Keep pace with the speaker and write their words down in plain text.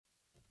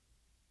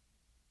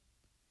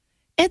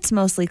It's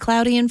mostly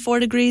cloudy and 4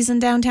 degrees in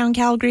downtown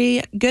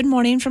Calgary. Good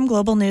morning from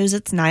Global News.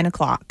 It's 9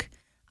 o'clock.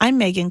 I'm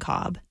Megan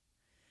Cobb.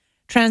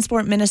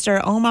 Transport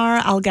Minister Omar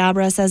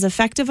Alghabra says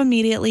effective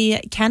immediately,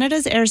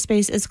 Canada's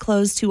airspace is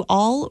closed to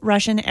all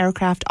Russian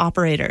aircraft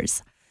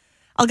operators.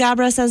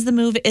 Alghabra says the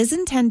move is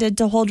intended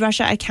to hold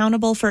Russia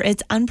accountable for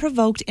its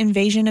unprovoked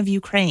invasion of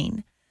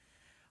Ukraine.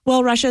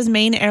 While Russia's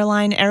main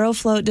airline,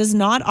 Aeroflot, does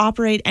not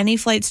operate any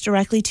flights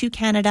directly to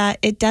Canada,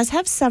 it does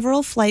have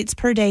several flights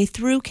per day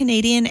through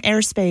Canadian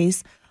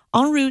airspace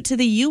en route to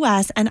the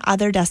U.S. and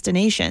other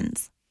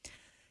destinations.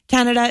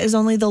 Canada is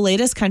only the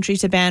latest country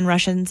to ban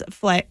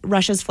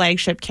Russia's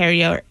flagship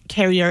carrier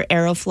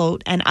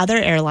Aeroflot and other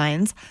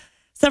airlines.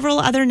 Several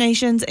other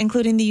nations,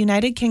 including the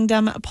United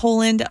Kingdom,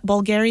 Poland,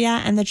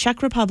 Bulgaria, and the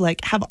Czech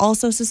Republic, have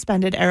also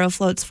suspended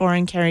Aeroflot's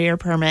foreign carrier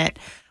permit,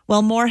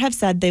 while more have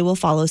said they will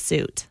follow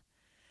suit.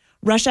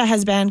 Russia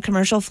has banned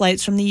commercial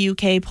flights from the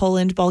UK,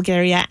 Poland,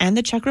 Bulgaria, and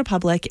the Czech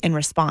Republic in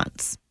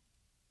response.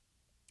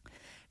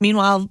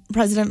 Meanwhile,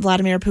 President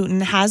Vladimir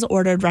Putin has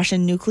ordered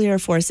Russian nuclear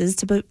forces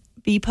to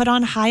be put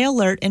on high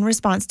alert in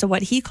response to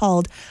what he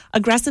called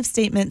aggressive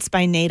statements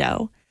by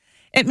NATO.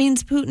 It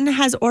means Putin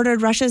has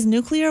ordered Russia's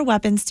nuclear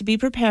weapons to be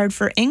prepared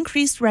for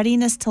increased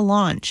readiness to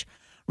launch,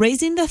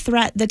 raising the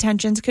threat the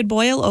tensions could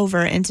boil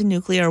over into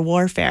nuclear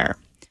warfare.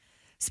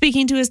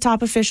 Speaking to his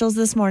top officials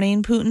this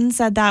morning, Putin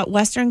said that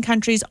Western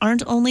countries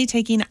aren't only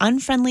taking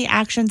unfriendly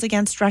actions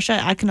against Russia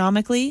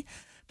economically,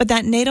 but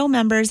that NATO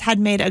members had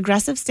made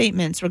aggressive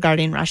statements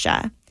regarding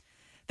Russia.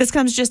 This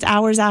comes just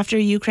hours after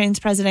Ukraine's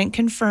president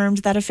confirmed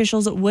that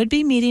officials would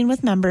be meeting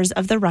with members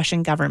of the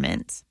Russian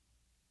government.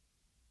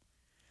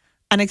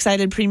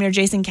 Unexcited Premier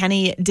Jason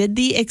Kenney did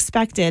the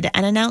expected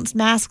and announced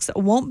masks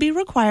won't be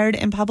required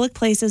in public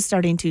places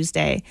starting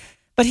Tuesday,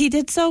 but he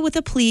did so with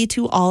a plea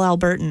to all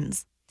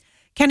Albertans.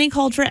 Kenney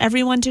called for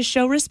everyone to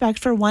show respect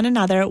for one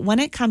another when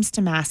it comes to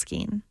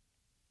masking.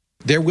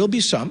 There will be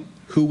some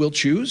who will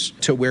choose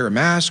to wear a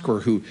mask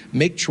or who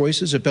make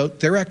choices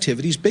about their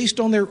activities based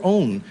on their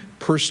own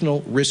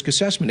personal risk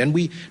assessment. And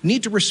we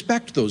need to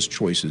respect those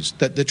choices,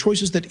 that the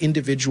choices that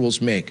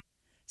individuals make.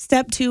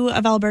 Step 2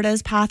 of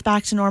Alberta's Path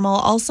Back to Normal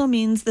also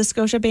means the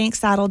Scotiabank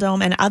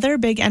Saddledome and other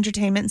big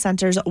entertainment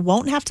centres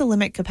won't have to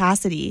limit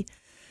capacity.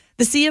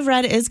 The Sea of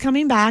Red is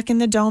coming back,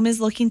 and the Dome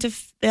is looking to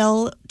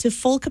fill to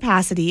full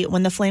capacity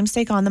when the Flames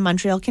take on the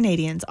Montreal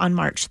Canadiens on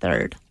March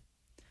 3rd.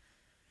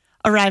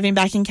 Arriving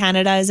back in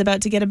Canada is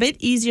about to get a bit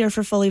easier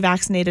for fully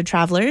vaccinated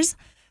travelers.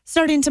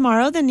 Starting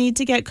tomorrow, the need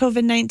to get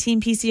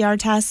COVID-19 PCR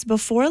tests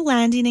before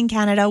landing in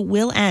Canada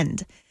will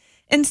end.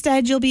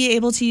 Instead, you'll be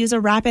able to use a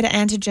rapid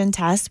antigen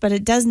test, but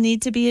it does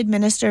need to be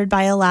administered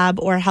by a lab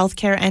or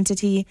healthcare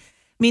entity,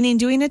 meaning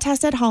doing a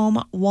test at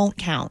home won't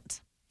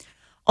count.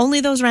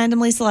 Only those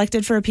randomly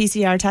selected for a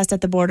PCR test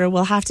at the border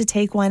will have to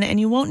take one, and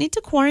you won't need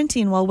to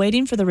quarantine while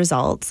waiting for the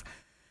results.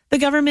 The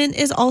government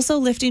is also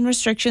lifting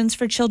restrictions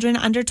for children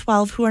under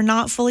 12 who are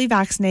not fully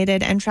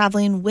vaccinated and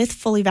traveling with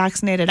fully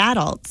vaccinated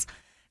adults,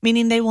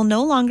 meaning they will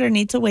no longer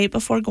need to wait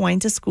before going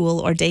to school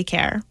or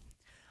daycare.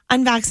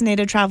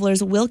 Unvaccinated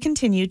travelers will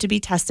continue to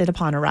be tested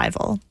upon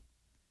arrival.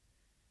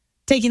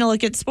 Taking a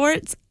look at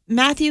sports,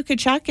 Matthew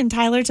Tkachuk and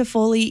Tyler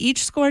Toffoli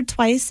each scored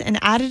twice and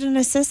added an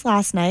assist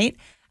last night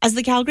as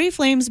the Calgary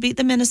Flames beat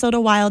the Minnesota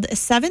Wild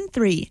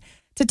 7-3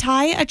 to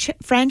tie a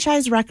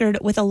franchise record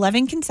with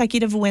 11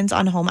 consecutive wins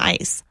on home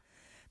ice.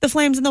 The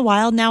Flames and the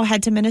Wild now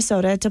head to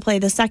Minnesota to play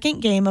the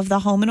second game of the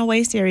home and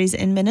away series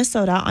in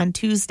Minnesota on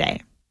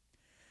Tuesday.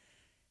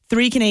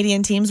 3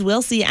 Canadian teams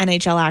will see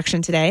NHL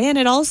action today, and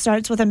it all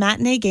starts with a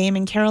matinee game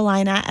in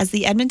Carolina as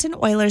the Edmonton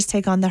Oilers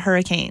take on the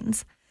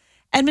Hurricanes.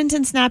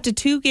 Edmonton snapped a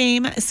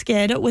 2-game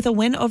skid with a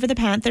win over the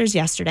Panthers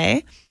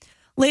yesterday.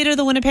 Later,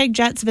 the Winnipeg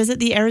Jets visit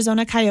the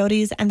Arizona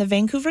Coyotes, and the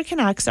Vancouver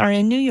Canucks are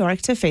in New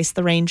York to face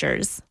the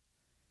Rangers.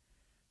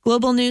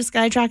 Global News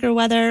Sky Tracker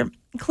weather.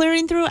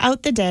 Clearing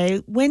throughout the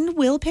day, wind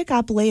will pick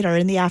up later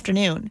in the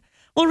afternoon.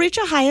 We'll reach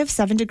a high of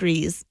 7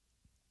 degrees.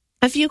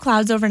 A few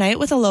clouds overnight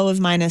with a low of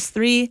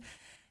 -3,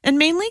 and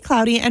mainly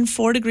cloudy and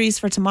 4 degrees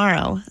for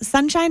tomorrow.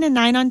 Sunshine and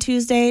 9 on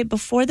Tuesday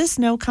before the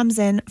snow comes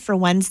in for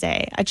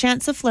Wednesday. A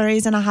chance of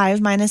flurries and a high of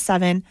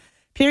 -7,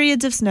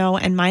 periods of snow,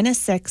 and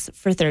 -6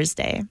 for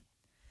Thursday.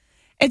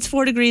 It's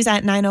 4 degrees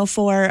at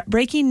 9:04.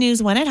 Breaking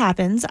news when it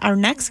happens. Our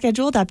next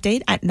scheduled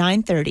update at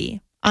 9:30.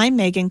 I'm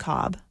Megan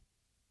Cobb.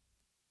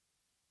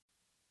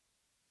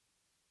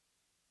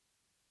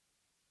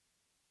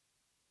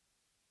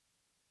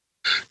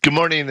 Good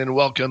morning and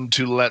welcome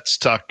to Let's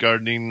Talk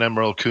Gardening. I'm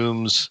Earl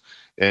Coombs,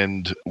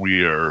 and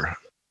we are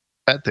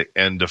at the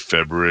end of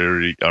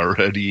February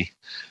already.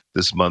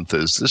 This month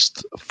has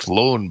just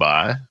flown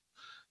by,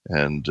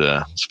 and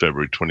it's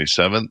February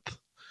 27th.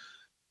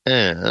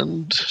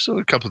 And so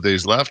a couple of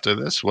days left of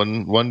this,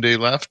 one day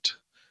left,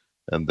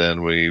 and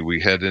then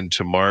we head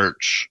into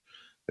March.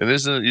 And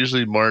isn't it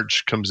usually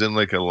March comes in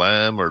like a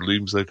lamb or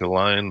leaves like a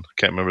lion?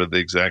 Can't remember the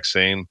exact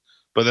saying.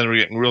 But then we're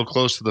getting real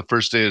close to the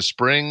first day of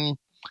spring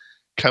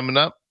coming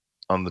up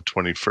on the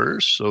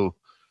 21st. So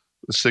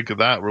let's think of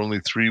that. We're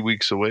only 3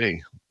 weeks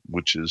away,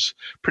 which is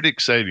pretty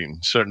exciting.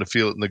 Starting to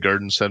feel it in the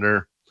garden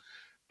center.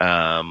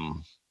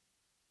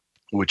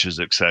 which is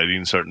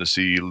exciting. Starting to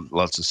see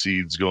lots of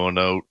seeds going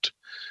out.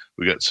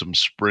 We got some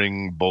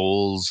spring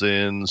bowls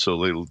in, so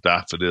little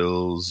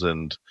daffodils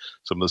and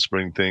some of the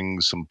spring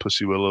things, some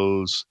pussy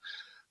willows.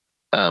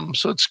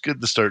 So it's good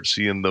to start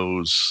seeing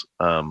those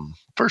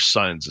first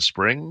signs of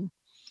spring.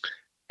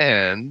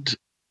 And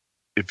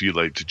if you'd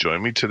like to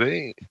join me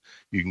today,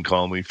 you can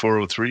call me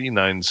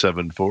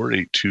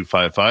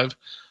 403-974-8255.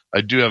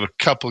 I do have a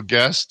couple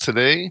guests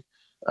today.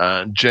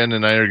 Jen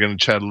and I are going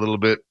to chat a little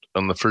bit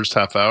on the first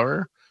half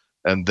hour.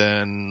 And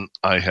then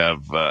I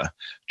have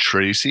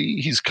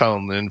Tracy. He's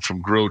calling in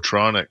from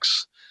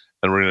Growtronics.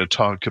 And we're going to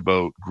talk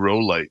about grow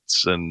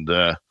lights and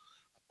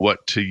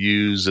what to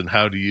use and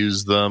how to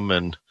use them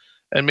and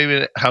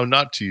maybe how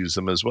not to use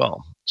them as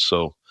well.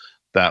 So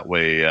that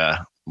way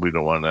we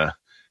don't want to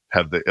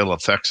have the ill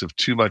effects of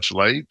too much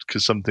light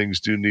because some things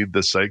do need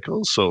the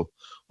cycle. So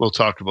we'll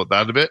talk about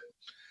that a bit.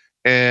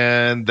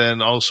 And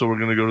then also we're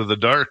going to go to the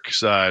dark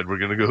side. We're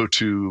going to go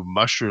to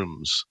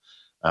mushrooms.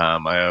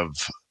 I have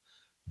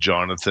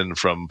Jonathan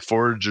from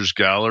Forager's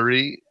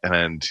Gallery,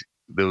 and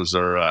those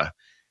are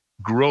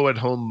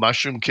grow-at-home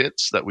mushroom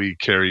kits that we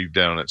carry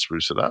down at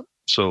Spruce It Up.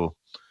 So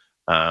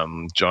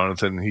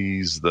Jonathan,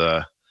 he's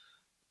the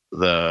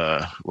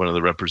one of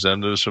the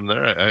representatives from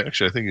there. I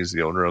think he's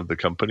the owner of the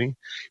company.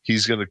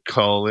 He's going to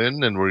call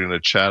in, and we're going to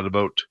chat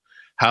about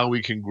how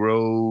we can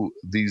grow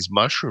these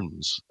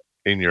mushrooms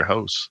in your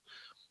house,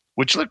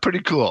 which look pretty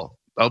cool.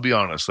 I'll be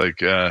honest,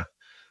 like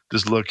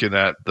just looking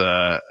at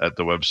the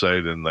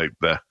website and like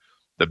the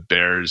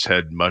bear's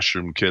head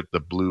mushroom kit, the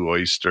blue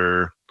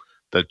oyster,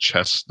 the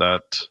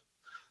chestnut,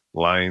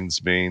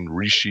 lion's mane,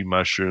 reishi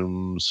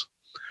mushrooms,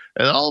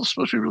 and all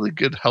supposed to be really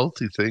good,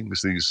 healthy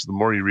things. The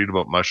more you read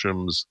about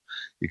mushrooms,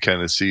 you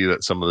kind of see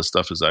that some of the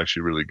stuff is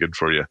actually really good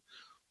for you.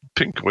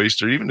 Pink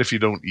oyster, even if you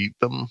don't eat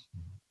them,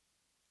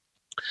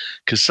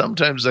 because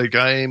sometimes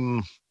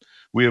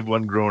we have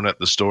one grown at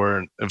the store,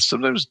 and if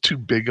sometimes too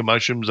big of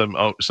mushrooms, I'm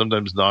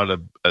sometimes not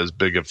as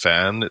big a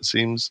fan. It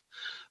seems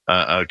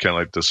I kind of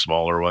like the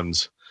smaller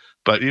ones.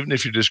 But even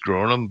if you're just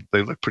growing them,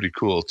 they look pretty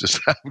cool. Just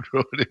have them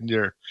grow it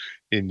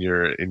in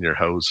your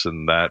house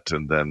and that,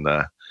 and then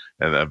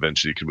and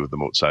eventually you can move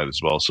them outside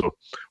as well. So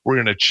we're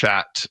going to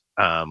chat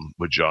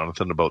with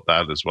Jonathan about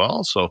that as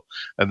well. So,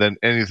 and then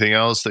anything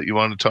else that you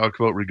want to talk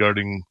about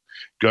regarding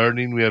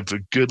gardening, we have a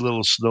good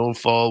little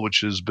snowfall,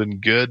 which has been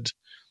good,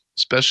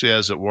 especially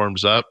as it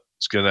warms up.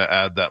 It's going to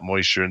add that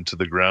moisture into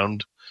the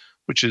ground,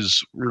 which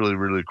is really,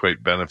 really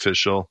quite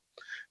beneficial.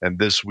 And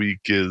this week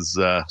is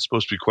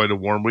supposed to be quite a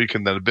warm week,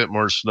 and then a bit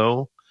more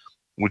snow,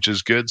 which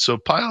is good. So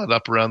pile it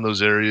up around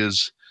those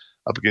areas,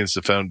 up against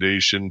the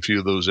foundation, a few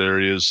of those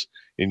areas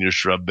in your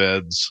shrub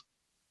beds,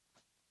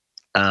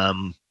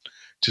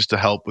 just to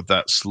help with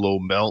that slow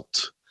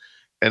melt.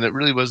 And it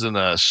really wasn't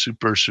a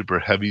super, super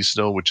heavy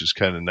snow, which is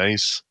kind of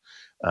nice.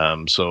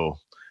 So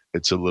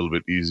it's a little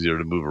bit easier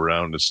to move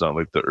around. It's not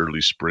like the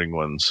early spring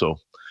one. So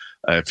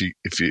if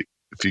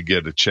you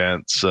get a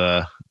chance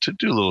to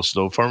do a little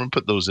snow farming,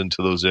 put those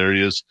into those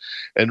areas.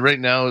 And right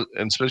now,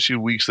 and especially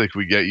weeks like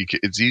we get,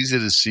 it's easy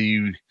to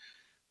see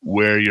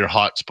where your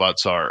hot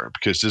spots are,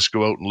 because just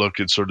go out and look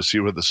and sort of see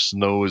where the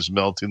snow is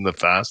melting the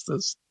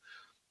fastest.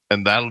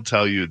 And that'll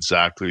tell you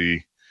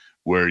exactly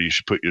where you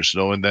should put your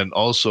snow. And then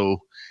also,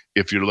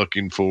 if you're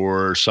looking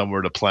for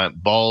somewhere to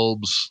plant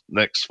bulbs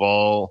next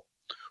fall,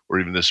 or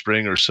even this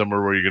spring, or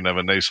somewhere where you're going to have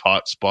a nice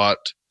hot spot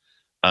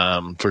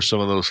for some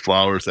of those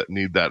flowers that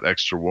need that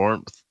extra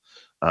warmth,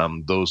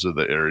 those are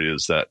the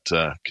areas that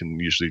can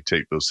usually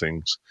take those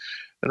things.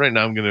 And right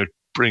now I'm going to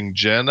bring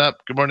Jen up.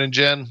 Good morning,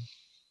 Jen.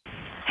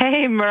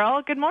 Hey,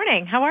 Merle. Good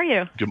morning. How are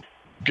you?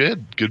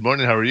 Good. Good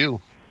morning. How are you?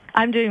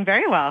 I'm doing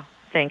very well.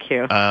 Thank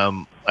you.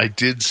 I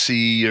did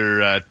see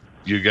your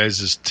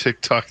guys'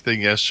 TikTok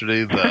thing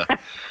yesterday. You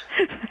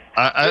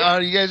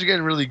guys are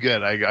getting really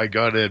good. I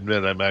got to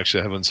admit, I'm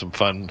actually having some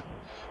fun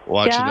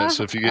watching it.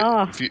 So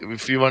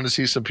if you want to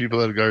see some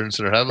people at a garden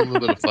center having a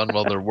little bit of fun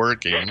while they're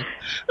working,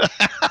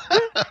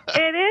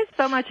 it is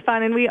so much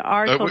fun, and we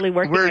are totally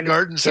working. We're a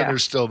garden center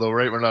still, though,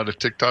 right? We're not a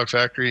TikTok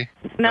factory.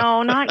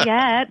 No, not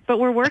yet, but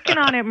we're working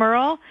on it,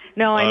 Merle.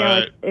 No,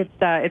 I know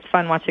it's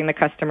fun watching the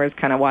customers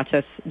kind of watch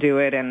us do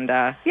it, and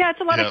it's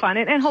a lot of fun,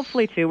 and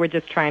hopefully too, we're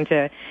just trying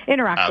to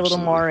interact a little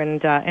more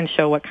and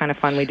show what kind of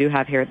fun we do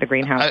have here at the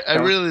greenhouse. I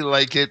really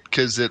like it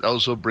because it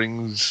also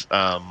brings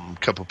a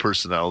couple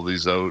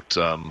personalities out.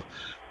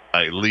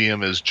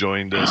 Liam has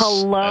joined us.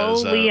 Hello,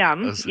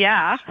 Liam. As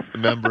a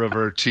member of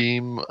our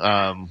team,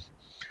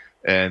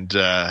 and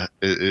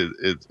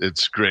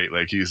it's great.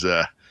 Like, he's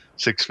a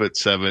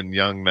 6'7"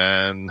 young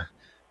man.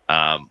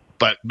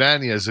 But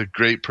man, he has a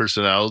great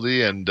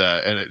personality, and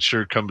it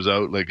sure comes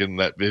out like in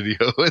that video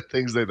and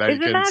things that I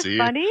can see. Isn't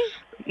that funny?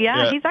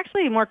 Yeah, he's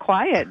actually more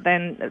quiet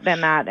than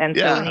that. And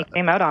so when he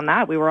came out on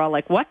that, we were all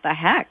like, "What the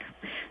heck?"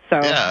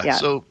 So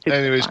So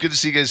anyways, good to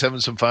see you guys having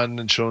some fun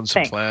and showing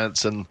some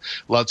plants and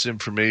lots of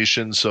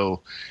information.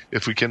 So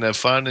if we can have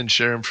fun and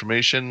share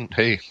information,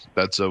 hey,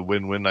 that's a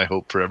win-win, I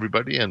hope, for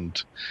everybody. And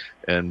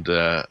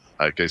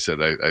like I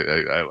said,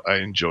 I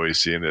enjoy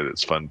seeing it.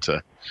 It's fun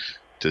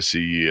to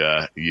see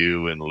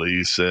you and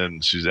Lisa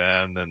and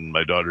Suzanne and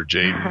my daughter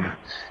Jaden.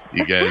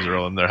 You guys are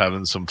all in there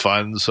having some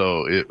fun.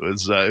 So it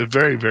was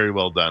very, very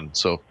well done.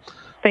 So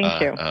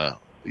thank you.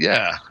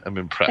 Yeah, I'm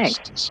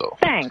impressed. Thanks. So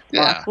thanks.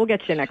 Yeah, Boss. We'll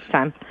get you next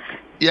time.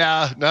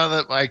 Yeah, now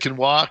that I can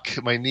walk,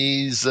 my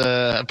knees,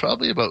 I'm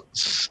probably about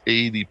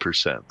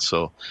 80%.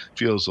 So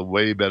feels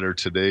way better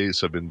today.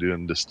 So I've been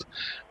doing just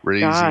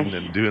raising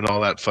and doing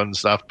all that fun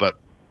stuff, but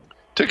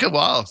took a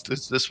while.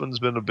 This one's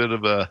been a bit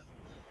of a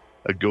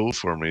go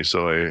for me.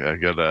 So I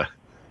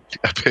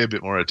pay a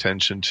bit more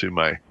attention to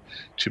my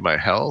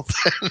health.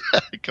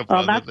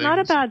 Well, that's not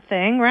a bad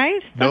thing,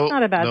 right? That's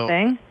not a bad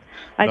thing.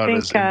 I not think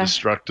as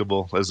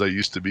indestructible as I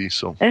used to be.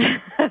 So,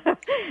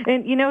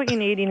 and you know what you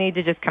need? You need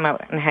to just come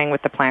out and hang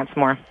with the plants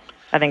more.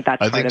 I think that's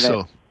part of it. I think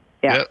so.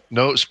 Yeah.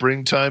 No,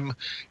 springtime.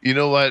 You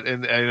know what?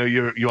 And I know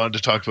you wanted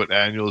to talk about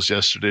annuals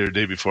yesterday or the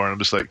day before, and I'm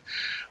just like,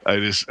 I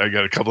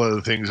got a couple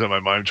other things on my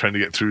mind trying to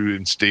get through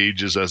in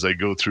stages as I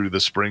go through the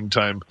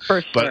springtime.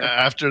 For sure. But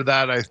after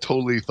that, I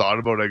totally thought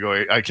about it. I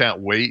go, I can't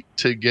wait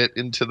to get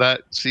into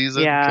that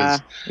season. Yeah.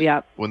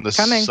 Yeah. When the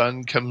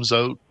sun comes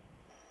out,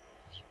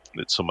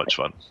 it's so much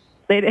fun.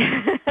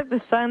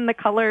 The sun, the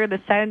color,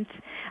 the scent,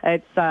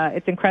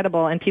 it's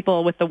incredible. And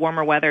people with the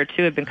warmer weather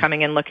too have been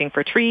coming in looking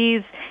for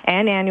trees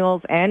and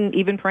annuals and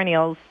even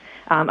perennials.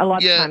 A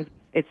lot of times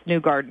it's new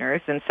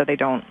gardeners, and so they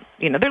don't,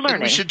 they're learning.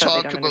 And we should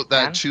talk about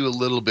that too a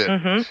little bit.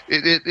 Mm-hmm.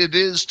 It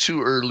is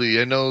too early.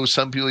 I know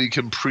some people you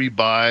can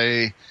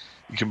pre-buy,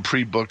 you can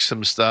pre-book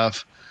some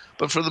stuff.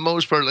 But for the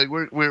most part, like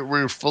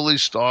we're fully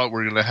stocked.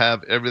 We're going to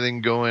have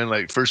everything going.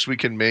 Like first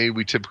week in May,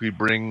 we typically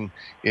bring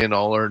in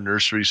all our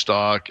nursery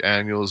stock,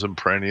 annuals and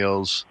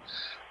perennials.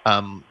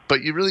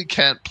 But you really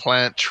can't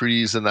plant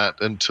trees in that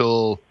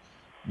until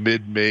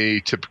mid-May,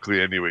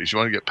 typically. Anyways, you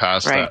want to get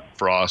past that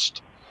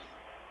frost,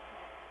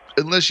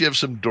 unless you have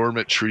some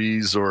dormant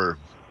trees, or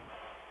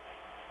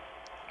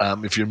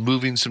if you're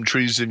moving some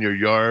trees in your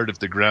yard, if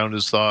the ground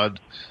is thawed,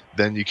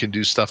 then you can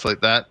do stuff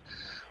like that.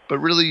 But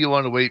really, you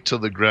want to wait till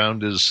the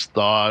ground is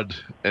thawed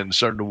and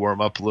starting to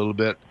warm up a little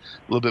bit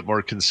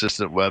more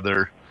consistent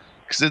weather,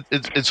 because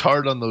it's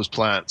hard on those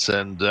plants.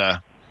 And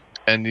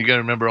you got to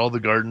remember, all the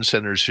garden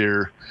centers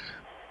here,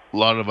 a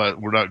lot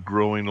of we're not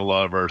growing a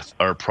lot of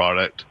our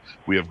product.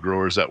 We have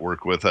growers that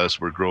work with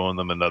us. We're growing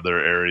them in other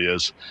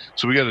areas,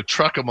 so we got to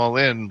truck them all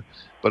in.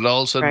 But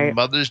all of a sudden,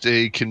 Mother's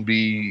Day can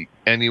be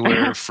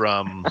anywhere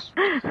from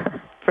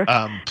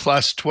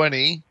plus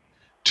 20.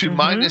 To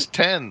minus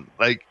 10,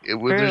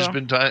 there's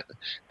been time,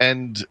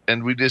 and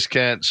we just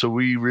can't. So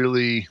we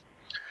really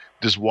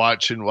just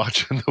watching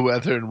the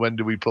weather, and when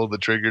do we pull the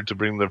trigger to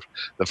bring the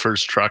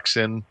first trucks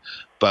in.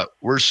 But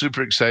we're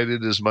super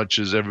excited as much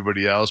as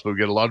everybody else. But we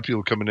get a lot of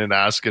people coming in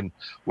asking,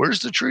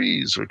 "Where's the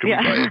trees? Or can we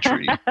buy a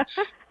tree?"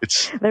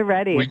 They're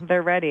ready.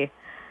 They're ready.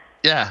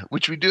 Yeah,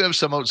 which we do have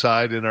some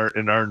outside in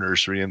our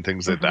nursery and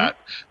things like that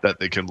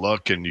they can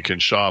look, and you can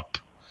shop.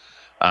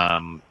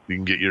 You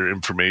can get your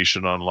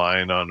information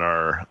online on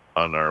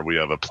our we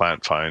have a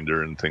plant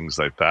finder and things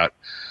like that,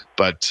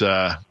 but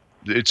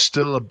it's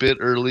still a bit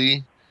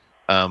early.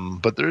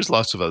 But there's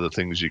lots of other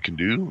things you can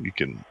do. You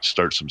can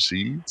start some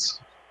seeds.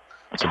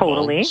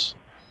 Totally.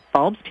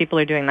 Bulbs. People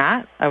are doing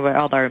that.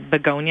 All our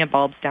begonia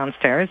bulbs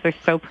downstairs. They're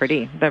so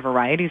pretty. The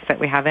varieties that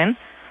we have in.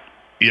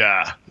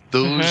 Yeah,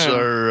 those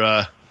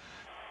are.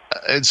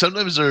 And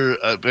sometimes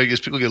I guess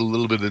people get a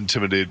little bit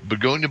intimidated.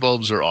 Begonia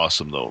bulbs are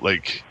awesome though.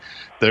 Like,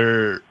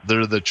 they're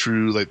the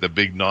true, like the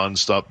big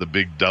nonstop, the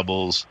big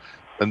doubles,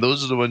 and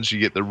those are the ones you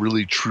get the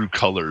really true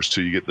colors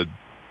too. You get the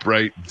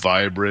bright,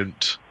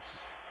 vibrant,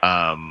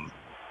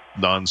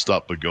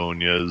 nonstop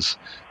begonias,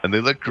 and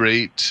they look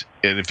great.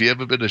 And if you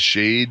have a bit of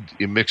shade,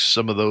 you mix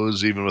some of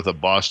those even with a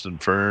Boston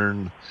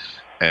fern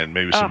and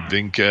maybe some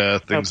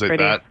vinca, things like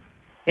that.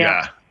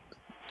 Yeah.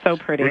 So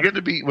pretty. We're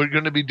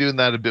going to be doing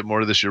that a bit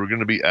more this year. We're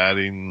going to be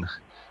adding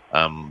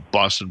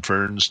Boston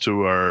ferns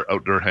to our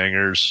outdoor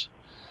hangers,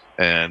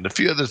 and a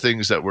few other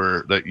things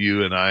that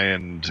you and I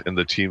and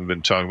the team have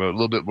been talking about. A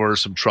little bit more,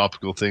 some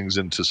tropical things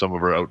into some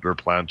of our outdoor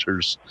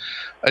planters.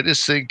 I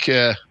just think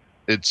it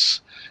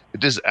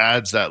just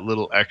adds that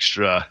little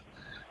extra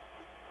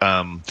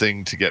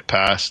thing to get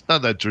past.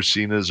 Not that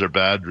Dracaenas are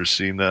bad,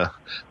 Dracaena,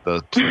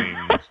 the plain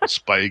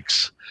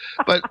spikes,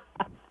 but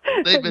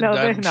they've been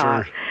done for.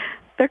 Not.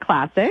 They're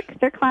classic.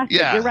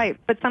 Yeah. You're right.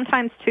 But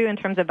sometimes too, in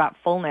terms of that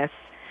fullness,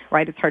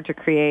 right, it's hard to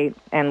create,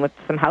 and with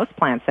some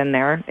houseplants in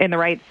there, in the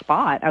right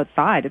spot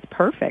outside, it's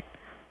perfect.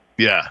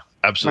 Yeah,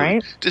 absolutely.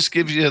 Right? Just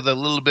gives you the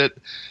little bit,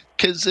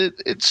 because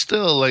it's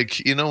still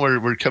like,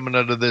 we're coming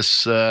out of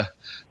this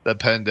the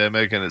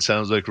pandemic, and it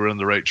sounds like we're on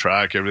the right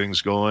track.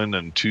 Everything's going,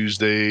 and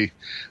Tuesday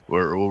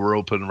we're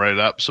open right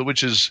up. So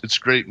it's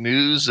great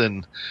news,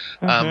 and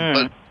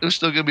but we're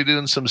still going to be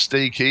doing some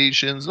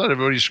staycations. Not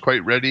everybody's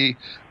quite ready,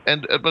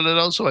 but it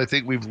also, I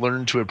think we've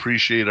learned to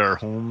appreciate our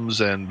homes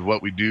and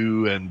what we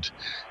do, and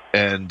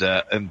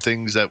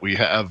things that we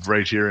have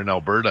right here in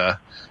Alberta.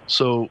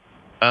 So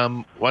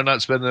why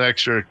not spend an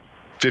extra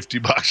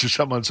 $50 or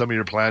something on some of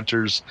your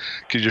planters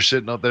because you're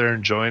sitting out there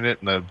enjoying it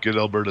in the good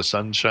Alberta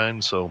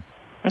sunshine. So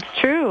it's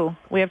true.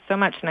 We have so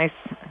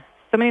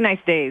many nice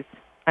days.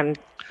 I'm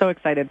so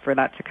excited for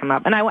that to come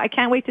up, and I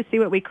can't wait to see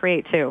what we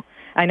create too.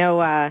 I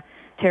know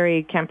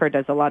Terry Kemper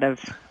does a lot of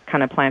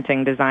kind of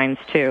planting designs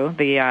too.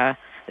 The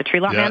tree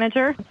lot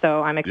manager.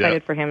 So I'm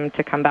excited for him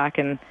to come back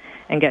and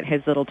get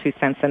his little 2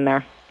 cents in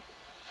there.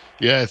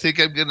 Yeah, I think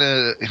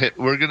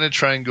we're gonna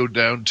try and go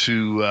down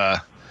to.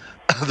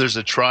 There's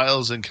a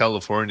trials in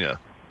California.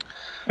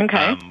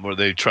 Okay. Where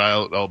they try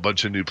out a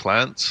bunch of new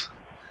plants.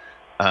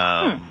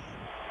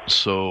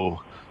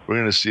 So we're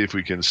going to see if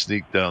we can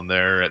sneak down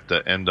there at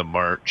the end of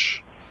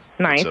March.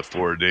 Nice. It's a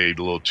 4-day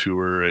little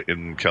tour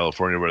in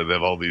California where they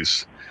have all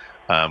these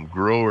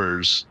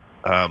growers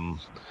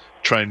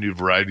trying new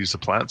varieties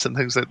of plants and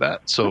things like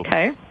that. So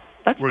okay.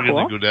 That's we're cool.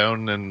 going to go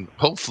down and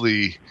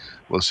hopefully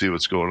we'll see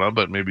what's going on,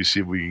 but maybe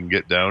see if we can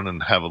get down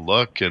and have a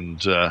look and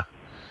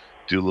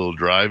do a little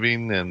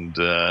driving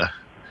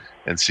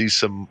and see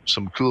some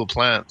cool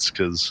plants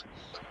because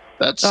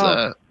that's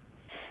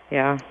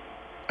yeah.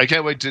 I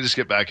can't wait to just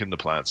get back into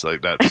plants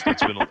like that.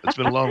 It's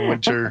been a long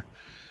winter.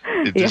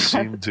 It just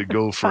seemed to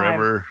go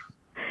forever.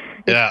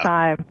 It's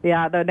time.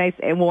 Yeah, the nice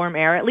warm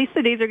air. At least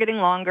the days are getting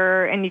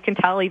longer, and you can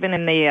tell even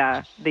in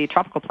the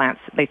tropical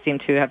plants, they seem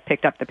to have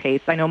picked up the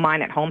pace. I know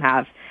mine at home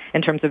have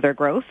in terms of their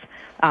growth.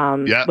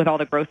 With all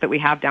the growth that we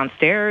have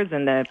downstairs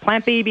and the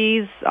plant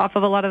babies off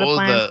of a lot of the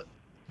plants.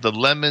 The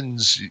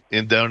lemons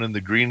down in the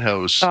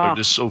greenhouse are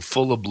just so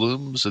full of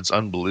blooms. It's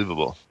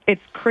unbelievable.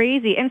 It's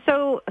crazy. And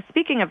so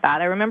speaking of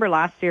that, I remember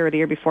last year or the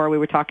year before we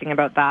were talking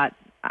about that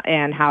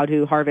and how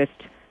to harvest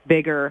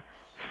bigger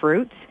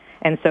fruit.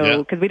 And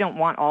so, because we don't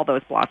want all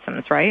those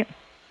blossoms, right?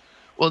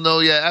 Well,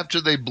 no,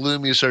 after they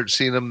bloom, you start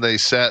seeing them, they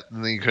set,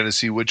 and then you kind of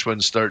see which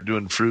ones start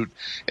doing fruit.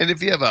 And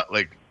if you have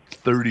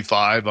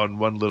 35 on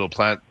one little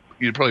plant,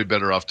 you're probably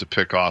better off to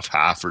pick off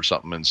half or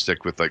something and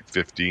stick with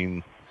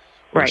 15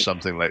 or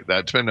something like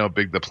that, depending on how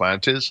big the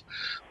plant is.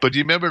 But do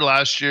you remember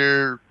last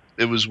year,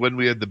 it was when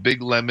we had the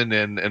big lemon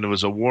in, and it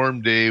was a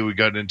warm day. We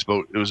got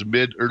into it was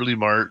early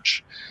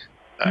March,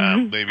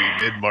 maybe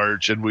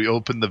mid-March, and we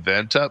opened the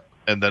vent up,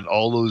 and then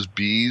all those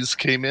bees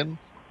came in.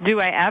 Do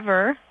I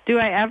ever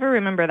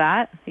remember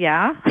that?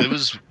 Yeah. It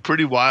was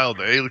pretty wild,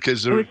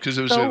 because it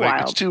was so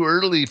wild. It's too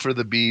early for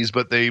the bees,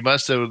 but they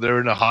must have, they're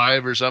in a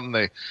hive or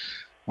something.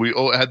 We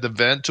had the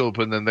vent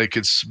open, and they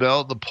could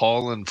smell the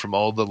pollen from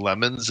all the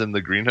lemons in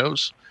the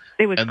greenhouse.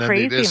 It was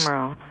crazy,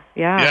 Merle.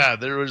 Yeah. Yeah,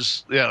 there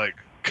was a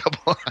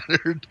couple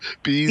hundred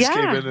bees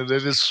came in, and they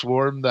just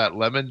swarmed that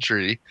lemon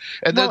tree.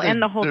 And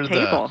and the whole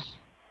table.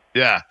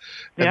 They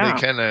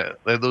kind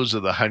of, those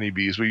are the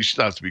honeybees. We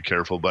still have to be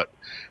careful, but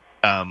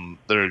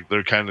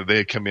they're kind of,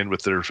 they come in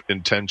with their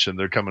intention.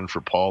 They're coming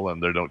for pollen.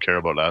 They don't care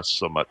about us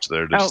so much.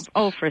 They're just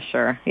for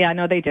sure. Yeah,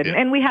 no, they didn't.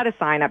 Yeah. And we had a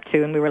sign up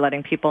too, and we were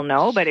letting people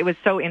know. But it was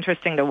so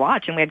interesting to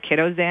watch, and we had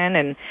kiddos in,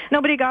 and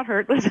nobody got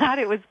hurt with that.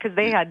 It was because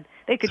they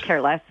could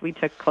care less. We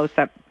took close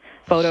up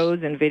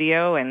photos and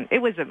video, and it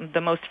was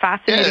the most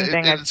fascinating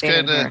thing I've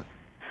seen here.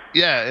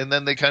 Yeah, and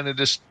then they kind of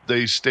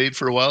they stayed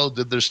for a while,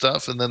 did their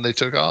stuff, and then they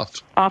took off.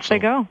 Off they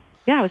go.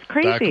 Yeah, it was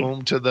crazy. Back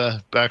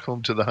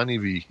home to the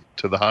honeybee,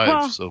 to the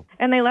hive.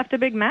 And they left a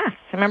big mess.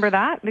 Remember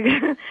that?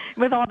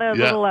 With all the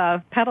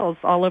little petals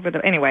all over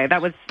the. Anyway,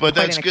 that was. But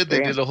that's good.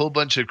 They did a whole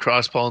bunch of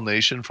cross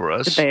pollination for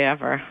us. Did they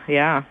ever?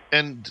 Yeah.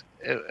 And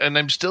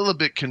I'm still a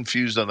bit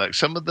confused on that.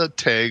 Some of the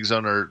tags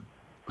on our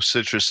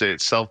citrus say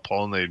it's self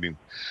pollinating,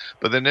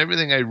 but then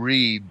everything I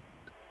read,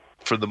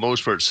 for the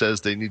most part,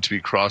 says they need to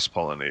be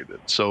cross-pollinated.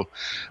 So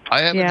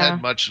I haven't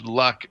had much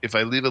luck if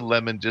I leave a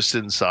lemon just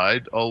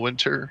inside all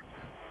winter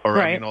or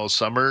all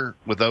summer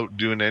without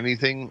doing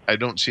anything. I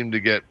don't seem to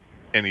get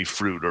any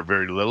fruit or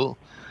very little.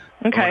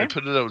 Okay. But when I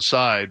put it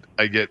outside,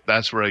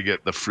 that's where I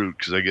get the fruit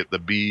because I get the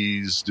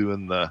bees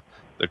doing the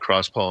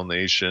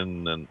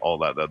cross-pollination and all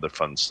that other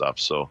fun stuff.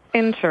 So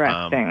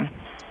interesting.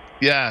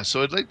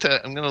 So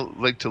I'm gonna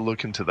like to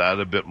look into that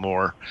a bit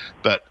more,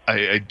 but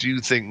I do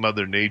think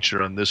Mother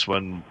Nature on this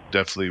one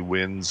definitely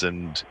wins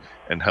and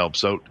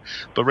helps out.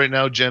 But right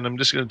now, Jen, I'm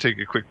just gonna take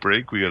a quick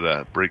break. We got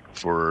a break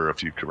for a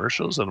few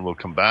commercials, and we'll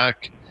come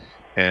back.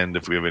 And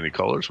if we have any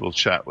callers, we'll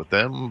chat with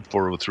them.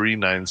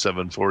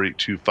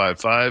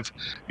 403-974-8255.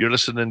 You're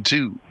listening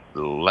to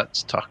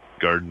Let's Talk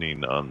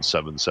Gardening on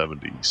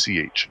 770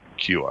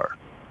 CHQR.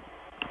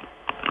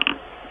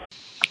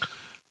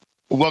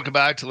 Welcome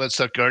back to Let's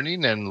Talk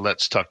Gardening, and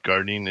Let's Talk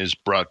Gardening is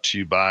brought to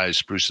you by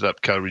Spruce It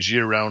Up, Calgary's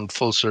year-round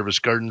full-service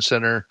garden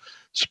center.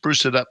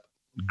 Spruce it up,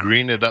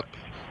 green it up,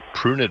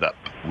 prune it up.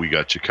 We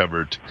got you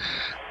covered.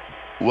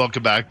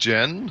 Welcome back,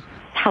 Jen.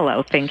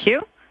 Hello, thank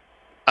you.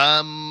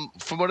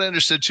 From what I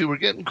understood, too, we're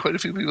getting quite a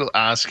few people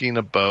asking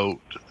about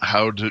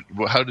how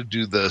to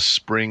do the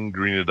spring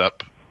Green It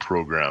Up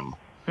program.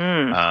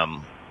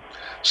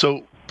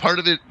 So part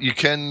of it,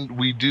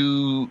 we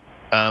do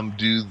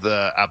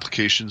the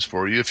applications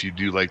for you. If you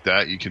do like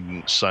that, you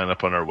can sign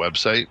up on our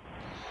website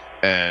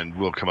and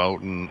we'll come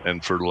out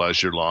and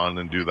fertilize your lawn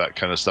and do that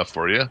kind of stuff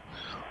for you.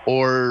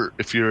 or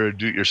if you're a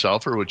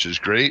do-it-yourselfer, which is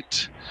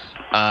great.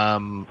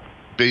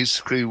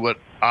 Basically, what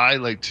I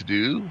like to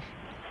do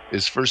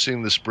is first thing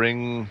in the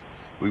spring,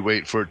 we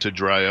wait for it to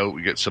dry out.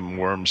 We get some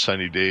warm,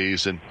 sunny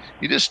days, and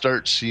you just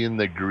start seeing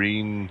the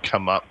green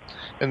come up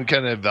and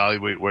kind of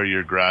evaluate where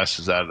your grass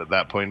is at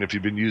that point. If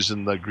you've been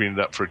using the Green It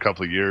Up for a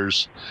couple of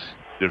years,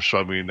 they're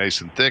probably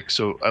nice and thick.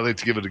 So I like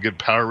to give it a good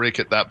power rake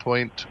at that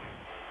point.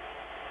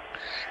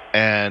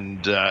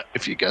 And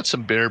if you got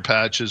some bare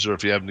patches, or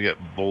if you happen to get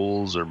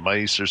voles or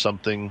mice or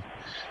something,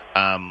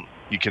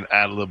 you can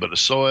add a little bit of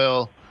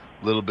soil,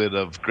 a little bit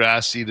of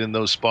grass seed in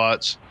those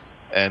spots.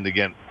 And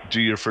again,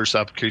 do your first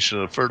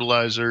application of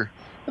fertilizer,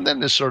 and then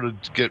just sort of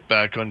get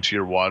back onto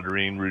your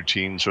watering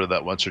routine, sort of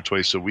that once or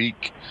twice a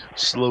week,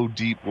 slow,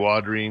 deep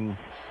watering.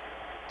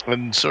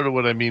 And sort of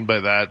what I mean by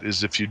that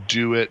is if you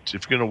do it,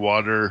 if you're going to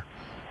water,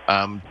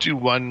 do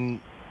one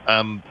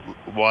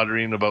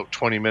watering about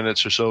 20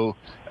 minutes or so,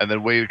 and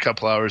then wait a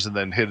couple hours and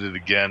then hit it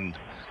again.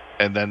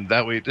 And then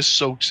that way it just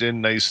soaks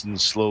in nice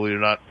and slowly. You're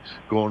not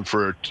going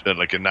for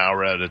like an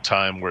hour at a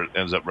time where it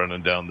ends up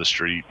running down the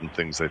street and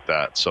things like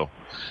that. So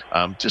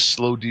just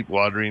slow, deep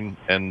watering,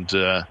 and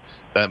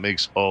that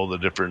makes all the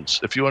difference.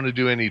 If you want to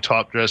do any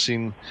top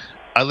dressing,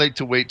 I like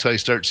to wait till I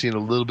start seeing a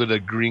little bit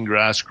of green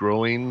grass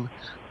growing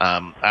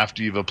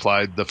after you've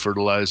applied the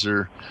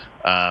fertilizer.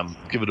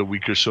 Give it a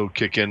week or so,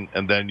 kick in,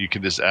 and then you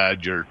can just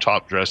add your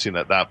top dressing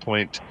at that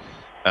point.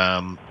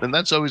 And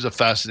that's always a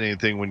fascinating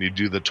thing when you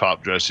do the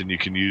top dressing. You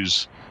can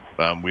use,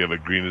 we have a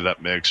Green It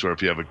Up mix, or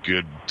if you have a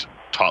good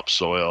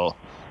topsoil,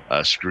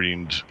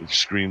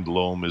 screened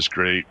loam is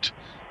great.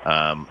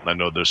 I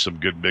know there's some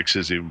good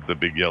mixes, even the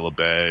big yellow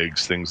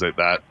bags, things like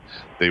that.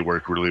 They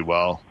work really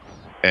well.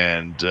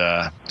 And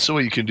so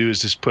what you can do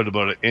is just put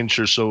about an inch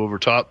or so over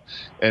top.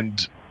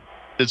 And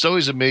it's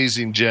always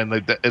amazing, Jen,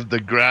 like the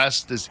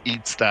grass just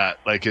eats that,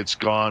 like it's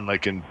gone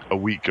like in a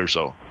week or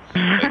so.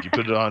 Like you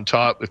put it on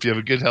top. If you have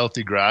a good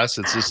healthy grass,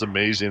 it's just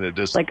amazing. It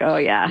just like, oh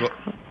yeah,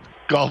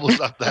 gobbles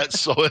up that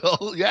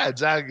soil. Yeah,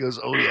 exactly. It goes,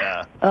 oh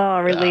yeah.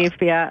 Oh, relief.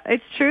 Yeah.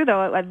 It's true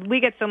though. We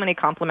get so many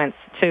compliments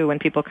too when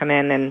people come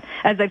in, and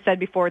as I've said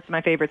before, it's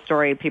my favorite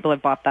story. People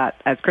have bought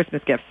that as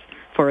Christmas gifts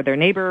for their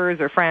neighbors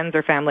or friends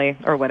or family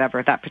or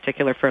whatever, that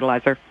particular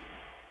fertilizer.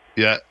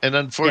 Yeah, and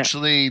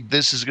unfortunately,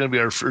 this is going to be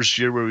our first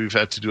year where we've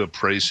had to do a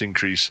price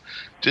increase.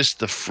 Just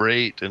the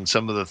freight and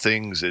some of the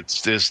things,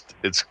 it's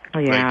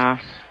yeah.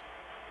 Like,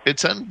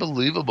 it's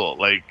unbelievable.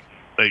 Like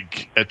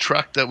a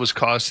truck that was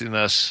costing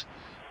us,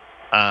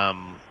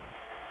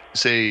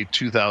 say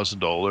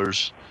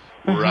 $2,000,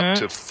 we're up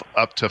to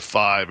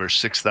 $5,000 or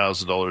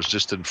 $6,000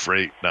 just in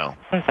freight now.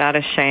 Is that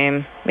a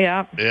shame?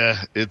 Yeah.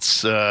 Yeah,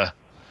 it's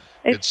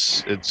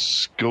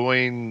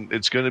going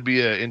to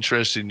be an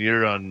interesting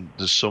year on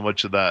just so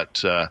much of that.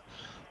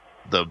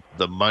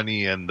 The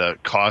money and the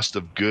cost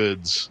of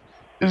goods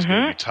is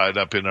going to be tied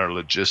up in our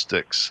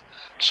logistics.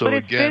 So but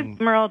it's good,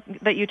 Merle,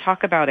 that you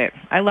talk about it.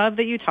 I love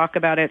that you talk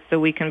about it so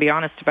we can be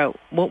honest about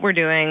what we're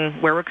doing,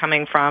 where we're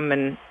coming from,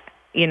 and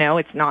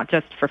it's not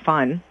just for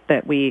fun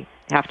that we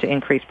have to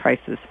increase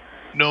prices.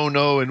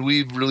 No, and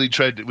we've really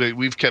tried to.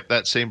 We've kept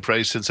that same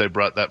price since I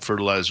brought that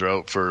fertilizer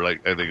out for I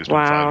think it's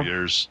been 5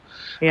 years.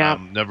 Yeah,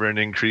 never an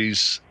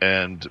increase,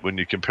 and when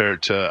you compare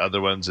it to other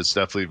ones, it's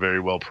definitely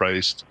very well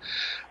priced.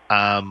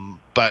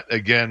 But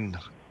again,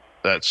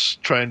 that's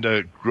trying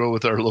to grow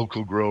with our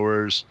local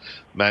growers,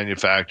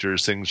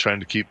 manufacturers, things, trying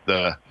to keep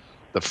the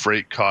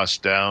freight costs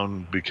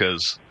down,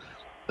 because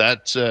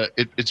that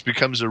it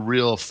becomes a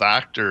real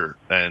factor,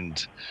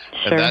 and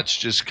that's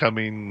just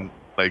coming.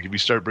 Like if you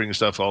start bringing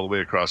stuff all the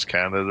way across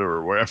Canada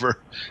or wherever,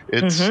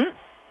 it's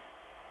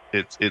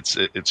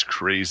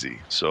crazy.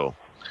 So,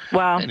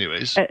 well,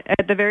 anyways,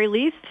 at the very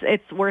least,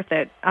 it's worth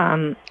it.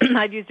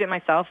 I've used it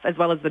myself as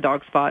well as the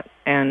dog spot,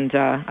 and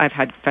I've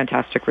had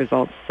fantastic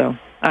results. So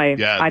I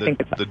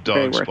think it's the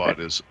dog spot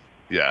is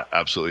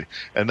absolutely,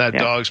 and that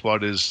dog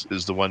spot is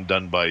the one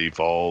done by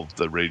Evolve,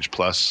 the Rage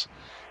Plus.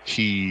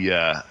 He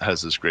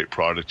has this great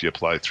product you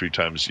apply 3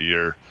 times a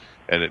year,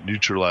 and it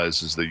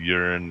neutralizes the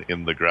urine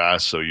in the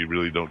grass, so you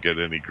really don't get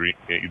any green,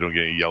 you don't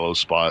get any yellow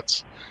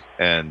spots.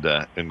 And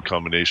in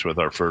combination with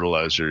our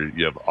fertilizer,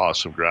 you have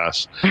awesome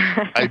grass.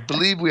 I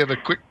believe we have a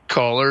quick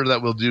caller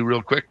that we'll do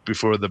real quick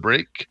before the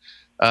break.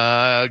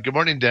 Good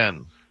morning,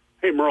 Dan.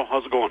 Hey, Merle,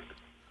 how's it going?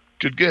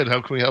 Good.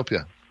 How can we help you?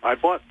 I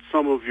bought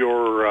some of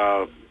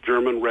your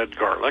German red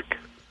garlic.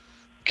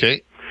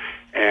 Okay.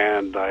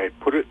 And I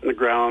put it in the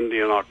ground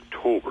in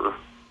October.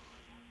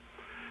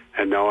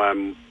 And now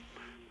I'm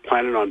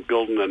planning on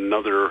building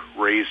another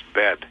raised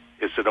bed.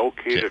 Is it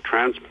okay to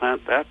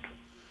transplant that?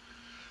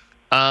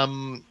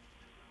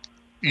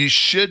 You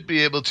should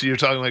be able to. You're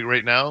talking like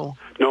right now?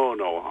 No.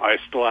 I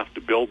still have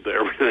to build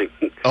everything.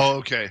 Oh,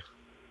 okay.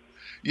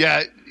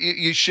 Yeah,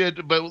 you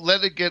should, but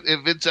let it get,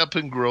 if it's up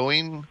and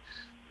growing,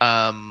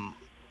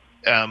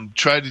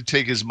 try to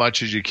take as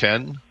much as you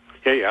can.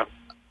 Yeah.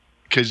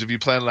 Because if you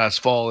plant last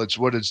fall, it's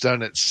what it's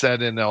done. It's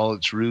set in all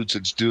its roots.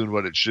 It's doing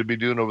what it should be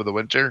doing over the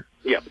winter.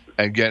 Yep.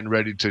 And getting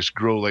ready to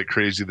grow like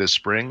crazy this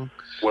spring.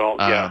 Well,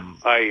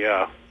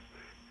 I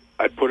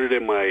put it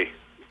in my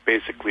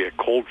basically a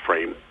cold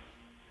frame.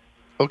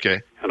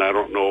 Okay. And I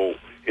don't know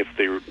if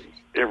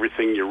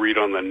everything you read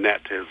on the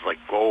net is like,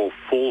 full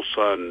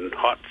sun,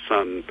 hot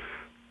sun,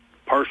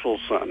 partial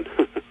sun.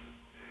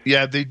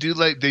 Yeah, they do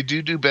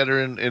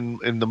better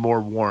in the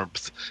more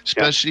warmth,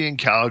 especially in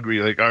Calgary.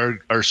 Like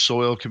our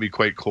soil can be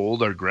quite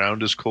cold. Our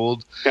ground is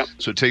cold,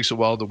 so it takes a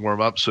while to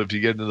warm up. So if you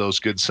get into those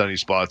good sunny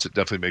spots, it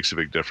definitely makes a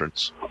big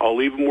difference. I'll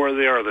leave them where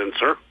they are then,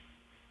 sir.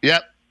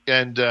 Yep,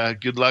 and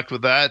good luck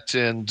with that,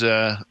 and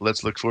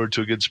let's look forward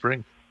to a good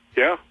spring.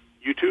 Yeah,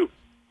 you too.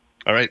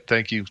 All right,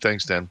 thank you.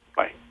 Thanks, Dan.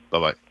 Bye.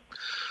 Bye-bye.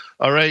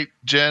 All right,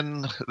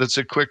 Jen, that's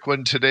a quick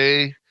one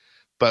today.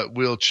 But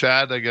we'll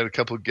chat. I got a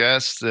couple of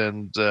guests,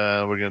 and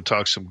we're going to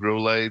talk some grow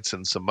lights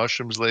and some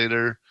mushrooms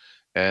later.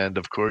 And,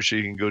 of course,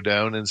 you can go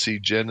down and see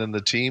Jen and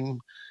the team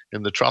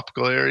in the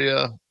tropical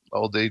area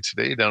all day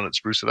today down at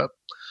Spruce It Up.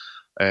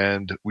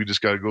 And we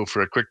just got to go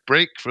for a quick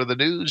break for the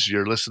news.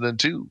 You're listening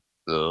to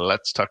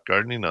Let's Talk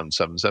Gardening on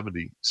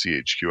 770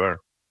 CHQR.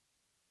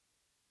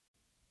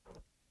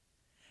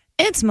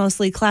 It's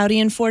mostly cloudy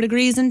and 4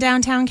 degrees in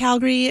downtown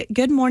Calgary.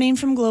 Good morning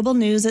from Global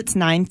News. It's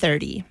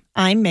 9:30.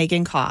 I'm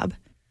Megan Cobb.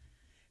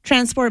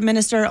 Transport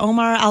Minister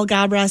Omar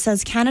Al-Ghabra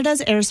says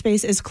Canada's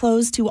airspace is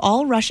closed to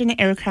all Russian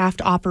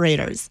aircraft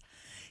operators.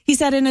 He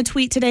said in a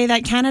tweet today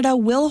that Canada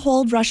will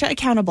hold Russia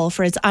accountable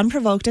for its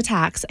unprovoked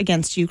attacks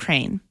against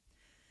Ukraine.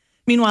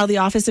 Meanwhile, the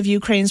office of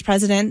Ukraine's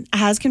president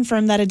has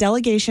confirmed that a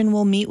delegation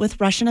will meet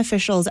with Russian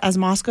officials as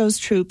Moscow's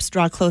troops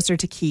draw closer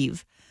to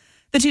Kyiv.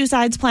 The two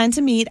sides plan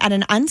to meet at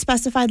an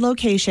unspecified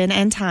location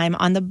and time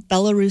on the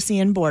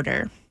Belarusian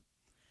border.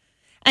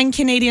 And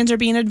Canadians are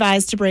being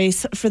advised to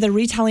brace for the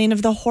retelling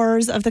of the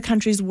horrors of the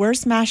country's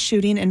worst mass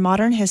shooting in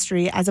modern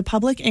history as a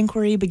public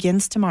inquiry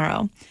begins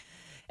tomorrow.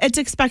 It's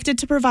expected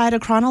to provide a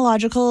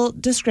chronological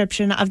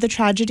description of the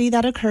tragedy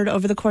that occurred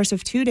over the course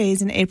of 2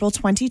 days in April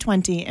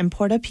 2020 in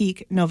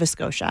Portapique, Nova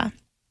Scotia.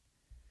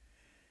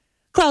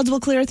 Clouds will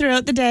clear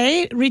throughout the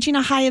day, reaching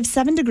a high of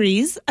 7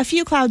 degrees, a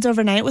few clouds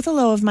overnight with a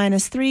low of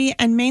 -3,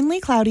 and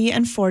mainly cloudy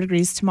and 4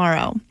 degrees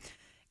tomorrow.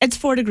 It's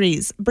 4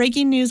 degrees.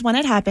 Breaking news when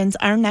it happens.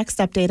 Our next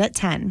update at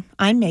 10.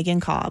 I'm Megan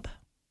Cobb.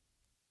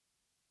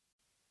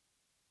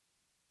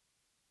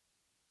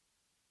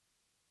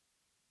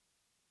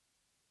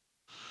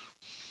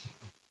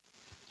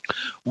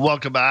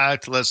 Welcome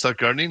back to Let's Talk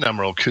Gardening. I'm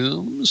Earl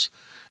Coombs,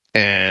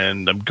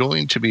 and I'm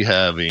going to be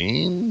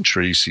having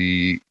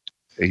Tracy.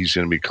 He's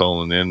going to be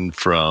calling in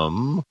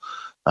from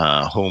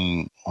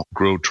Home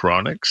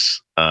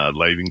Growtronics,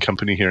 lighting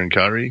company here in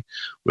Calgary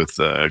with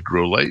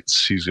grow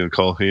lights. He's going to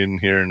call in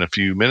here in a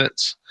few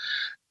minutes.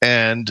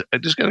 And I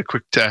just got a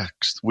quick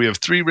text. We have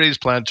 3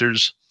 raised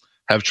planters,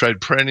 have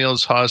tried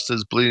perennials,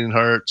 hostas, bleeding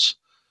hearts,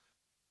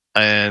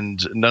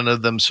 and none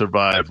of them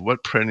survive.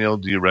 What perennial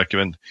do you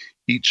recommend?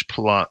 Each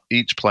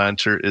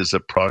planter is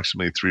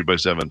approximately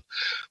 3x7.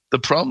 The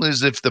problem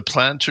is if the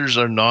planters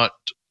are not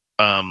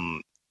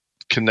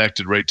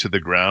connected right to the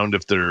ground,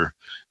 if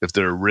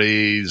they're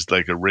raised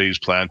like a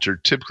raised planter,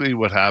 typically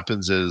what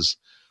happens is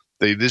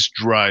they just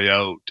dry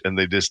out and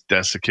they just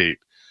desiccate.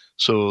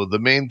 So the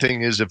main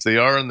thing is if they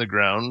are on the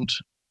ground,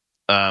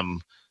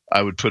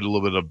 I would put a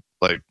little bit of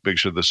make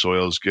sure the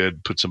soil is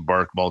good, put some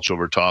bark mulch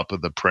over top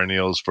of the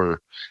perennials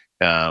for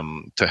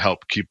to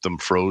help keep them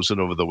frozen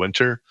over the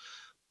winter.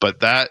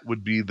 But that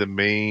would be the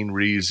main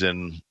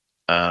reason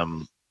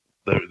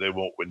they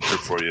won't winter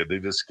for you. They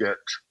just get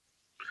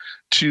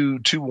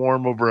too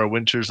warm over our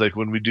winters. Like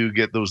when we do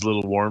get those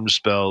little warm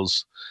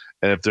spells,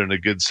 and if they're in a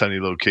good sunny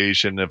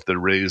location, if they're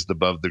raised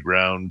above the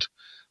ground,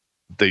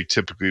 they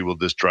typically will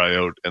just dry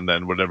out, and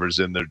then whatever's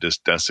in there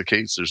just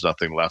desiccates. There's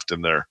nothing left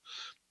in there.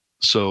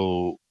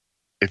 So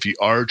if you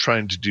are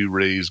trying to do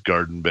raised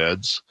garden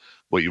beds,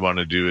 what you want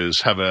to do is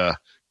have a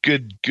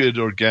good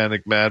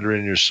organic matter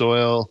in your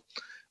soil.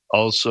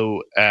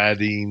 Also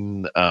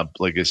adding,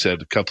 like I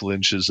said, a couple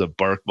inches of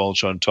bark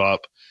mulch on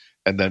top,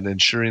 and then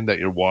ensuring that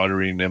you're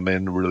watering them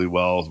in really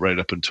well right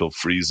up until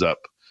freeze up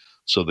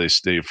so they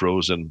stay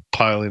frozen.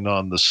 Piling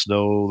on the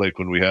snow, like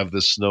when we have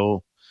this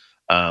snow,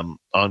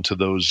 onto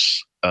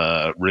those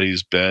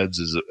raised beds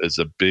is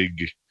a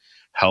big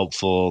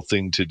helpful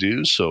thing to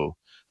do. So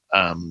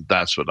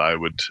that's what I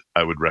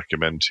would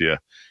recommend to you.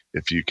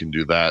 If you can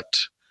do that,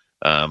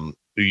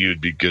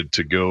 you'd be good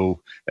to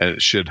go, and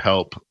it should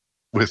help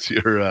with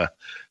your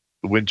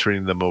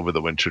wintering them over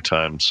the winter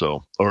time.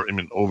 So,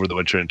 over the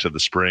winter into the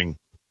spring,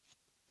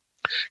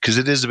 because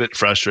it is a bit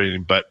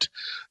frustrating.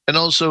 And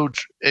also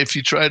if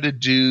you try to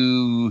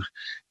do,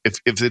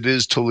 if it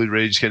is totally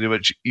raised,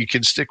 you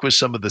can stick with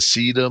some of the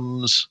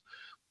sedums,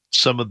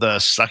 some of the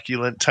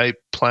succulent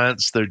type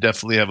plants. They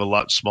definitely have a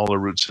lot smaller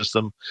root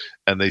system,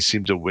 and they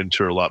seem to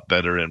winter a lot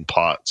better in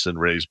pots and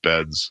raised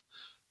beds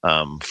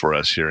for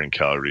us here in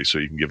Calgary. So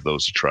you can give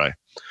those a try.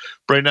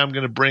 Right now I'm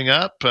going to bring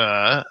up,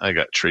 I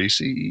got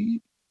Tracy.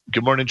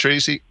 Good morning,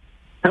 Tracy.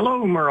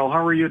 Hello, Merle.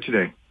 How are you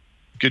today?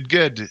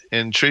 Good.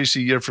 And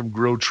Tracy, you're from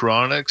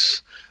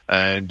Growtronics,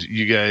 and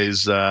you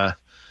guys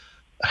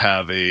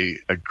have a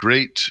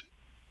great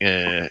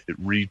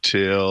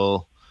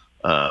retail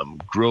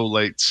grow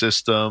light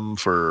system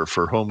for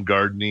home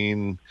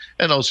gardening,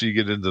 and also you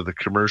get into the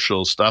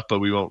commercial stuff, but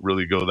we won't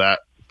really go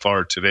that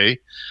far today.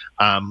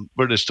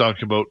 We're just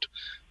talking about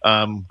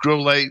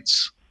grow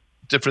lights,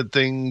 different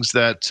things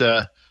that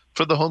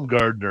for the home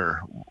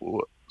gardener.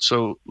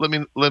 So let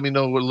me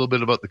know a little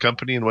bit about the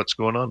company and what's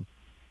going on.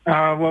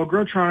 Well,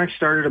 Growtronics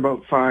started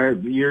about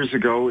 5 years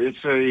ago.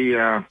 It's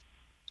a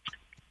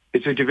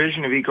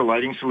division of Eco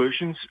Lighting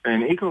Solutions,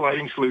 and Eco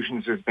Lighting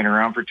Solutions has been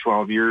around for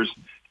 12 years.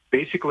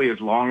 Basically, as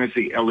long as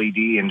the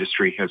LED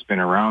industry has been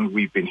around,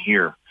 we've been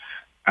here.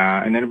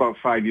 And then about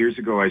 5 years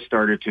ago, I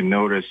started to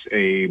notice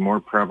a more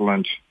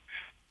prevalent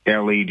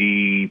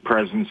LED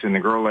presence in the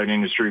grow light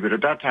industry, but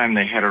at that time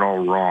they had it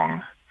all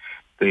wrong.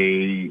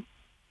 They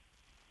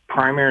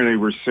primarily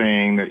were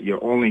saying that you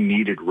only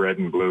needed red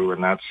and blue,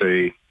 and that's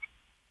a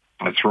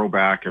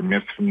throwback, a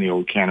myth from the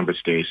old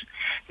cannabis days.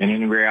 And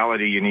in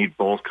reality, you need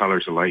both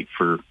colors of light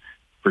for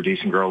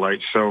decent grow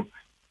lights. So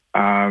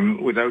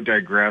without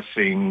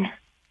digressing,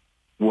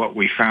 what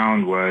we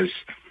found was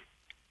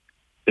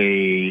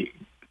a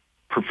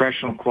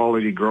professional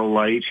quality grow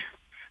light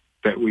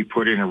that we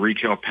put in a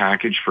retail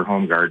package for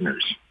home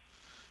gardeners.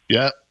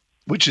 Yeah,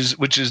 which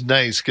is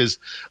nice, because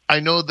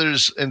I know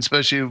there's, and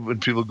especially when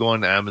people go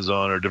on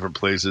Amazon or different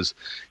places,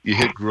 you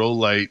hit grow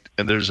light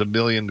and there's a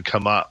million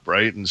come up,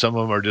 right? And some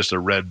of them are just a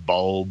red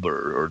bulb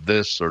or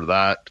this or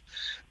that.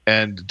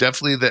 And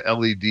definitely the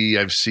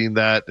LED, I've seen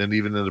that, and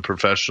even in the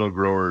professional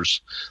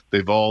growers,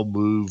 they've all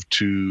moved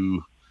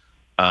to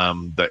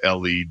the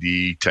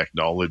LED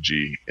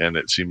technology, and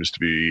it seems to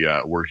be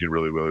working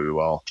really, really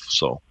well.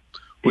 So,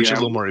 which is a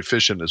little more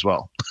efficient as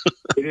well.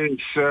 It is,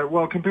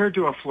 well, compared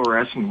to a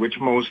fluorescent, which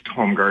most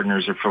home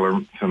gardeners are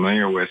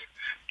familiar with,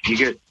 you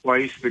get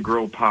twice the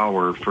grow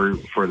power for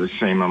the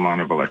same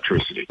amount of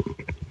electricity.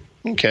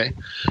 Okay.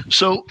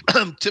 So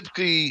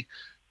typically,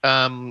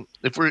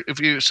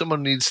 if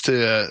someone needs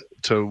to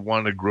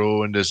want to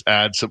grow and just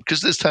add some, because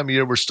this time of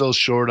year we're still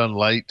short on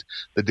light,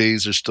 the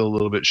days are still a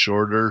little bit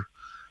shorter.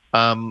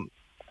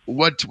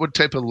 What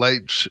type of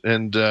light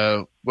and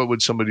what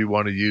would somebody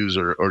want to use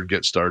or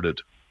get started?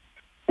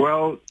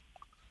 Well,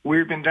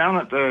 we've been down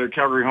at the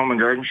Calgary Home and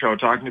Garden Show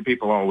talking to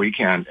people all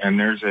weekend, and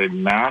there's a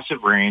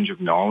massive range of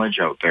knowledge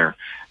out there.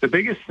 The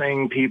biggest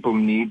thing people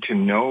need to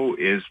know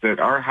is that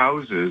our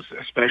houses,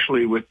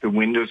 especially with the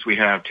windows we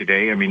have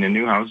today, I mean, the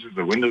new houses,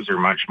 the windows are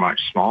much,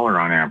 much smaller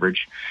on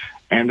average,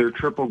 and they're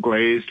triple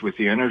glazed with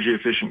the energy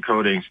efficient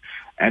coatings,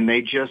 and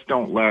they just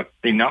don't let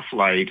enough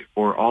light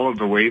or all of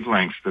the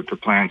wavelengths that the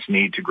plants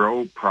need to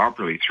grow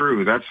properly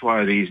through. That's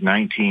why these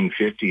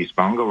 1950s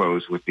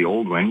bungalows with the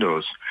old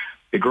windows,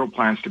 they grow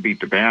plants to beat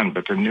the band,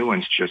 but the new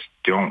ones just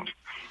don't.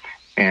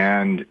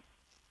 And,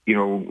 you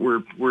know,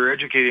 we're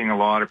educating a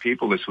lot of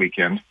people this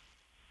weekend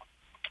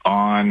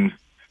on,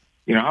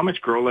 you know, how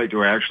much grow light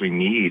do I actually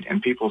need?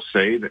 And people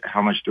say that,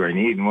 how much do I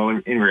need? And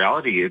well, in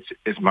reality, it's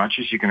as much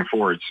as you can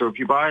afford. So if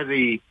you buy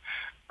the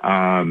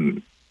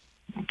 $30,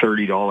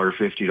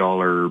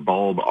 $50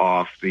 bulb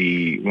off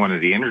one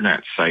of the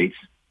internet sites,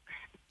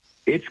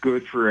 it's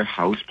good for a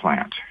house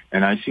plant.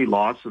 And I see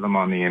lots of them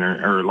on the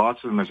internet, or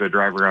lots of them as I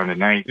drive around at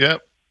night.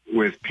 Yep.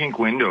 With pink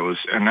windows.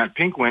 And that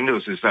pink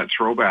windows is that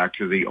throwback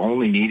to the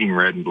only needing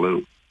red and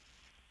blue.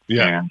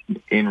 Yeah.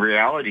 And in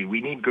reality,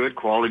 we need good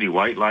quality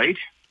white light,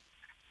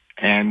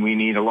 and we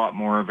need a lot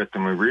more of it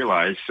than we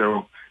realize.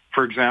 So,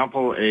 for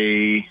example,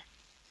 take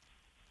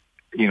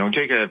a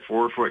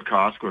 4-foot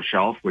Costco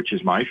shelf, which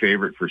is my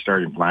favorite for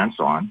starting plants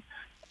on.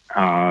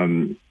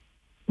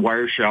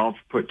 Wire shelf,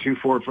 put 2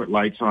 4-foot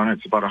lights on it.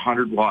 It's about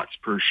 100 watts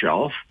per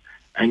shelf.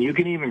 And you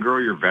can even grow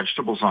your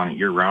vegetables on it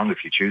year round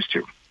if you choose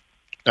to.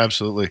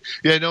 Absolutely.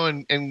 Yeah, I know,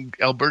 and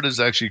Alberta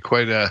is actually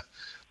quite a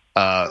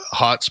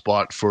hot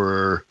spot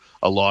for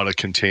a lot of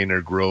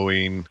container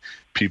growing,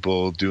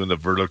 people doing the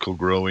vertical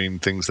growing,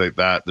 things like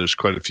that. There's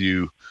quite a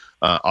few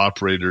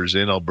operators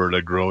in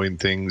Alberta growing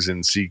things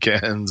in sea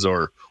cans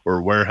or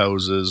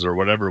warehouses or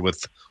whatever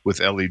with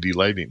LED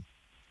lighting.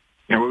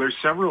 Yeah, well, there's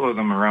several of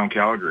them around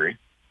Calgary.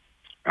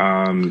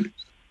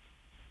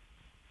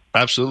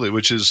 Absolutely,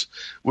 which is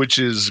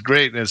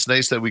great, and it's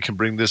nice that we can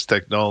bring this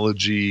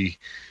technology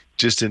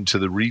just into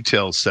the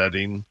retail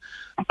setting,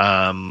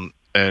 and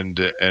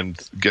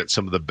get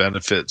some of the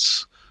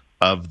benefits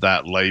of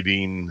that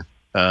lighting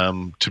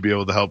to be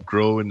able to help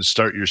grow and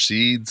start your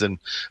seeds, and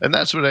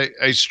that's what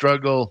I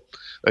struggle.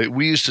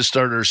 We used to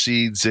start our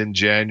seeds in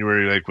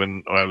January, like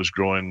when I was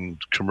growing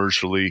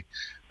commercially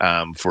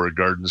for a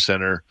garden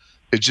center.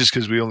 It's just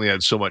because we only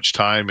had so much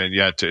time and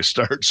you had to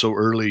start so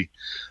early.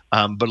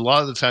 But a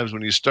lot of the times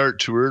when you start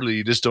too early,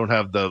 you just don't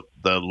have the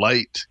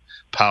light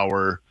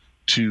power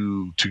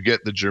to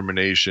get the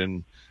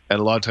germination. And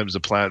a lot of times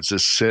the plants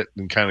just sit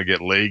and kind of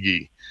get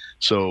leggy.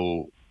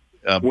 So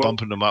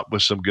bumping them up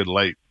with some good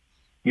light.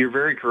 You're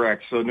very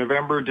correct. So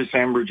November,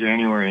 December,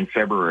 January, and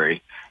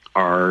February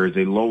are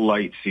the low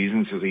light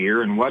seasons of the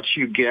year. And what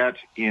you get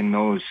in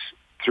those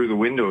through the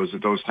windows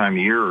at those time of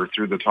year or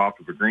through the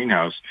top of a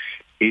greenhouse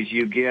is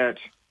you get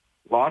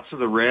lots of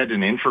the red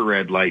and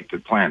infrared light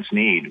that plants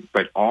need,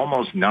 but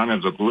almost none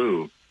of the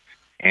blue.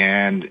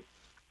 And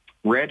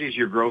red is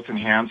your growth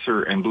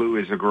enhancer and blue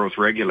is a growth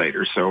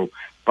regulator. So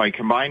by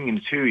combining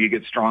the two, you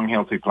get strong,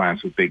 healthy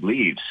plants with big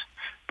leaves.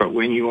 But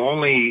when you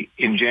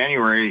in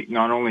January,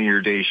 not only are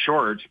your days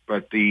short,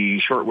 but the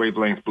short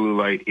wavelength blue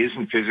light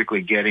isn't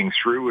physically getting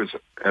through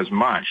as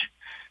much.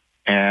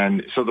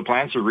 And so the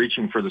plants are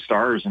reaching for the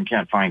stars and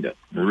can't find it.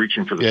 They're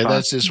reaching for the sun. Yeah,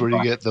 that's just where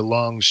you get the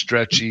long,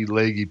 stretchy,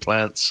 leggy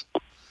plants.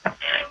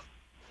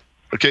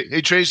 Okay.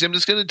 Hey, Tracy, I'm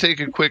just going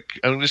to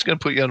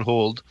put you on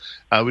hold.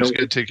 We're just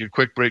going to take a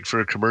quick break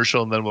for a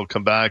commercial, and then we'll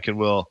come back and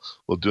we'll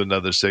do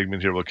another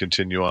segment here. We'll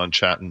continue on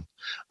chatting.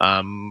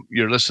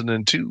 You're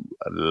listening to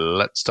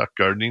Let's Talk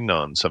Gardening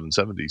on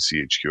 770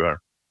 CHQR.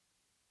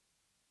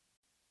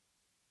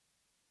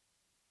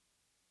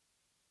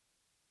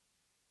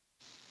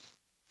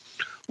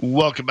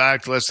 Welcome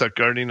back to Let's Talk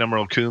Gardening. I'm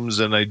Earl Coombs,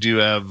 and I do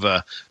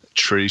have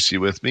Tracy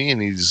with me,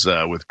 and he's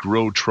with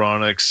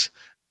Growtronics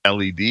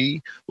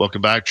LED.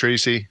 Welcome back,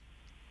 Tracy.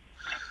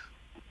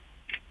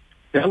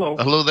 Hello.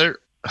 Hello there.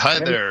 Hi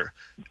there.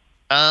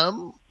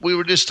 We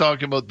were just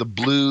talking about the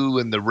blue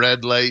and the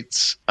red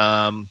lights.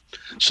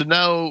 So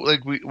now,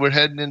 like we're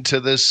heading into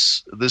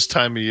this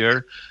time of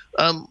year,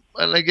 and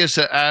I guess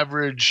an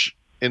average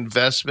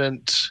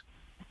investment,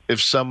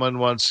 if someone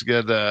wants to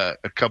get a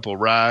couple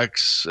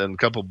racks and a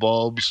couple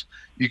bulbs,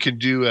 you can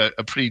do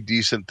a pretty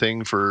decent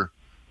thing for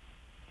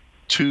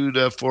 $200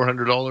 to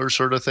 $400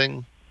 sort of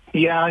thing.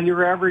 Yeah,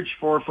 your average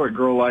 4-foot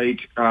grow light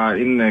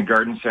in the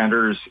garden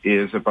centers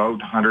is about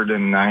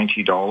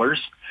 $190.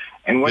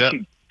 And what you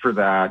get for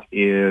that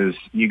is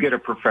you get a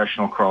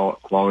professional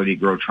quality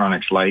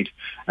Growtronics light.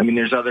 I mean,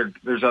 there's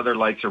other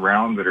lights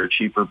around that are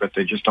cheaper, but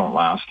they just don't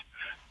last.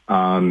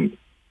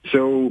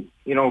 So,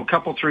 a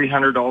couple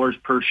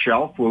 $300 per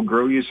shelf will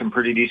grow you some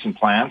pretty decent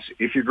plants.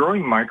 If you're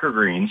growing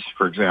microgreens,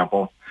 for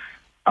example,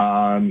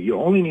 you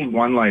only need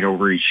one light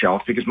over each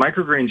shelf because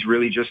microgreens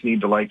really just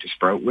need the light to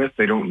sprout with.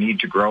 They don't need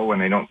to grow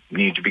and they don't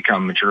need to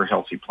become mature,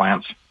 healthy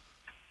plants.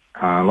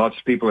 Lots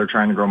of people are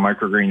trying to grow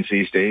microgreens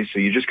these days, so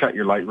you just cut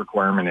your light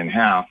requirement in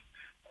half.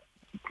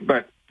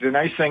 But the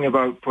nice thing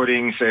about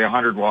putting, say,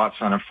 100 watts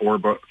on a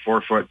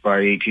 4-foot by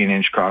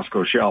 18-inch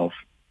Costco shelf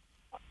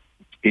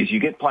is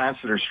you get plants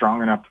that are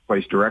strong enough to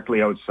place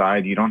directly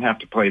outside. You don't have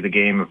to play the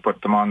game of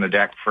put them on the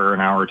deck for an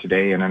hour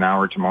today and an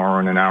hour tomorrow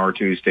and an hour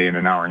Tuesday and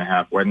an hour and a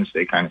half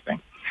Wednesday kind of thing.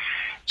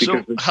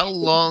 So how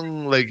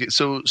long,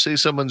 say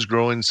someone's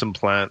growing some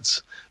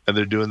plants and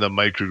they're doing the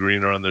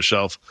microgreen or on the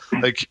shelf,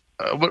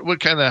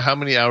 how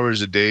many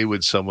hours a day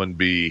would someone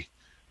be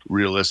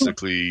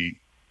realistically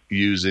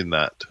using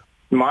that?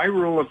 My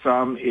rule of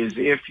thumb is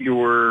if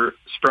you're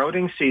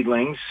sprouting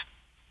seedlings,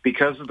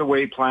 because of the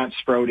way plants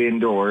sprout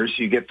indoors,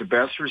 you get the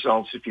best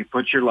results if you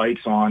put your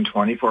lights on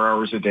 24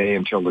 hours a day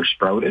until they're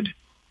sprouted.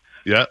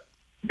 Yeah.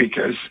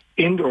 Because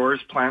indoors,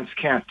 plants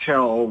can't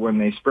tell when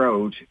they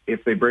sprout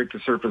if they break the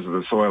surface of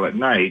the soil at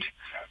night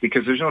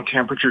because there's no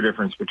temperature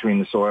difference between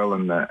the soil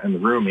and the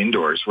room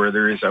indoors where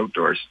there is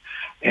outdoors.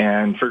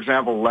 And, for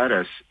example,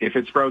 lettuce, if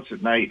it sprouts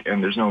at night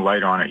and there's no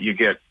light on it, you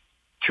get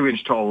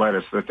 2-inch tall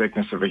lettuce the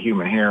thickness of a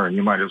human hair, and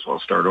you might as well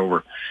start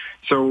over.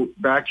 So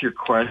back to your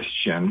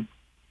question,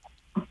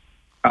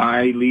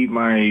 I leave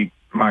my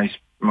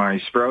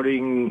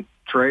sprouting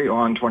tray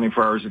on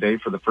 24 hours a day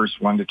for the first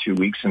 1 to 2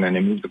 weeks, and then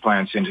I move the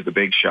plants into the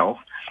big shelf.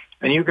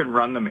 And you can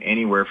run them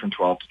anywhere from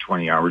 12 to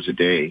 20 hours a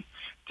day,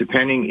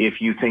 depending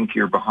if you think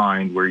you're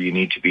behind where you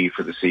need to be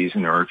for the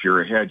season, or if you're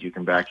ahead, you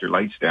can back your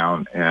lights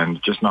down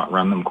and just not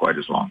run them quite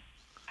as long.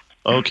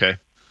 Okay.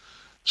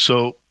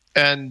 So,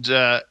 and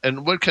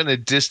what kind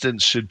of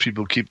distance should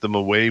people keep them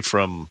away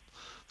from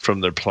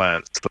their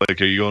plants?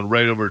 Like, are you going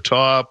right over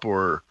top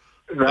or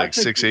like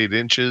 6-8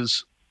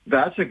 inches?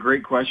 That's a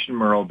great question,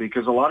 Merle,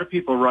 because a lot of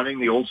people running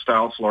the old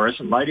style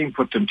fluorescent lighting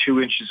put them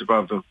 2 inches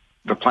above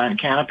the plant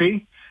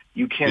canopy.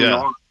 You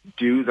cannot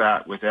do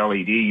that with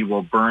LED. You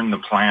will burn the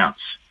plants.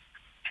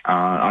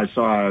 I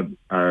saw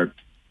a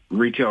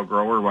retail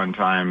grower one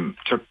time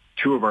took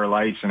 2 of our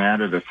lights and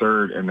added a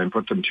third and then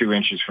put them 2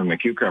 inches from the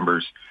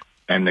cucumbers,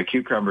 and the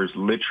cucumbers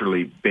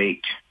literally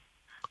baked.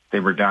 They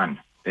were done.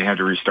 They had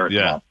to restart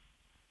them all.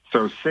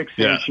 So 6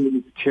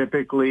 inches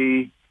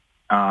typically.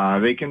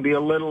 They can be a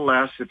little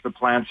less if the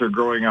plants are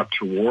growing up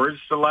towards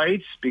the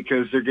lights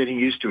because they're getting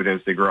used to it as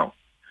they grow.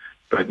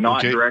 But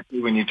not directly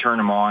when you turn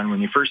them on.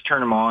 When you first turn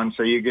them on,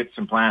 say you get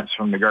some plants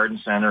from the garden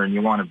center and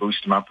you want to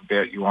boost them up a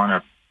bit, you want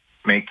to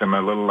make them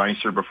a little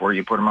nicer before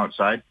you put them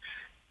outside,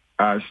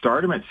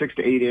 start them at 6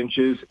 to 8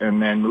 inches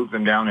and then move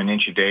them down an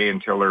inch a day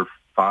until they're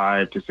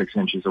 5 to 6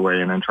 inches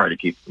away, and then try to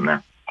keep them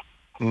there.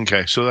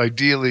 Okay, so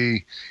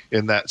ideally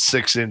in that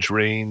 6-inch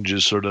range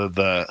is sort of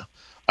the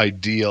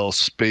ideal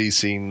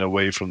spacing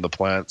away from the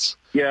plants.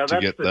 Yeah,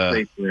 that's the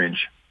safe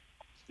range.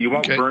 You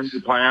won't burn the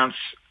plants,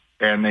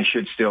 and they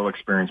should still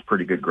experience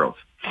pretty good growth.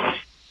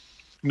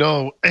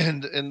 No,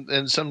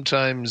 and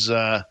sometimes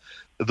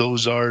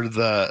those are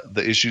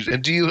the issues.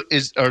 And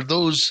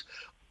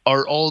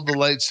are all the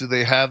lights, do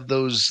they have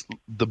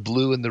the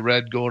blue and the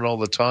red going all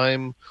the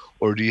time,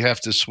 or do you have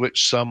to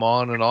switch some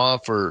on and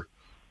off, or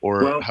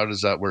how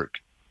does that work?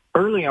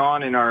 Early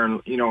on in our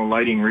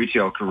lighting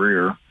retail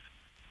career,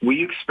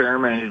 we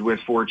experimented with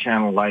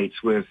 4-channel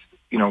lights with,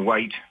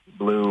 white,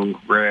 blue,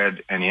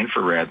 red, and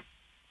infrared.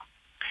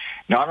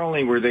 Not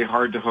only were they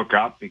hard to hook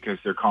up because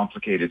they're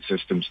complicated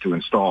systems to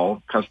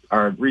install,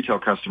 our retail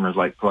customers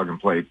like plug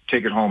and play,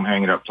 take it home,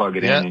 hang it up, plug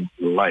it in, and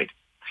do the light.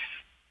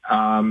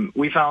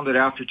 We found that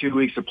after 2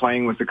 weeks of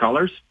playing with the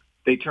colors,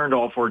 they turned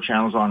all 4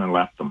 channels on and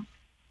left them.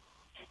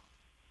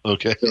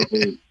 Okay. So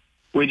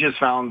we just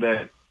found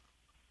that,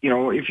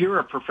 if you're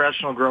a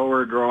professional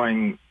grower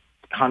growing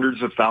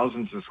hundreds of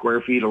thousands of square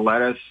feet of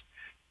lettuce,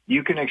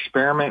 you can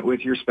experiment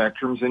with your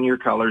spectrums and your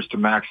colors to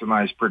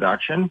maximize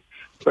production.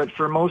 But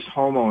for most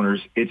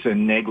homeowners, it's a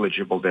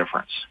negligible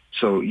difference.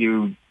 So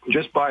you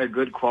just buy a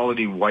good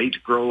quality white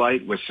grow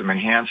light with some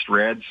enhanced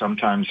red,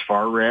 sometimes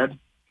far red,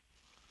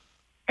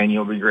 and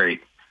you'll be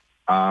great.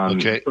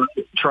 Okay.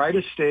 Try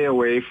to stay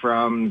away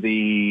from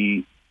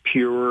the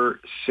pure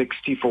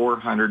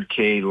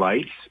 6400K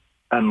lights,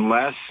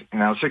 unless,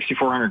 now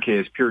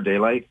 6400K is pure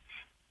daylight.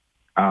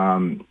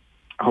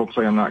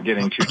 Hopefully I'm not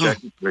getting too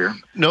technical here.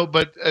 No,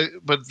 but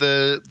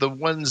the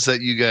ones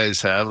that you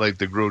guys have, like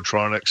the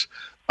Growtronics,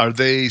 are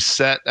they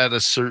set at a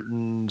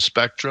certain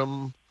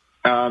spectrum?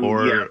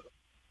 Yeah.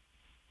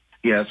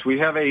 Yes, we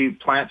have a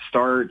plant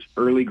start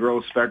early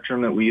growth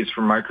spectrum that we use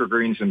for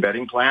microgreens and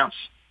bedding plants.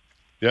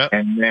 Yeah.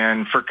 And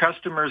then for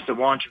customers that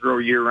want to grow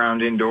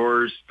year-round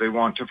indoors, they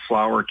want to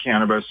flower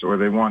cannabis or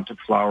they want to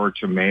flower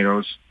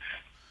tomatoes,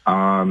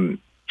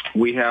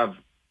 we have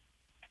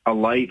a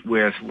light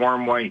with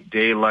warm white,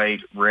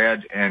 daylight,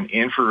 red, and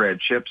infrared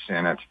chips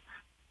in it.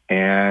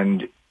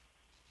 And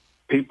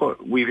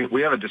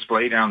we have a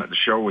display down at the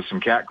show with some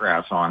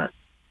catgrass on it.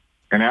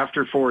 And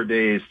after 4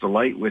 days, the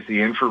light with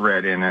the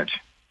infrared in it,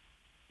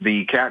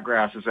 the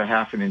catgrass is a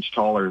half an inch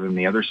taller than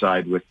the other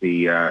side with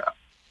the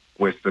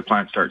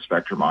plant start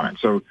spectrum on it.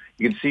 So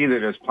you can see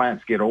that as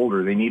plants get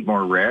older, they need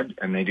more red,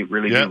 and they do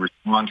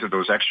respond to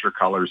those extra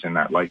colors in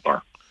that light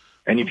bar.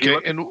 And if you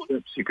look at the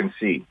chips, you can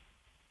see.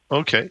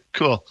 Okay,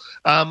 cool.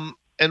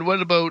 And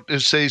what about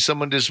if, say,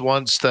 someone just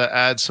wants to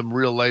add some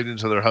real light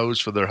into their house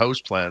for their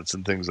house plants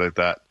and things like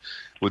that?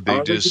 Would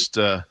they just...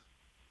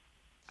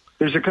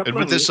 There's a couple. And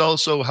would this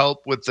also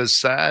help with the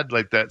SAD,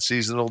 like that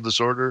seasonal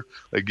disorder,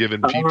 like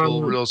giving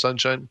people real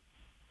sunshine?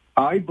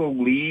 I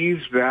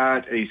believe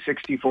that a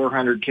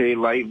 6400K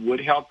light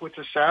would help with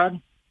the SAD,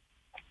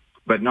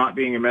 but not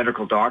being a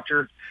medical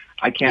doctor,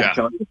 I can't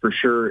tell you for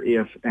sure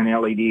if an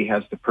LED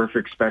has the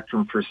perfect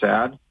spectrum for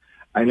SAD.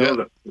 I know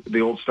that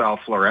the old style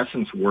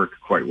fluorescents work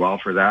quite well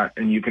for that,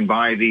 and you can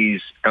buy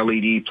these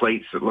LED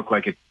plates that look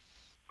like a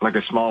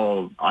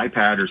small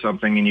iPad or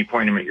something, and you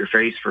point them at your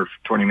face for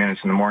 20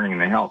 minutes in the morning,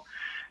 and they help.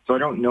 So I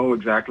don't know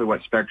exactly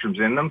what spectrum's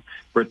in them,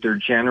 but they're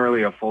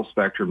generally a full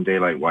spectrum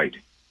daylight white.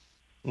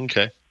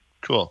 Okay,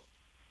 cool.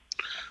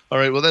 All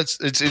right, well,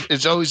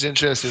 it's always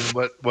interesting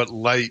what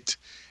light,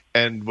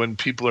 and when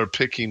people are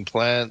picking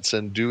plants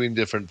and doing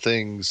different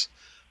things,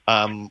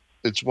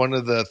 it's one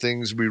of the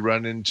things we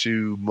run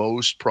into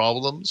most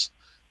problems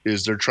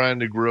is they're trying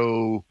to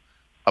grow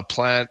a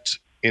plant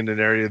in an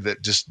area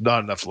that just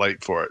not enough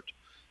light for it,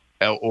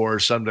 or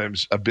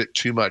sometimes a bit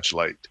too much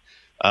light.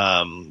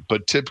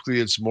 But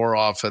typically it's more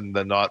often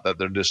than not that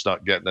they're just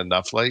not getting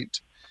enough light,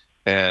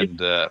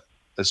 and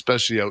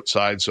especially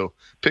outside. So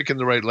picking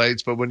the right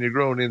lights, but when you're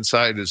growing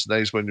inside, it's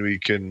nice when we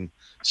can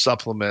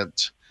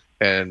supplement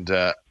and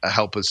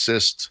help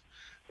assist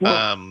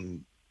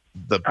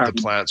the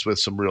plants with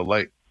some real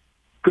light.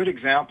 Good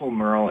example,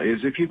 Merle,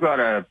 is if you've got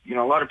a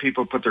lot of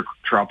people put their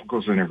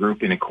tropicals in a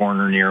group in a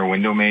corner near a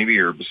window maybe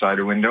or beside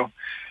a window.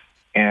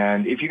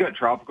 And if you got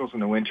tropicals in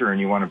the winter and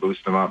you want to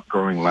boost them up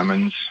growing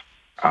lemons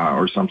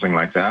or something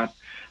like that,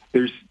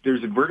 there's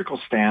vertical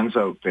stands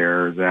out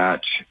there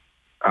that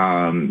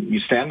you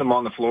stand them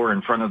on the floor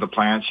in front of the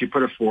plants. You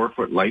put a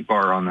 4-foot light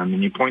bar on them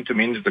and you point them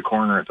into the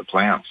corner at the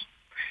plants.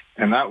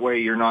 And that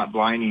way you're not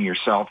blinding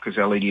yourself because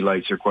LED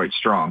lights are quite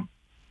strong.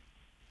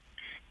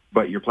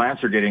 But your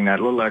plants are getting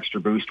that little extra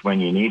boost when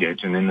you need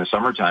it. And in the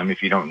summertime,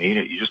 if you don't need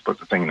it, you just put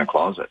the thing in the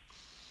closet.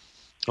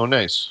 Oh,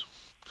 nice.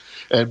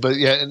 And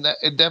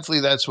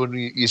definitely that's when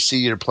you see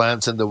your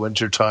plants in the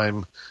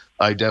wintertime.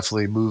 I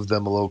definitely move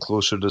them a little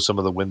closer to some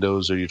of the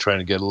windows, or you're trying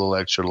to get a little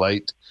extra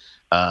light.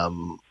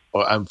 I'm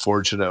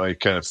fortunate I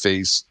kind of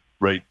face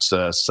right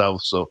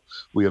south, so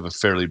we have a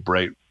fairly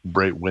bright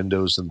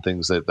windows and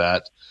things like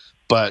that.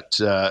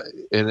 But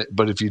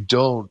if you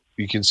don't,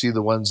 you can see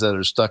the ones that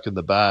are stuck in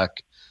the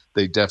back.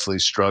 They definitely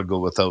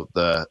struggle without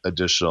the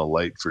additional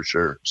light for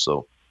sure.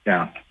 So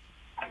yeah,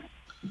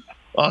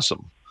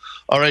 awesome.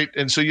 All right,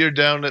 and so you're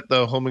down at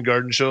the Home and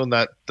Garden Show, and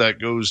that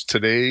goes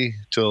today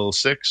till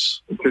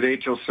 6. Today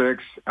till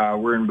 6.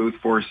 We're in booth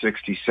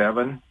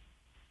 467.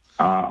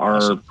 Our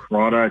Awesome.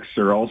 Products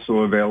are also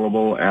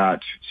available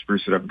at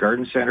Spruce It Up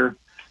Garden Center,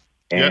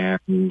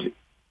 and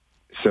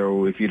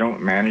so if you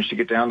don't manage to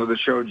get down to the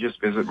show, just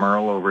visit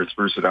Merle over at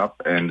Spruce It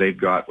Up, and they've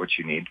got what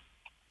you need.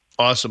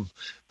 Awesome.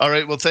 All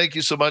right. Well, thank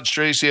you so much,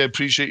 Tracy. I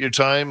appreciate your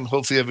time.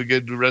 Hopefully you have a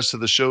good rest of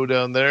the show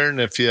down there.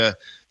 And if you,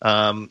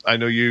 I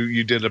know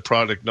you did a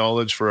product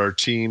knowledge for our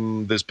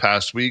team this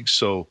past week.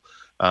 So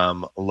A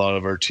lot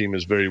of our team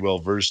is very well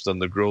versed on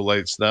the grow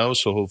lights now,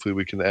 so hopefully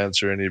we can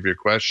answer any of your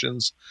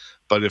questions.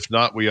 But if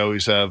not, we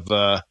always have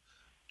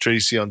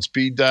Tracy on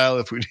speed dial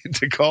if we need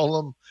to call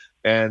him,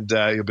 and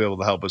you'll be able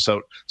to help us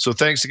out. So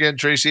thanks again,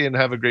 Tracy, and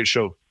have a great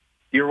show.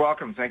 You're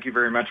welcome. Thank you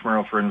very much,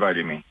 Merle, for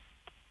inviting me.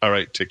 All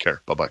right, take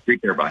care. Bye-bye.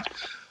 Take care. Bye.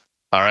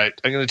 All right,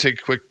 I'm going to take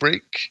a quick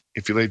break.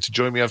 If you'd like to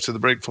join me after the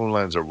break, phone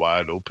lines are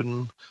wide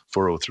open,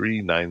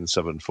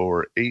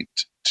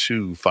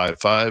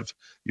 403-974-8255.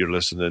 You're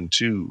listening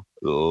to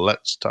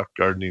Let's Talk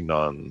Gardening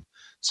on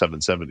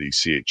 770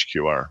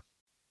 CHQR.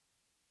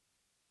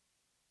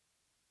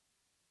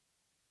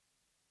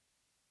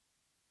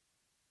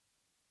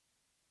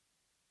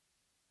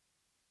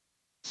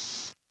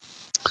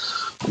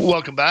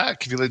 Welcome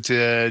back. If you'd like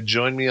to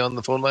join me on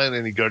the phone line,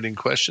 any gardening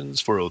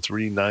questions,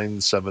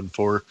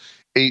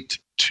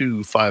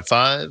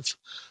 403-974-8255.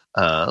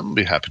 I'll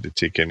be happy to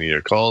take any of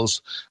your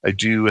calls. I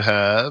do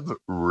have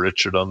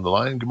Richard on the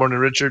line. Good morning,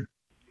 Richard.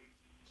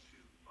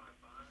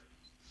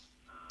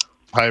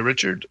 Hi,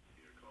 Richard.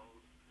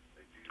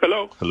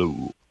 Hello.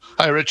 Hello.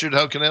 Hi, Richard.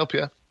 How can I help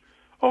you?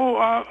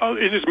 Oh,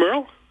 is this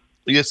Merle?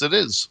 Yes, it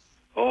is.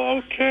 Oh,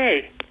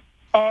 okay.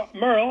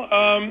 Merle,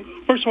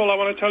 first of all, I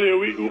want to tell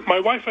you, my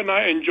wife and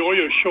I enjoy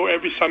your show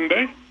every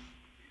Sunday.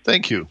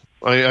 Thank you.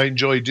 I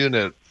enjoy doing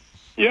it.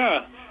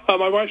 Yeah.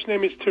 My wife's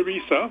name is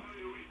Teresa.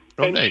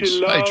 Oh, and nice.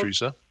 Hi,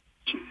 Teresa.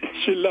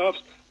 She loves...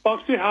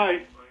 Bob, say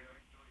hi.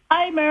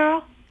 Hi,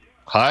 Merle.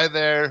 Hi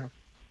there.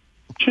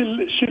 She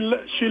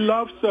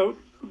loves...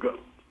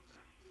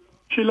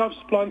 She loves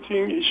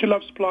planting. She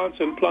loves plants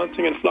and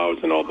planting and flowers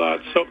and all that.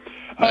 So,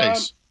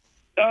 nice.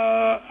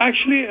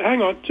 Actually,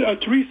 hang on,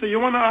 Teresa. You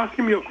want to ask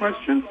him your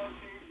question?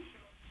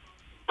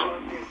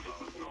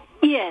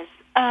 Yes,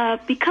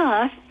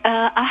 because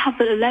I have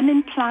a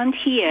lemon plant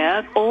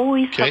here.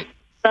 Always have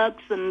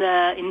bugs in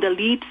the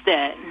leaves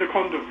there. The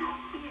condo.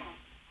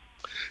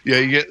 Yeah,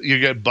 you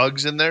get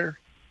bugs in there.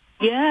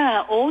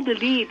 Yeah, all the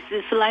leaves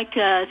is like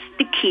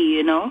sticky,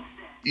 you know.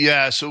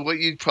 Yeah, so what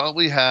you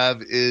probably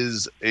have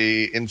is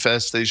a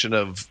infestation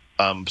of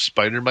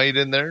spider mite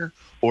in there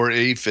or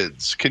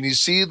aphids. Can you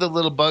see the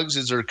little bugs?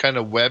 Is there kind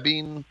of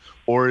webbing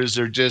or is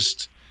there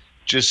just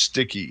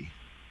sticky?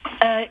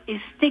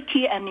 It's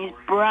sticky and it's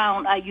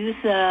brown. I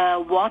use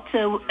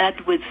water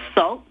with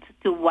salt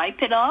to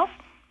wipe it off,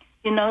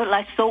 you know,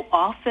 like so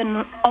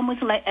often,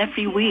 almost like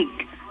every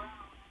week.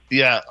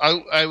 Yeah,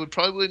 I would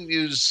probably wouldn't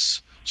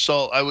use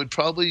salt. I would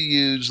probably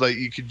use, like,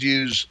 you could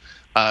use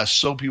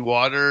soapy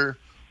water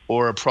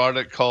or a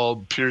product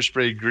called Pure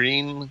Spray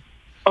Green.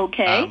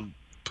 Okay.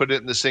 Put it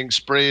in the sink,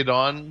 spray it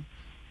on.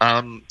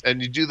 And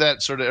you do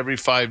that sort of every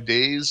 5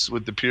 days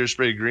with the Pure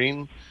Spray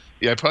Green.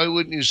 Yeah, I probably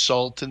wouldn't use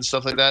salt and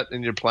stuff like that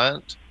in your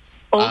plant.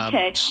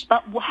 Okay,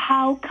 but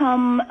how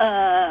come,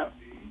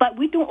 but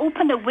we don't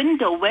open the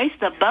window. Where's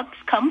the bugs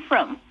come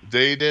from?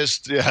 They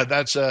just, yeah,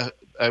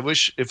 I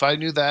wish if I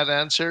knew that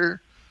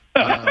answer,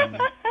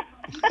 I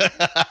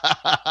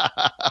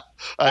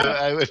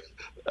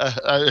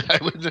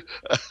would,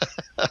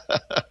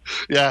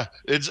 yeah,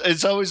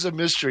 it's always a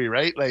mystery,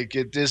 right? Like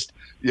you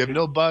have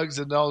no bugs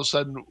and all of a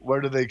sudden,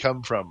 where do they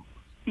come from?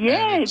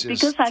 Yeah,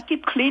 because I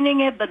keep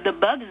cleaning it, but the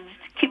bugs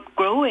keep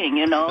growing,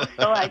 you know.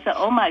 So I said,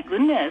 oh my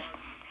goodness.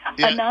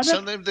 Yeah,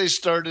 sometimes they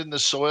start in the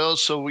soil.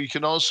 So we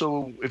can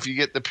also, if you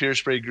get the Pure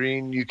Spray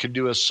Green, you can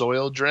do a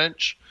soil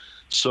drench.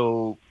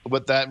 So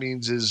what that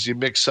means is you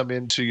mix some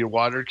into your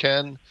water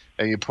can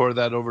and you pour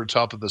that over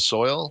top of the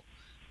soil.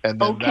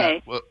 And then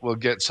that will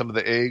get some of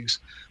the eggs.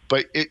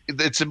 But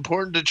it's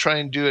important to try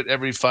and do it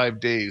every 5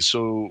 days.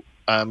 So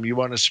you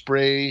want to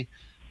spray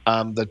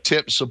the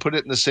tip. So put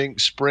it in the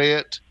sink, spray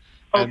it,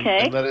 and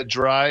let it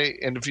dry.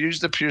 And if you use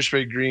the Pure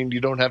Spray Green,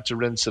 you don't have to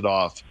rinse it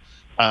off.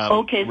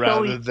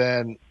 Rather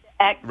than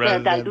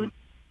dilute.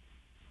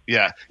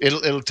 Yeah,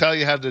 it'll tell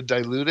you how to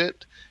dilute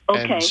it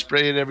and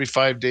spray it every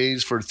 5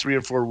 days for 3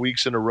 or 4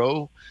 weeks in a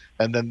row,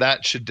 and then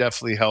that should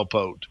definitely help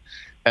out.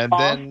 And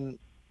then,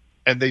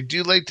 and they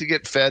do like to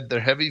get fed. They're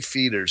heavy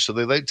feeders, so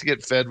they like to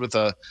get fed with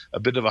a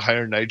bit of a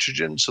higher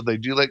nitrogen. So they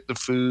do like the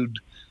food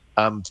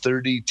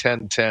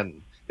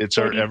 30-10-10. It's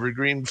our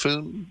evergreen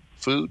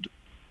food.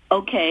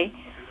 Okay.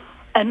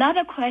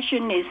 Another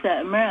question is,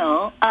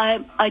 Merle,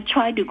 I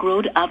tried to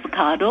grow the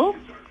avocado.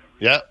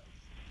 Yeah.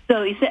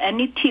 So is there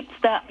any tips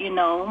that, you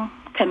know,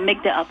 can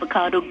make the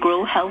avocado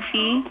grow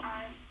healthy?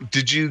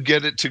 Did you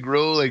get it to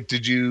grow? Like,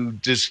 did you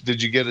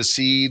get a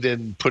seed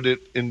and put it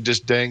and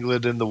just dangle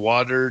it in the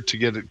water to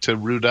get it to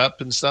root up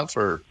and stuff,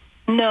 or?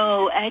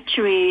 No,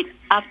 actually,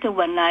 after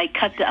when I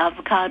cut the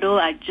avocado,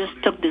 I just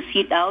took the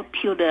seed out,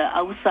 peel the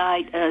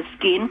outside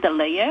skin, the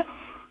layer,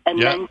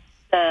 and then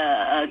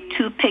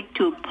toothpick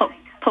to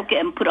poke it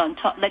and put on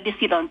top, let the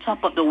seed on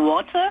top of the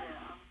water.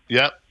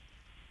 Yeah.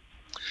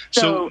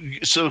 So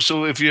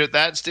if you're at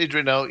that stage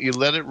right now, you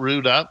let it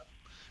root up,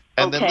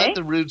 and then let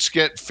the roots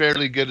get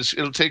fairly good.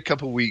 It'll take a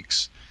couple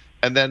weeks,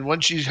 and then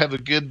once you have a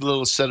good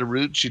little set of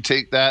roots, you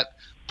take that,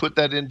 put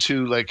that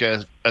into like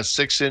a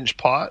 6-inch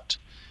pot,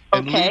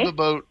 and leave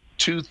about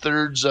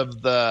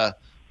 2/3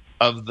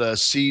 of the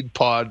seed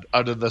pod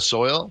out of the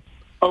soil,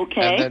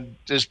 Okay. And then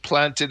just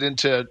plant it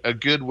into a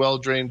good,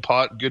 well-drained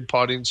pot, good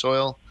potting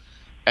soil,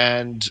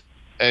 and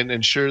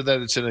ensure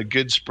that it's in a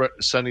good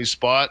sunny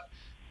spot.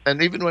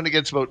 And even when it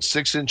gets about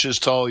 6 inches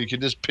tall, you can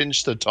just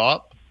pinch the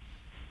top.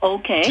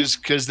 Okay.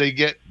 Just because they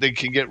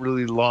can get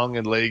really long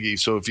and leggy.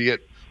 So if you get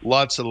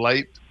lots of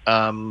light,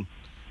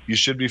 you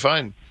should be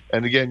fine.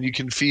 And again, you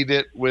can feed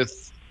it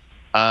with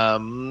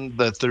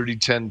the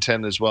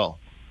 30-10-10 as well.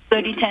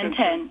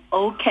 30-10-10.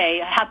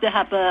 Okay, I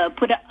have to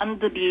put it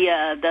under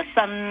the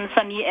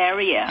sunny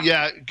area.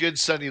 Yeah, good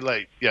sunny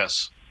light.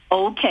 Yes.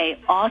 Okay,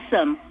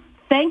 awesome.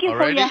 Thank you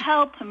Alrighty. for your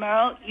help,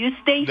 Merle. You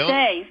stay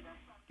safe.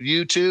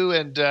 You too,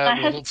 and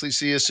we'll hopefully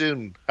see you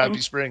soon.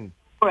 Happy spring.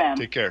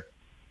 Take care.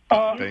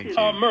 Thank you.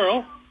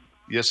 Merle.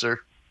 Yes, sir.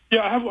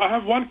 Yeah, I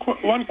have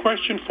one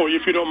question for you,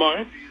 if you don't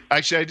mind.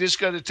 Actually, I just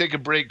got to take a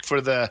break for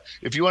the.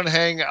 If you want to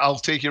hang, I'll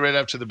take you right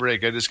after the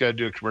break. I just got to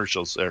do a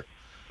commercial, sir.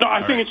 No,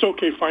 I think it's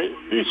okay. Fine.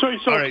 It's okay,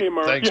 right,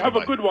 Merle. Thanks, you have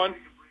a good one.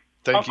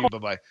 Thank you.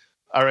 Bye-bye.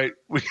 All right,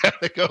 we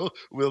got to go.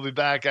 We'll be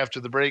back after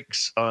the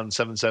breaks on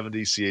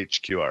 770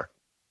 CHQR.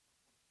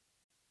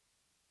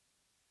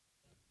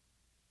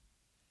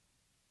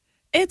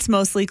 It's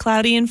mostly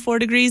cloudy and 4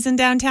 degrees in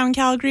downtown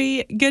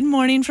Calgary. Good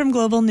morning from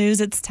Global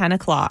News. It's 10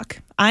 o'clock.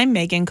 I'm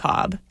Megan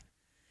Cobb.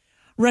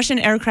 Russian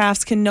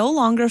aircrafts can no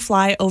longer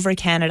fly over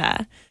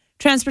Canada.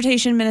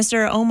 Transportation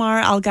Minister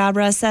Omar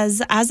Alghabra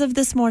says as of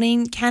this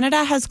morning,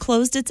 Canada has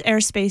closed its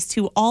airspace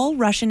to all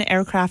Russian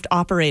aircraft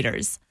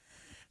operators.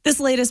 This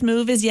latest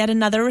move is yet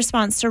another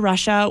response to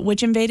Russia,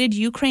 which invaded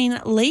Ukraine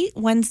late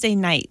Wednesday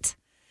night.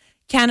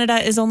 Canada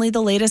is only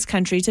the latest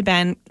country to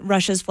ban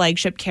Russia's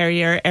flagship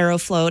carrier,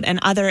 Aeroflot, and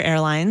other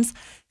airlines.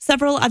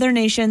 Several other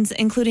nations,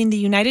 including the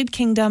United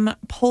Kingdom,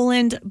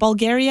 Poland,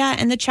 Bulgaria,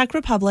 and the Czech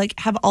Republic,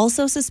 have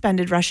also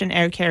suspended Russian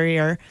air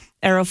carrier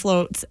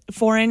Aeroflot's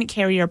foreign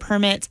carrier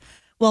permit,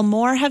 while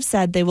more have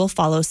said they will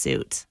follow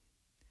suit.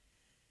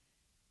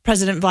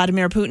 President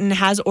Vladimir Putin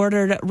has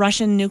ordered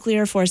Russian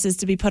nuclear forces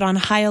to be put on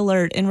high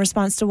alert in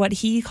response to what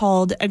he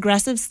called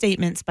aggressive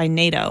statements by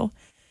NATO.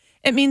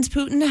 It means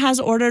Putin has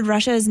ordered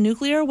Russia's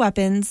nuclear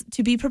weapons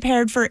to be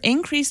prepared for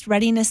increased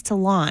readiness to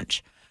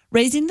launch,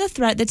 raising the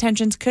threat that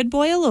tensions could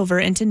boil over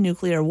into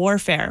nuclear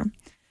warfare.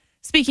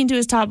 Speaking to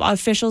his top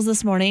officials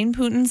this morning,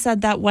 Putin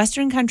said that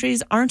Western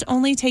countries aren't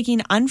only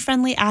taking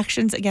unfriendly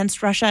actions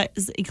against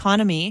Russia's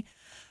economy,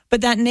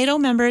 but that NATO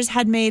members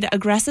had made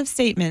aggressive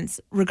statements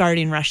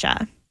regarding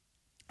Russia.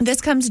 This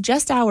comes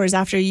just hours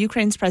after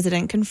Ukraine's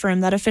president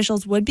confirmed that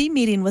officials would be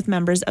meeting with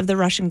members of the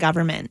Russian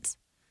government.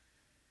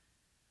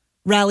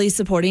 Rallies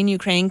supporting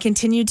Ukraine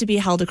continued to be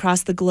held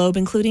across the globe,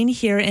 including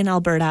here in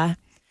Alberta.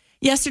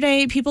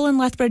 Yesterday, people in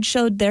Lethbridge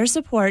showed their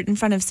support in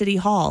front of City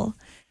Hall.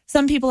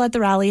 Some people at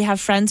the rally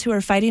have friends who are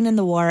fighting in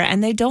the war,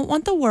 and they don't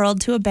want the world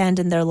to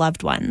abandon their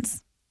loved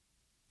ones.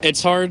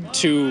 It's hard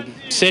to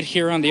sit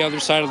here on the other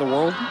side of the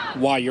world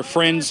while your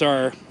friends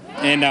are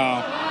in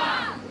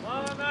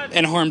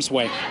harm's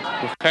way.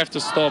 We have to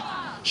stop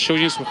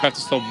shootings. We have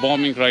to stop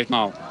bombing right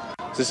now.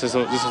 This is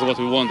what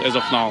we want as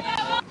of now.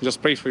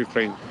 Just pray for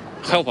Ukraine.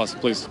 Help us,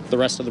 please. The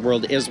rest of the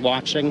world is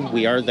watching.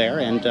 We are there,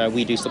 and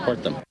we do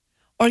support them.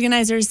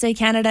 Organizers say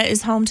Canada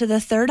is home to the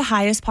third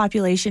highest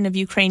population of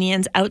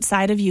Ukrainians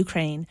outside of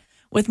Ukraine,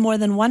 with more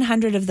than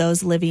 100 of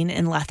those living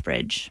in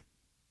Lethbridge.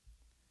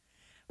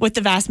 With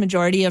the vast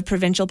majority of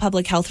provincial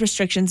public health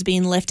restrictions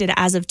being lifted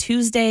as of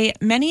Tuesday,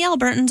 many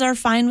Albertans are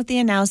fine with the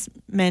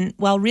announcement,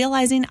 while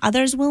realizing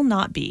others will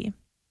not be.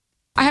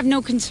 I have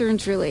no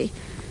concerns, really,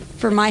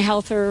 for my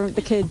health or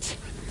the kids.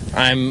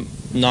 I'm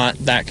not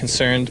that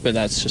concerned, but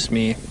that's just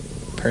me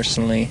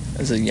personally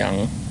as a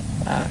young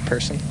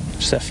person.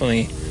 There's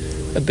definitely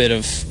a bit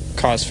of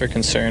cause for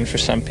concern for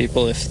some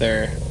people if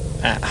they're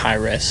at high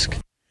risk.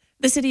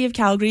 The City of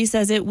Calgary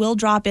says it will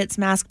drop its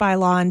mask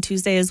bylaw on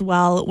Tuesday as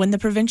well when the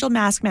provincial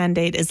mask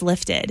mandate is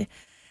lifted.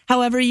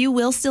 However, you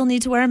will still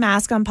need to wear a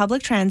mask on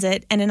public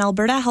transit and in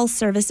Alberta Health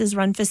Services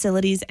run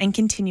facilities and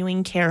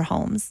continuing care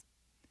homes.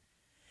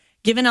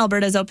 Given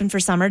Alberta is open for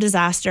summer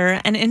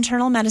disaster, an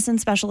internal medicine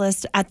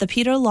specialist at the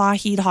Peter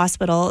Lougheed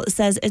Hospital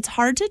says it's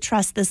hard to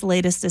trust this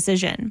latest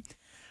decision.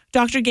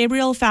 Dr.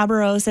 Gabriel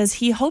Fabreau says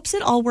he hopes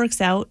it all works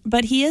out,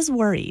 but he is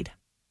worried.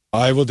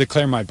 I will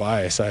declare my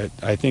bias. I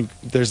think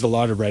there's a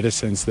lot of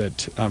reticence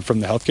that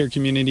from the healthcare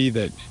community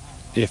that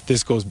if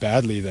this goes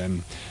badly,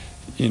 then,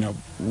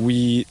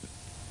 we,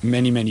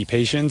 many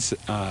patients,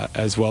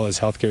 as well as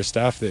healthcare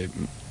staff,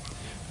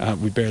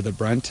 we bear the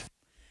brunt.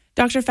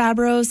 Dr.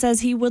 Fabreau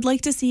says he would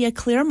like to see a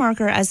clear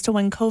marker as to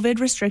when COVID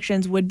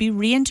restrictions would be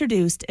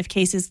reintroduced if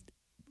cases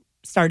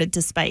started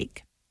to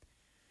spike.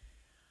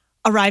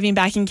 Arriving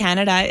back in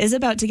Canada is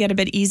about to get a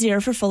bit easier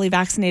for fully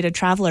vaccinated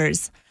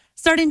travelers.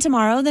 Starting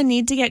tomorrow, the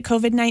need to get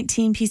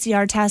COVID-19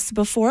 PCR tests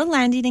before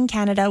landing in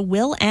Canada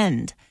will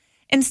end.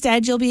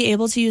 Instead, you'll be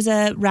able to use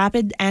a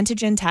rapid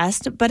antigen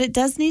test, but it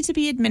does need to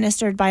be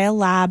administered by a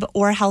lab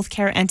or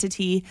healthcare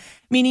entity,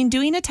 meaning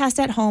doing a test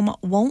at home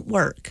won't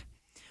work.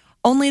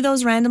 Only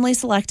those randomly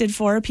selected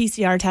for a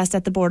PCR test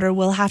at the border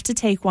will have to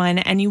take one,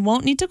 and you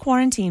won't need to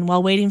quarantine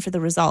while waiting for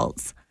the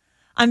results.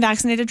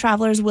 Unvaccinated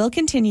travelers will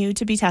continue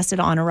to be tested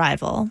on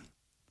arrival.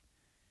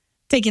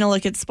 Taking a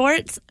look at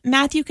sports,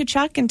 Matthew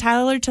Tkachuk and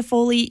Tyler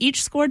Toffoli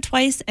each scored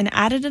twice and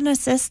added an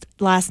assist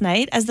last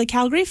night as the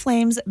Calgary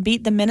Flames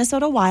beat the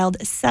Minnesota Wild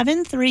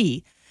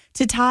 7-3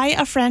 to tie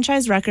a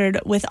franchise record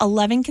with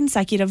 11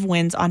 consecutive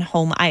wins on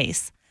home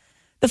ice.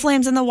 The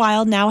Flames and the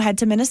Wild now head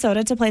to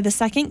Minnesota to play the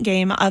second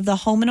game of the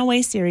home and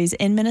away series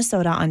in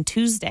Minnesota on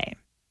Tuesday.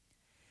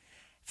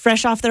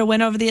 Fresh off their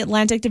win over the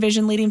Atlantic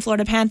Division leading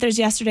Florida Panthers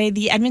yesterday,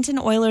 the Edmonton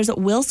Oilers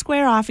will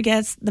square off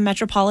against the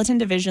Metropolitan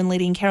Division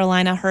leading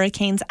Carolina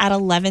Hurricanes at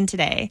 11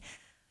 today.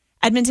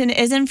 Edmonton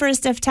is in for a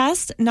stiff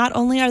test. Not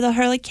only are the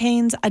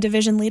Hurricanes a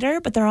division leader,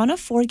 but they're on a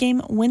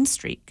 4-game win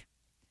streak.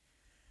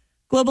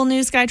 Global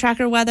News Sky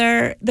Tracker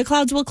weather. The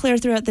clouds will clear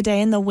throughout the day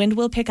and the wind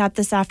will pick up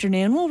this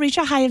afternoon. We'll reach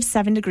a high of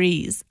 7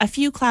 degrees. A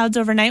few clouds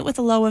overnight with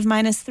a low of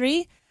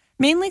 -3.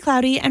 Mainly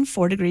cloudy and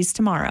 4 degrees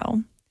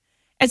tomorrow.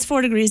 It's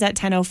 4 degrees at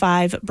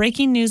 10:05.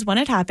 Breaking news when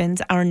it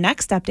happens. Our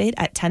next update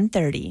at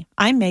 10:30.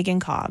 I'm Megan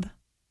Cobb.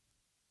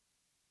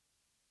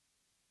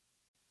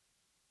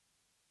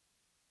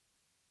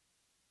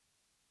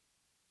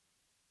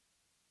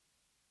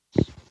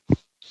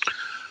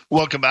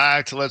 Welcome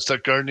back to Let's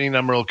Talk Gardening.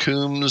 I'm Earl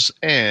Coombs,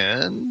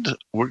 and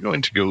we're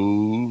going to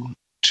go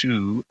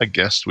to a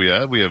guest we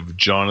have. We have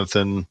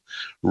Jonathan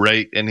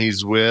Wright, and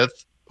he's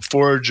with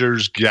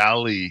Foragers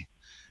Galley,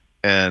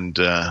 and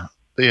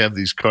they have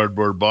these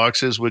cardboard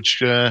boxes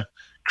which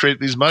create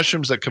these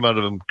mushrooms that come out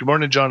of them. Good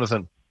morning,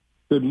 Jonathan.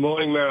 Good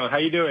morning, Merrill. How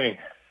you doing?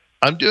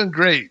 I'm doing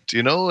great.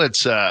 You know,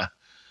 it's kind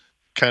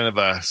of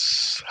a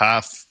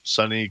half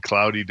sunny,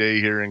 cloudy day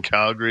here in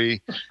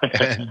Calgary,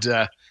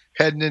 and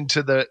heading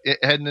into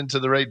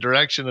the right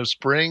direction of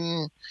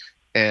spring,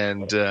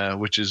 and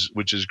which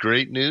is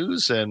great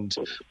news. And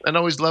I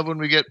always love when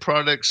we get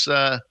products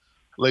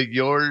like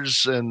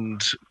yours,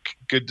 and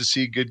good to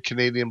see good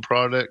Canadian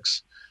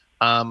products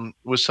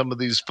with some of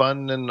these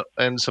fun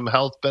and some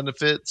health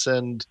benefits,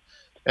 and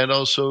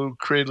also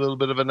create a little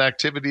bit of an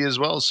activity as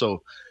well.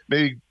 So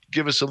maybe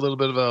give us a little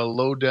bit of a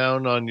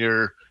lowdown on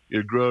your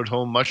Grow at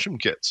Home mushroom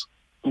kits.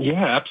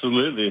 Yeah,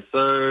 absolutely.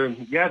 So,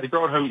 the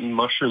Grow at Home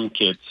mushroom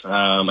kits,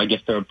 I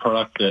guess they're a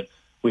product that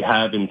we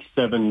have in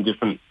 7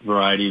 different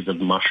varieties of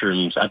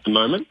mushrooms at the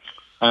moment.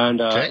 And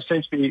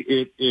essentially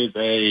it is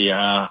a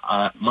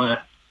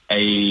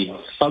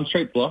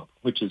substrate block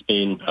which has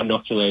been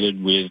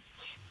inoculated with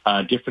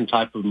different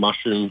type of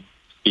mushroom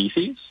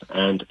species,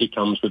 and it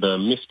comes with a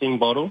misting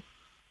bottle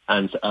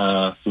and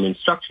some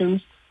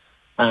instructions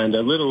and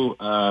a little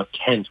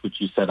tent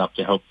which you set up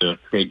to help to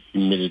create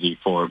humidity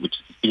for it, which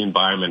is the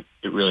environment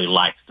it really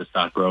likes to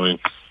start growing.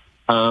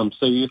 So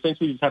you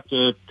essentially just have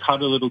to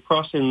cut a little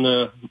cross in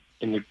the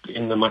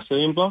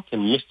mycelium block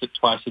and mist it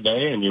twice a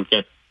day, and you'll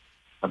get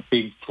a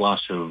big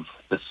flush of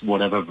this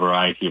whatever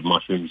variety of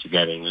mushrooms you're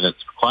getting, and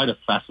it's quite a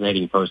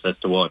fascinating process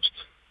to watch.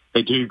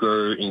 They do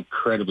grow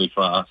incredibly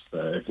fast.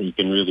 You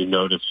can really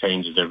notice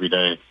changes every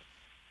day.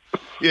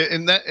 Yeah,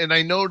 and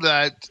I know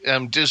that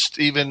just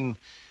even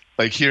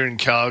like here in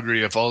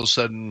Calgary, if all of a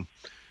sudden,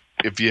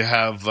 if you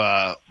have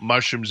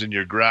mushrooms in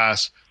your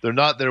grass, they're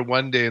not there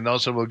one day, and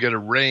also we'll get a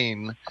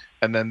rain,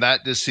 and then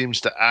that just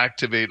seems to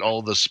activate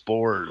all the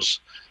spores,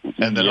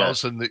 and then all of a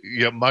sudden you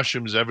get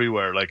mushrooms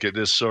everywhere. Like it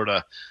is sort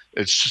of,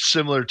 it's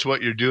similar to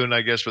what you're doing,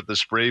 I guess, with the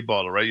spray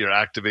bottle, right? You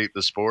activate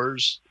the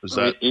spores. Is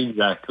that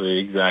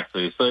exactly?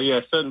 So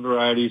certain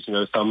varieties,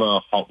 some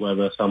are hot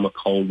weather, some are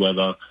cold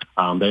weather.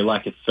 They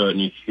like a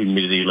certain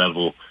humidity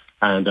level.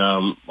 And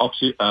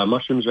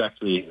mushrooms are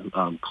actually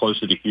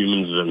closer to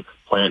humans than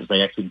plants.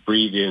 They actually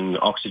breathe in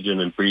oxygen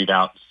and breathe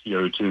out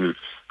CO2.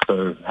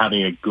 So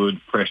having a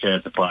good fresh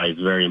air supply is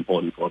very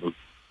important for them.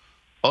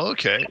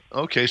 Okay.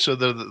 So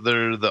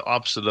they're the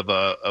opposite of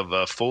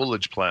a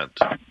foliage plant.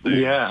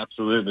 Yeah,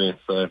 absolutely.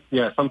 So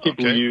some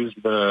people use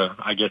the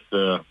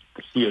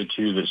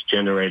CO2 that's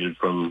generated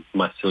from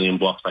mycelium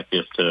blocks like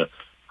this to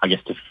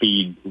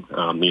feed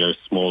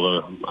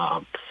smaller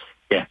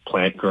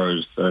plant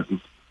grows. So.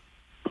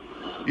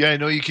 Yeah, I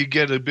know you could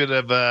get a bit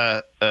of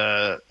a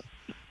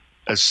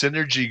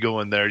synergy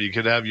going there. You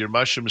could have your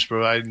mushrooms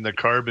providing the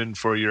carbon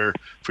for your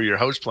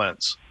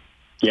houseplants.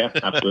 Yeah,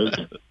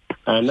 absolutely.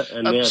 and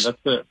that's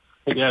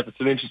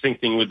an interesting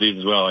thing with these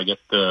as well. I guess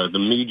the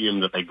medium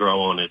that they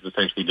grow on is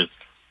essentially just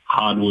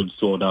hardwood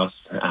sawdust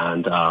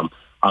and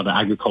other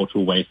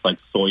agricultural waste like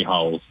soy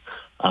hulls.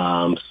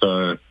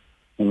 So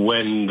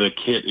when the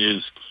kit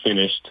is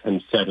finished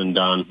and said and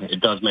done,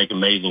 it does make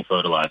amazing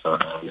fertilizer,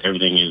 and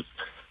everything is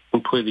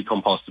completely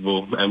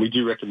compostable, and we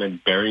do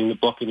recommend burying the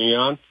block in your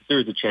yard. There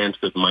is a chance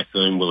that the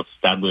mycelium will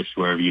establish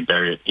wherever you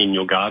bury it in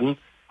your garden,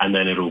 and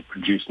then it'll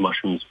produce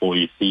mushrooms for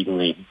you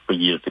seasonally for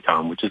years to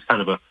come, which is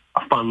kind of a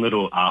fun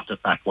little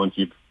artifact once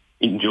you've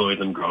enjoyed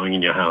them growing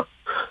in your house.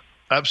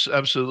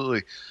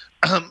 Absolutely.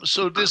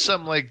 So just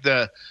something like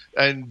the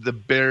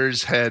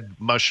bear's head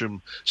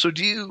mushroom. So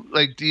do you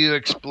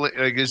explain,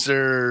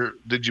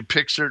 did you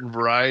pick certain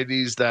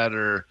varieties that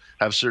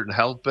have certain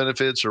health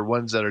benefits, or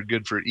ones that are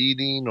good for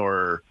eating,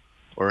 or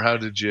how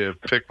did you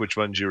pick which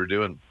ones you were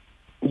doing?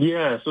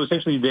 Yeah, so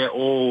essentially they're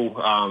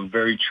all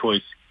very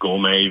choice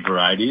gourmet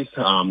varieties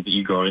that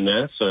you grow in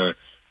there. So,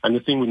 and the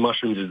thing with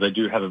mushrooms is they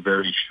do have a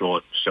very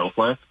short shelf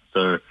life.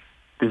 So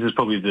this is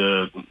probably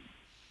the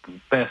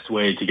best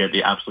way to get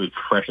the absolute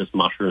freshest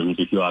mushrooms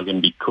if you are going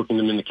to be cooking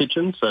them in the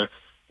kitchen. So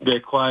they're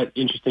quite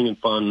interesting and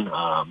fun,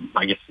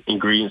 I guess,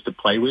 ingredients to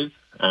play with.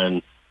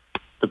 And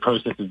the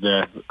process is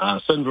there.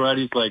 Certain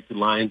varieties like the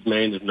lion's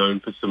mane is known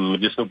for some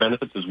medicinal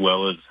benefits as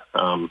well as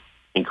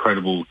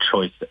incredible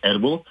choice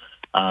edible.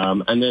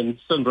 And then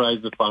some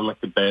varieties are fun,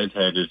 like the bear's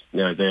head. Is,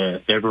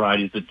 they're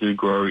varieties that do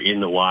grow in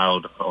the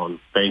wild on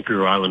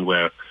Vancouver Island,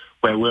 where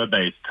we're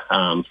based.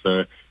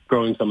 So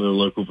growing some of the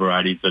local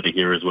varieties that are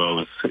here as well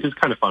is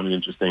kind of fun and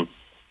interesting.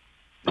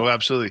 Oh,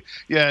 absolutely,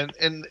 yeah.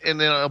 And in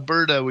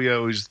Alberta,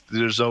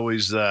 there's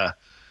always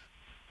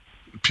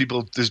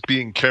people just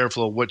being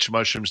careful of which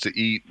mushrooms to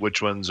eat,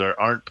 which ones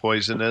aren't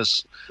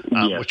poisonous,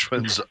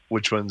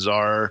 which ones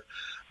are.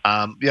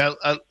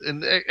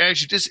 And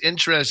actually, just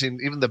interesting.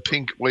 Even the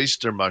pink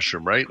oyster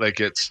mushroom, right? Like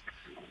it's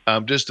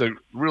just a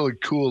really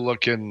cool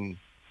looking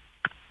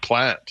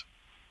plant.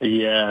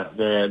 Yeah,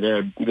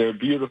 they're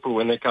beautiful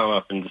when they come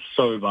up and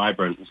so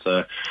vibrant.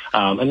 So,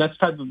 and that's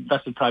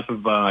the type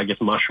of I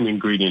guess mushroom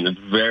ingredient. It's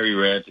very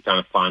rare to kind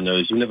of find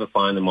those. You never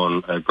find them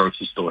on a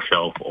grocery store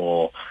shelf,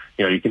 or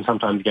you can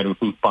sometimes get them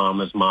from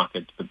farmers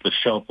markets. But the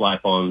shelf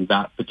life on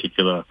that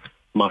particular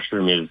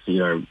mushroom is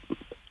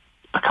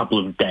a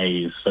couple of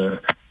days. So.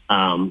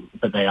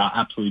 But they are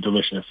absolutely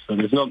delicious. So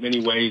there's not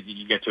many ways that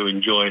you get to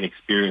enjoy and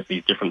experience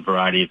these different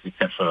varieties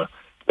except for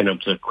being able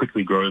to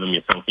quickly grow them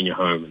yourself in your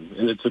home.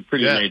 And it's a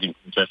pretty amazing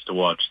process to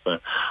watch. So.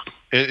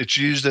 It's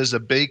used as a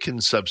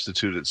bacon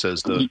substitute, it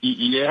says, though.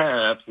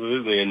 Yeah,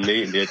 absolutely. And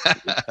meat.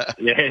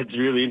 It's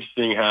really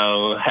interesting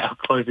how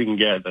close it can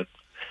get. But,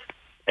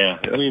 yeah,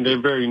 I mean,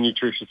 they're very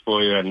nutritious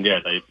for you. And,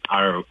 they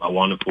are a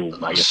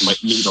wonderful, I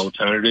guess, meat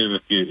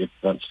alternative if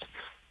that's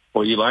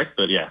what you like.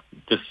 But, yeah.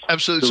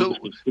 Absolutely.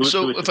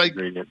 So if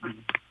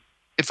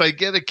I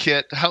get a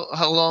kit,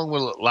 how long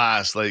will it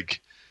last?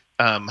 Like,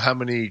 how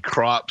many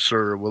crops,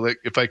 or will it?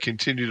 If I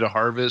continue to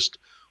harvest,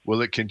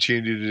 will it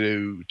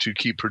continue to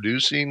keep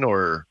producing,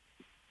 or?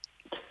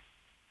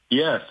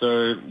 Yeah.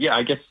 So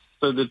I guess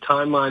so. The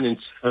timeline in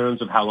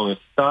terms of how long it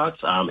starts,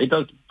 it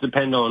does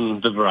depend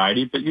on the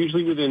variety, but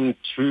usually within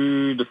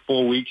 2 to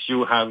 4 weeks,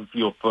 you'll have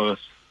your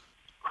first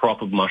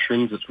crop of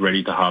mushrooms that's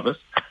ready to harvest.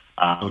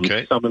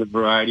 Okay. Some of the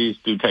varieties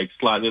do take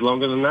slightly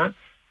longer than that.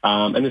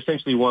 And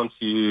essentially once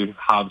you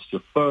harvest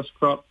your first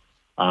crop,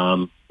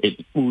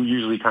 it will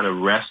usually kind of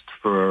rest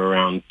for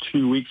around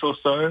 2 weeks or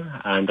so.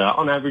 And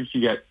on average,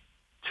 you get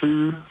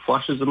 2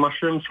 flushes of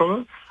mushrooms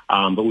from it.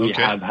 But we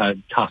have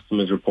had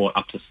customers report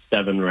up to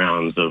 7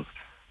 rounds of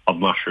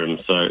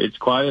mushrooms. So it's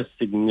quite a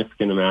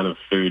significant amount of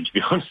food, to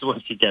be honest,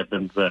 once you get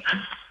them. So.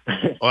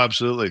 Oh,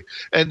 absolutely.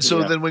 And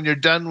so then when you're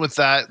done with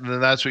that, then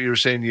that's what you were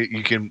saying,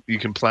 you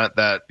can plant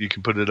that, you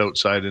can put it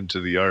outside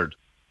into the yard.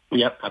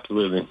 Yep,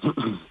 absolutely.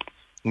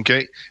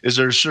 Okay. Is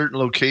there a certain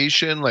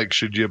location? Like,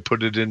 should you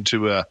put it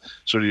into a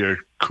sort of your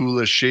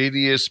coolest,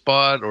 shadiest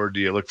spot, or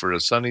do you look for a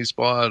sunny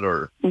spot?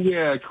 Or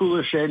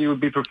cooler, shady would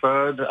be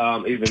preferred.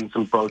 Even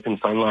some broken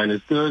sunlight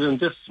is good,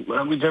 and just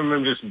we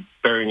generally just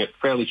burying it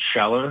fairly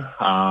shallow,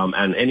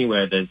 and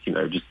anywhere there's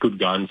just good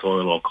garden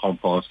soil or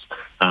compost.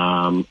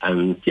 And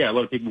a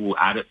lot of people will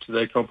add it to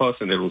their compost,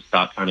 and it will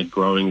start kind of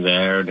growing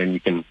there, and then you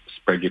can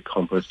spread your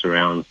compost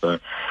around. So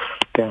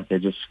they're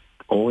just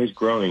always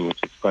growing,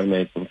 which is quite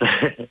amazing.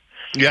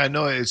 Yeah,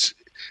 no,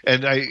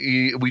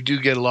 we do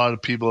get a lot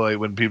of people, like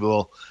when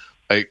people,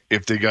 like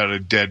if they got a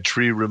dead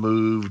tree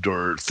removed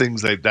or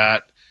things like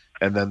that,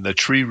 and then the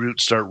tree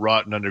roots start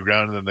rotting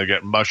underground, and then they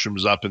get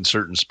mushrooms up in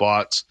certain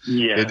spots.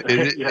 Yeah,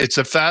 it's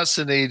a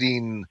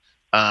fascinating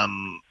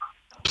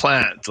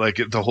plant, like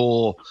the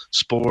whole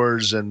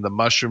spores and the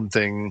mushroom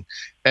thing,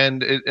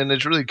 and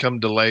it's really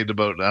come to light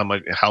about how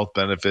much health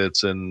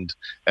benefits and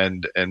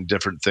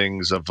different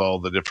things of all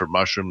the different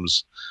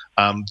mushrooms.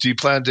 Do you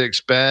plan to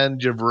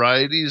expand your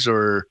varieties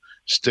or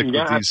stick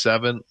with these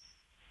 7?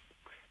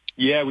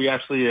 Yeah, we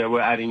actually we're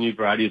adding new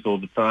varieties all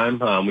the time.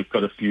 We've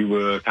got a few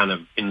we're kind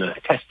of in the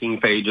testing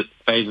phase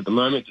at the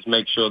moment, just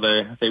make sure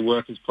they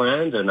work as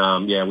planned.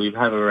 And we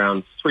have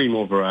around 3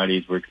 more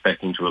varieties we're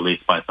expecting to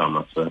release by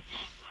summer. So.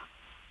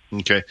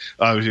 Okay.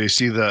 You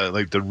see the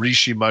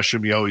reishi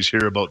mushroom, you always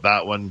hear about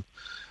that one.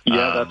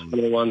 Yeah, that's one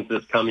of the ones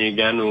that's coming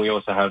again. And we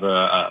also have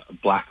a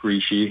black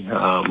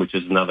reishi, which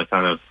is another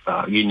kind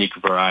of unique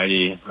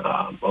variety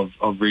of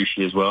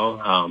reishi as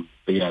well.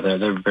 But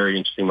they're very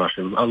interesting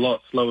mushrooms. A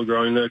lot slower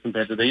growing though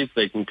compared to these.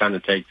 They can kind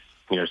of take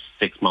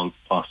 6 months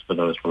plus for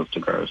those ones to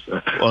grow.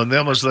 So. Well, and they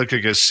almost look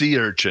like a sea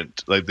urchin.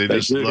 Like they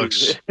just look.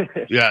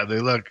 Yeah, they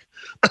look.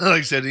 Like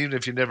I said, even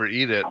if you never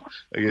eat it,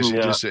 I guess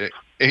you just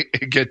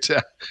get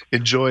to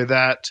enjoy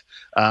that,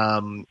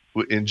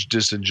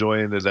 just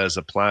enjoying it as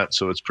a plant.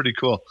 So it's pretty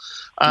cool.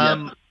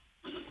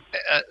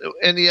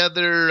 Any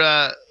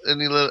other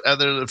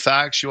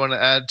facts you want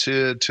to add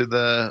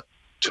to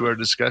our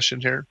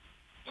discussion here?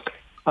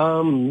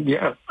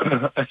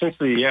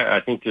 Essentially,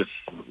 I think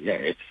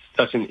it's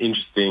such an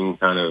interesting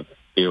kind of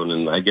field.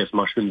 And I guess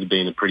mushrooms have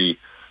been a pretty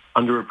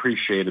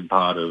underappreciated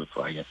part of,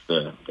 I guess,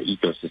 the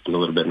ecosystem a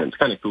little bit. And it's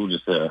kind of cool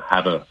just to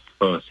have a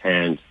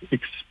first-hand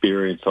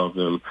experience of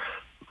them.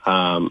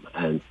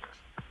 And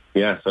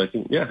yeah, so I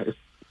think, if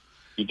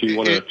you do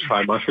want to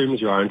try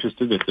mushrooms, you are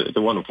interested, it's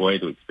a wonderful way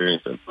to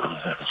experience them.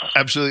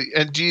 Absolutely.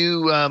 And do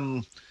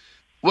you,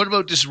 what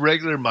about just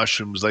regular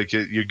mushrooms? Like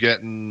you're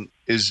getting,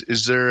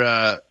 is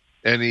there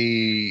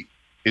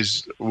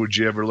would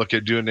you ever look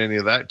at doing any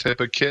of that type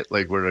of kit?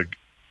 Like where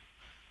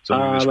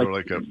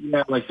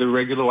like the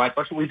regular white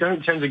mushroom. We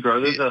don't tend to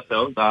grow those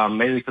ourselves,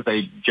 mainly because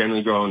they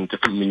generally grow on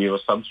different manure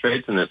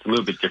substrates, and it's a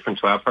little bit different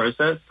to our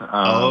process.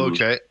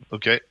 Okay.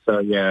 So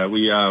yeah,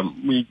 we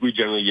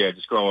generally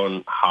just grow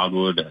on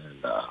hardwood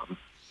and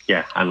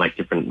and like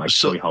different like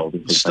soy holes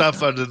and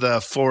stuff out of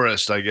the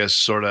forest. I guess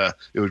sort of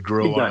it would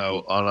grow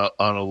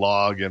on a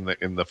log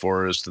in the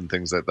forest and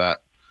things like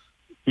that.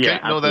 Yeah,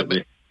 okay.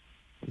 Absolutely.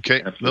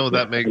 Okay, no,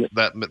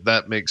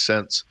 that makes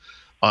sense.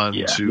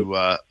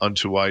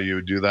 Onto why you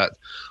would do that.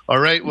 All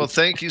right. Well,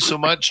 thank you so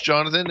much,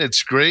 Jonathan.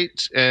 It's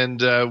great, and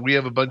we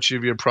have a bunch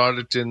of your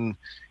product in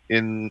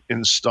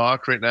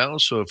stock right now.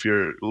 So if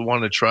you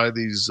want to try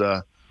these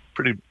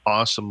pretty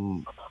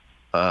awesome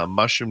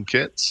mushroom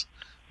kits,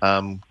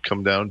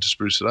 come down to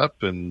Spruce It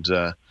Up, and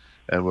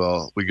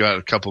we got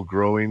a couple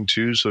growing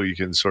too, so you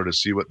can sort of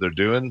see what they're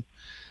doing,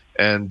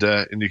 and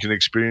you can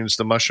experience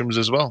the mushrooms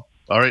as well.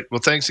 All right.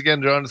 Well, thanks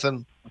again,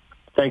 Jonathan.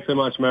 Thanks so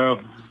much,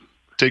 Merrill.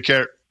 Take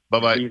care.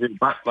 Bye-bye.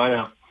 Bye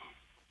now.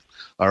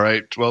 All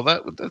right. Well,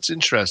 that's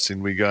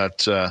interesting. We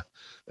got,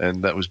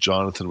 and that was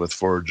Jonathan with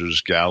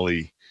Foragers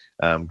Galley,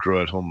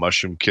 grow-at-home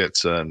mushroom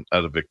kits out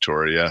of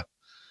Victoria.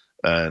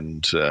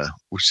 And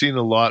we've seen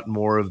a lot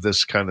more of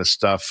this kind of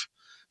stuff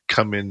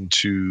come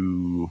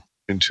into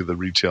the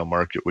retail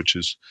market, which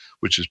is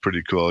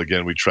pretty cool.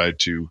 Again, we tried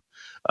to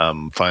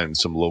find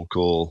some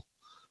local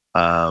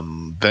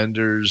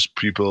vendors,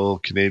 people,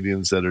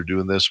 Canadians that are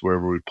doing this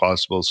wherever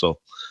possible. So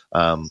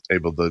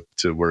able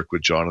to work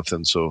with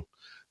Jonathan. So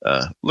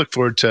look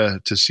forward to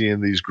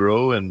seeing these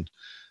grow. And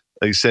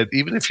like I said,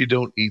 even if you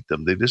don't eat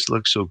them, they just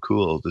look so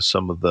cool. There's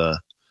some of the,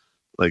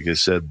 like I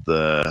said,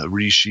 the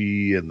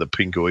reishi and the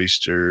pink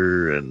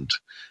oyster, and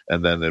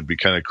then it'd be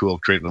kind of cool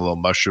creating a little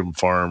mushroom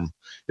farm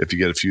if you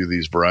get a few of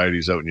these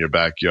varieties out in your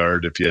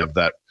backyard. If you have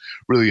that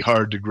really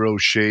hard to grow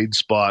shade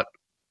spot,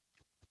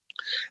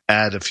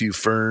 add a few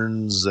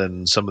ferns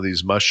and some of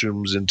these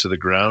mushrooms into the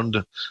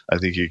ground. I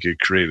think you could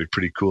create a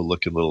pretty cool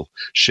looking little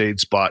shade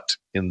spot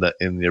in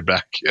your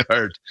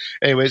backyard.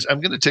 Anyways,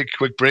 I'm going to take a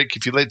quick break.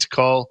 If you'd like to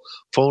call,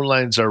 phone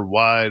lines are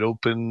wide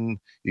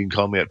open. You can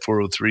call me at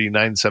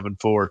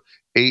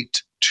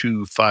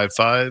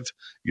 403-974-8255.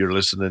 You're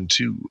listening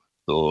to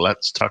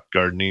Let's Talk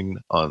Gardening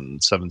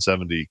on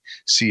 770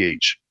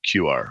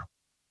 CHQR.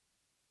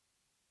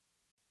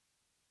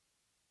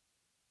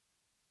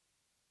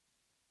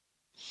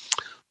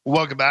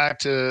 Welcome back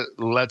to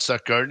Let's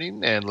Talk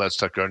Gardening, and Let's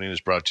Talk Gardening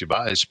is brought to you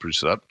by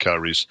Spruce It Up,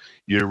 Calgary's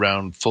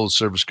year-round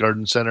full-service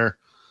garden center.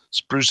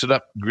 Spruce it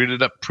up, green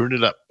it up, prune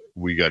it up.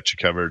 We got you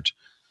covered.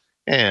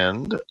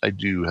 And I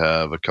do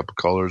have a couple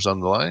callers on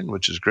the line,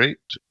 which is great.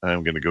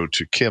 I'm going to go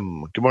to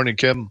Kim. Good morning,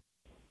 Kim.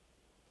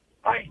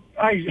 Hi,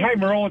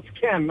 Merle. It's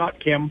Ken, not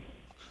Kim.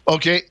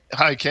 Okay.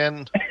 Hi,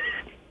 Ken.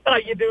 How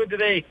you doing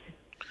today?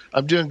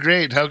 I'm doing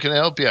great. How can I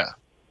help you?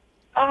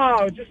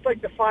 I'd just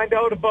like to find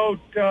out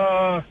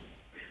about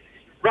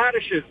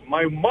radishes.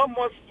 My mom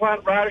wants to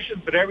plant radishes,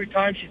 but every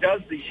time she does,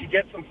 she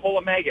gets them full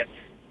of maggots.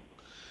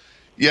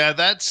 Yeah,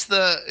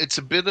 it's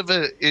a bit of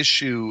an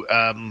issue.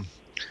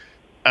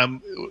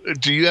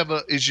 Do you have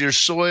is your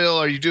soil,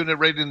 are you doing it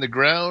right in the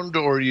ground,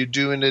 or are you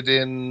doing it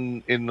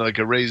in like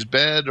a raised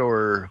bed,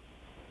 or?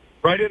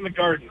 Right in the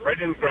garden,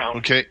 right in the ground.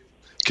 Okay.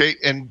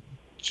 And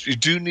you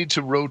do need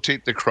to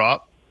rotate the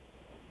crop.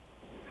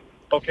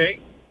 Okay.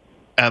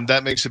 And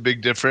that makes a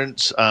big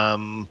difference.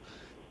 And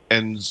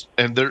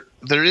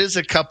there is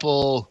a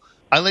couple.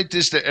 I like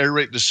this to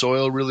aerate the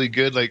soil really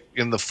good, like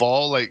in the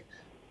fall, like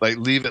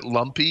leave it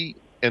lumpy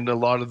in a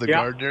lot of the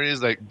garden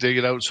areas, like dig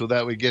it out so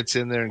that way it gets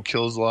in there and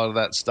kills a lot of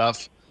that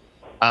stuff.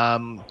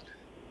 And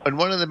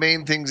one of the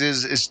main things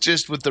is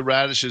just with the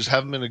radishes,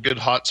 have them in a good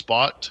hot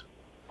spot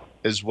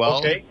as well.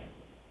 Okay.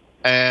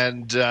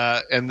 And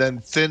then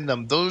thin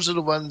them. Those are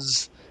the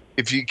ones.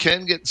 If you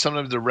can get some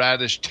of the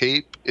radish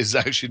tape, is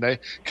actually nice,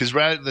 because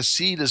the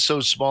seed is so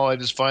small. I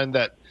just find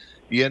that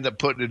you end up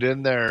putting it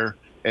in there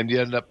and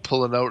you end up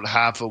pulling out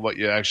half of what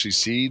you actually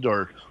seed,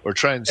 or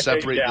try and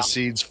separate the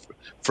seeds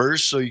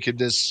first so you can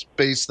just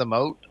space them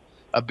out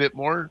a bit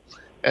more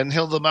and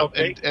hill them up,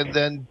 and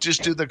then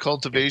just do the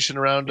cultivation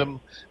around them.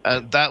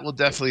 That will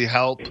definitely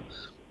help.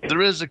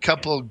 There is a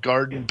couple of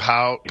garden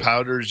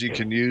powders you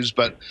can use,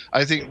 but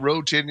I think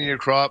rotating your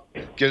crop,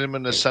 get them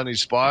in a sunny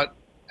spot,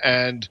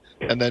 and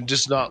then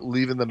just not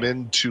leaving them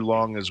in too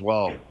long as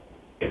well.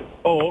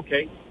 Oh,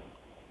 okay.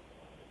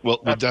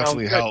 Will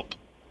definitely help.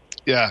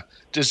 Yeah,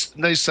 just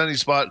nice sunny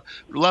spot.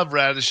 Love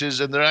radishes,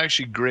 and they're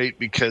actually great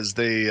because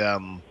they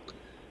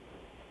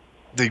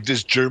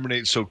just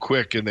germinate so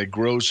quick and they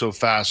grow so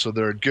fast. So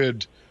they're a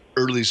good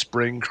early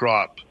spring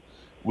crop,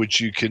 which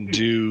you can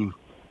do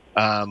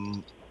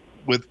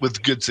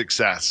with good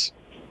success.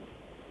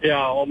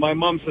 Yeah, well, my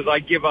mom says I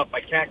give up.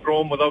 I can't grow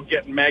them without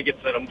getting maggots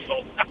in them.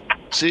 So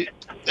see,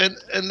 and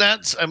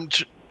that's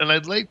and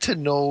I'd like to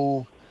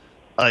know,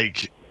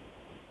 like,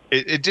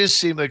 it just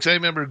seemed like, 'cause I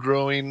remember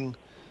growing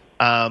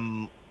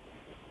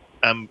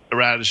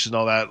radishes and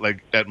all that,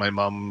 like at my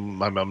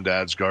mom and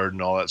dad's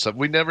garden, all that stuff.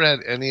 We never had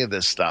any of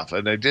this stuff,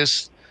 and I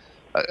just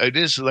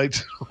like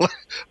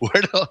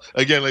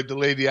again, like the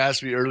lady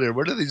asked me earlier,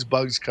 where do these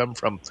bugs come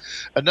from?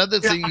 Another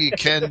thing you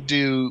can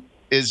do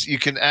is you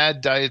can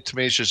add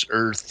diatomaceous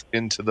earth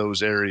into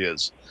those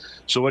areas.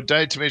 So what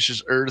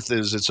diatomaceous earth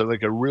is, it's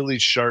like a really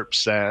sharp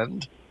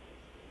sand.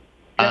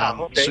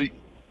 So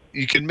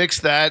you can mix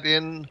that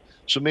in.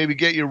 So maybe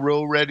get your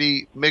row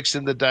ready, mix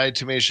in the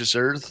diatomaceous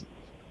earth,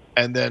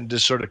 and then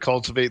just sort of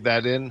cultivate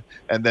that in,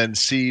 and then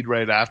seed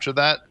right after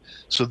that.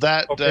 So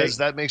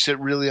that makes it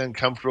really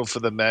uncomfortable for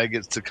the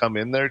maggots to come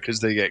in there because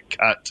they get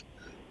cut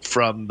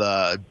from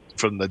the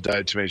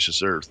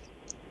diatomaceous earth.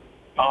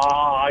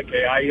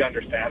 Okay, I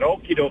understand.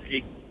 Okie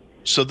dokie.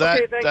 So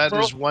that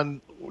is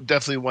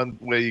definitely one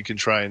way you can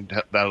try, and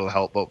that'll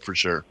help out for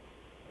sure.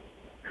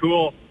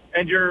 Cool.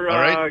 And your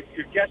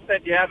guest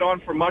that you had on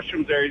for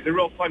mushrooms there, he's a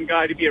real fun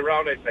guy to be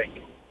around, I think.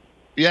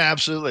 Yeah,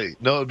 absolutely.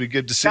 No, it'd be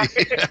good to see.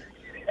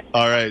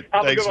 All right.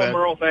 Have Thanks, a good one,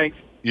 Merle. Thanks.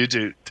 You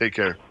too. Take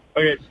care.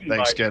 Okay.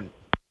 Thanks, bye. Ken.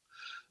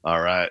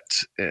 All right.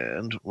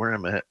 And where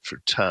am I at for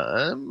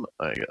time?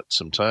 I got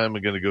some time.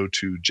 I'm going to go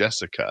to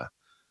Jessica.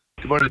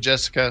 Good morning,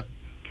 Jessica.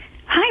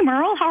 Hi,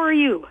 Merle. How are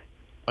you?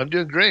 I'm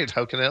doing great.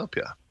 How can I help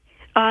you?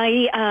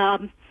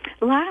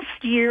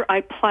 Last year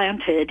I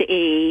planted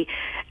a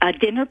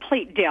dinner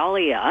plate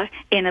dahlia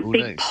in a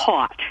big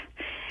pot.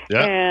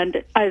 Yeah.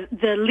 And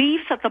the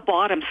leaves at the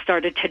bottom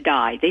started to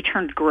die. They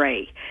turned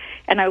gray.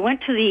 And I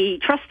went to the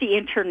trusty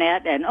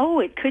internet, and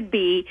it could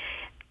be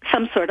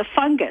some sort of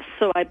fungus.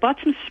 So I bought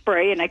some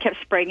spray, and I kept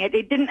spraying it.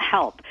 It didn't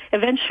help.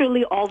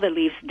 Eventually, all the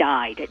leaves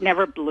died. It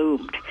never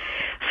bloomed.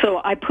 So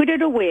I put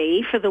it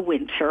away for the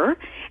winter,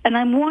 and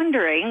I'm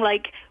wondering,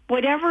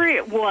 whatever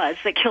it was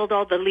that killed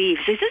all the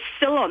leaves, is it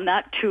still on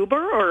that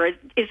tuber, or is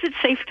it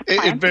safe to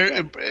plant?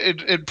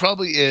 It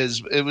probably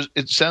is.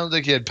 It sounds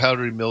like you had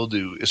powdery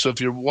mildew. So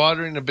if you're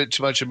watering a bit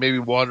too much and maybe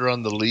water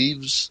on the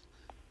leaves,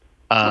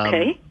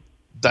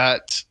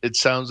 that it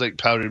sounds like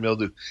powdery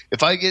mildew.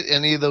 If I get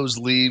any of those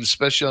leaves,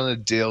 especially on a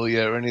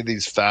dahlia or any of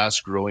these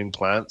fast-growing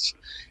plants,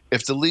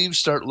 if the leaves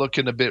start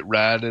looking a bit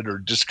ratted or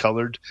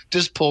discolored,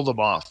 just pull them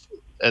off.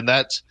 And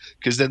that's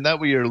because then that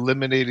way you're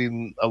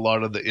eliminating a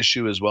lot of the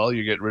issue as well.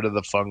 You get rid of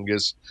the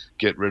fungus,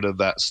 get rid of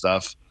that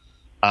stuff.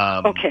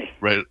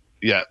 Right.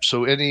 Yeah.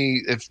 So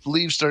if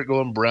leaves start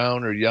going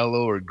brown or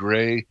yellow or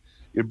gray,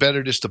 you're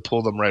better just to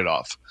pull them right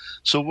off.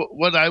 So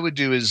what I would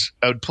do is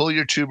I would pull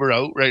your tuber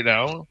out right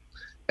now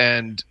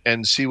and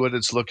see what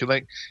it's looking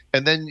like.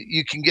 And then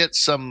you can get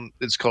some,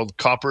 it's called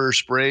copper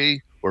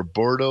spray or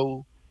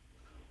Bordeaux.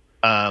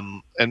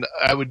 And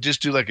I would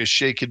just do like a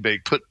shake and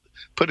bake.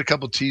 Put a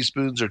couple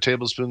teaspoons or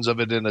tablespoons of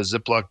it in a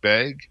Ziploc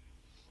bag,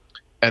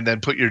 and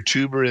then put your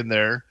tuber in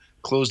there,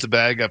 close the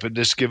bag up, and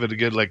just give it a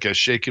good, like a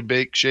shake and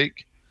bake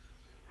shake.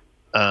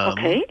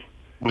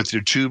 With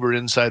your tuber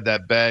inside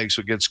that bag, so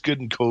it gets good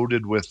and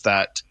coated with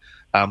that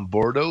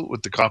Bordeaux,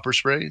 with the copper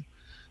spray.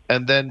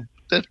 And then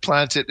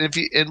plant it.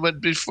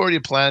 Before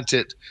you plant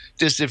it,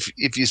 just if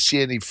you see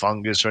any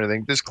fungus or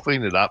anything, just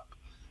clean it up,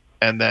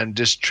 and then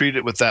just treat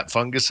it with that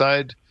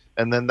fungicide,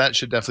 and then that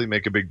should definitely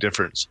make a big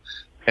difference.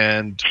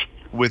 And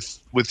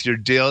with your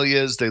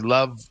dahlias, they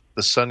love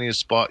the sunniest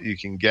spot you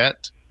can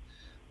get.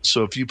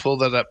 So if you pull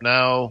that up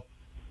now,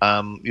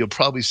 you'll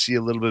probably see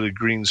a little bit of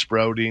green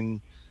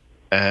sprouting,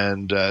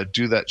 and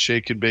do that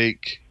shake and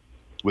bake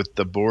with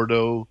the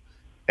Bordeaux,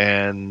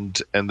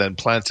 and then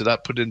plant it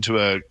up, put it into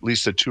at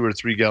least a 2 or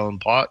 3 gallon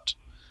pot,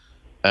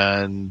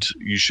 and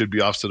you should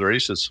be off to the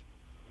races.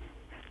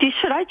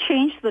 Should I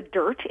change the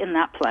dirt in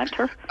that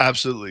planter?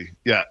 Absolutely.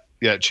 Yeah.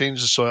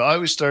 Change the soil. I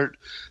always start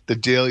the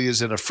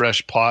dahlias in a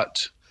fresh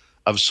pot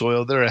of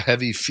soil. They're a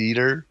heavy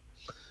feeder,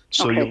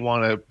 so you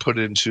want to put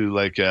into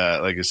like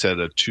I said,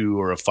 a 2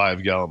 or a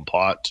 5 gallon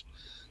pot.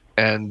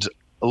 And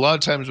a lot of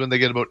times when they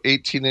get about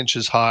 18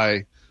 inches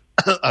high,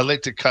 I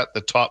like to cut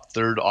the top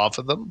third off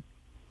of them,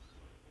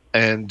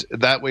 and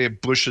that way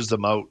it bushes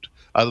them out.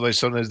 Otherwise,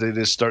 sometimes they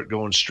just start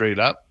going straight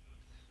up.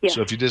 Yeah.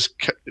 So if you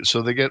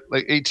so they get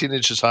like 18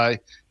 inches high,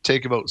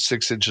 take about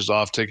 6 inches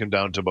off, take them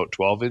down to about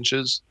 12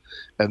 inches.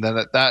 And then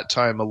at that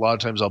time, a lot of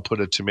times I'll put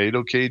a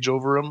tomato cage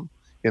over them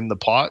in the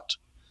pot,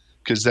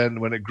 because then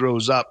when it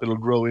grows up, it'll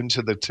grow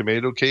into the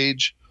tomato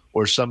cage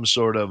or some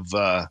sort of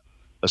a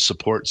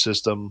support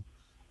system.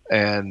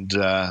 And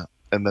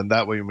then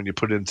that way, when you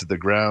put it into the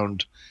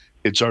ground,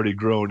 it's already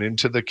grown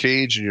into the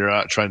cage, and you're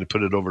not trying to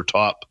put it over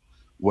top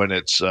when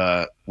it's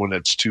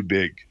too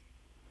big.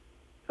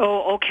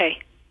 Oh, okay.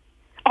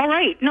 All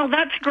right. No,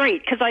 that's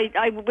great, because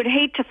I would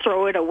hate to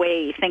throw it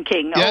away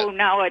thinking,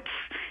 now it's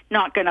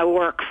not going to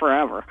work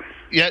forever.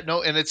 Yeah,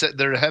 no, and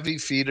they're heavy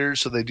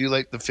feeders, so they do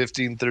like the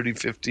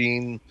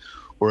 15-30-15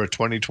 or a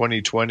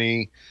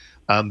 20-20-20.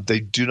 They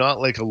do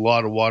not like a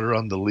lot of water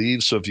on the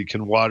leaves, so if you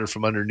can water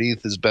from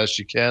underneath as best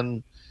you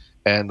can,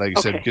 and like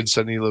I said, good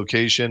sunny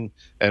location.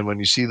 And when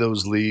you see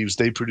those leaves,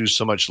 they produce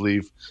so much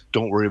leaf.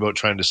 Don't worry about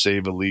trying to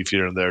save a leaf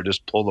here and there.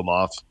 Just pull them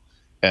off,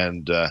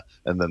 and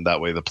then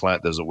that way the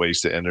plant doesn't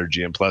waste the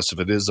energy. And plus, if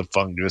it is a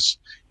fungus,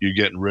 you're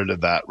getting rid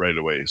of that right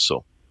away.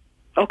 So.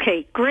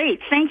 Okay, great.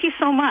 Thank you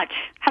so much.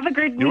 Have a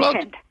great weekend.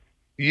 Welcome.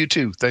 You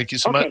too. Thank you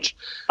so much.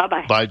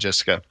 Bye-bye. Bye,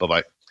 Jessica.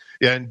 Bye-bye.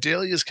 Yeah, and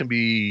dahlias can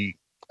be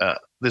a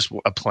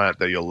plant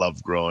that you'll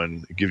love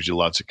growing. It gives you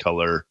lots of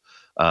color,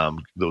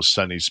 those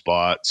sunny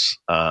spots,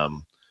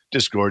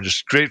 just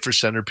gorgeous. Great for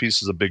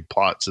centerpieces of big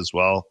pots as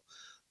well.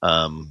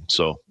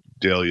 So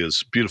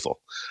dahlias, beautiful.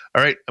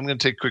 All right, I'm going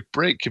to take a quick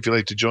break. If you'd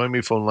like to join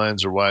me, phone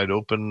lines are wide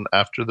open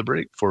after the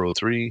break,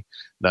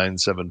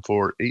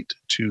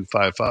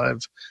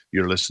 403-974-8255.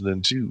 You're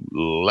listening to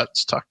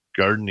Let's Talk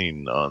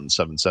Gardening on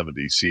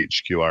 770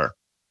 CHQR.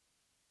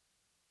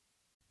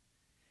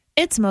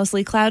 It's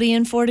mostly cloudy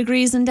and 4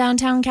 degrees in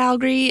downtown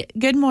Calgary.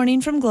 Good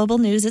morning from Global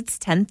News. It's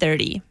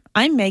 10:30.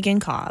 I'm Megan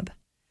Cobb.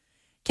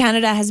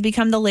 Canada has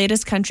become the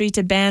latest country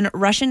to ban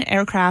Russian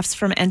aircrafts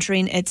from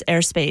entering its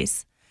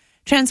airspace.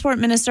 Transport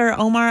Minister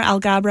Omar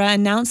Al-Gabra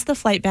announced the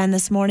flight ban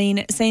this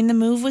morning, saying the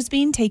move was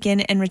being taken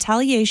in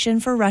retaliation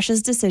for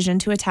Russia's decision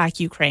to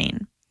attack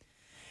Ukraine.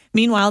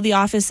 Meanwhile, the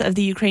office of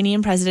the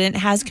Ukrainian president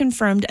has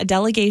confirmed a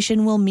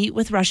delegation will meet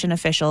with Russian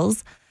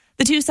officials.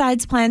 The two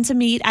sides plan to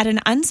meet at an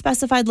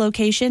unspecified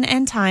location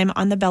and time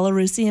on the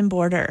Belarusian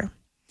border.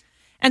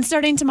 And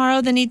starting tomorrow,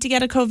 the need to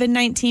get a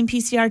COVID-19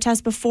 PCR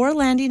test before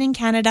landing in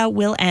Canada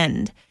will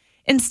end.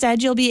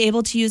 Instead, you'll be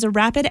able to use a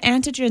rapid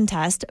antigen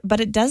test, but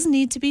it does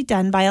need to be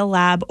done by a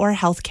lab or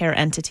healthcare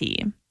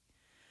entity.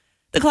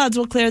 The clouds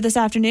will clear this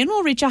afternoon.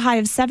 We'll reach a high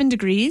of 7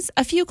 degrees,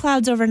 a few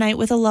clouds overnight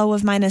with a low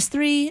of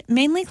 -3,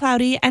 mainly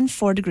cloudy, and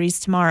 4 degrees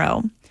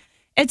tomorrow.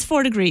 It's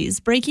 4 degrees.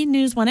 Breaking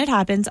news when it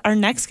happens. Our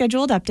next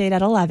scheduled update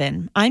at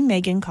 11. I'm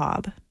Megan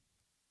Cobb.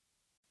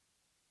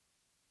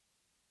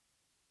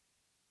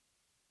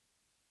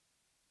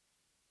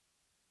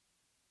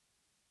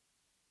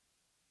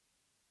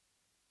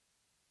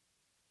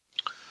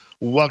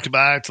 Welcome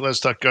back to Let's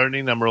Talk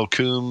Gardening. I'm Earl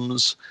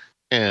Coombs,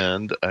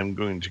 and I'm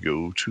going to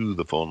go to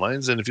the phone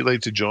lines. And if you'd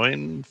like to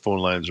join, phone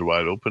lines are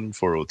wide open,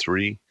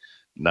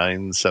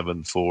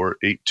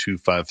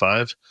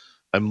 403-974-8255.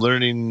 I'm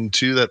learning,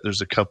 too, that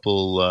there's a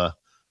couple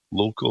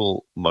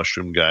local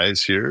mushroom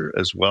guys here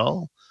as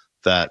well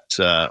that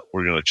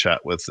we're going to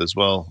chat with as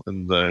well.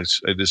 And I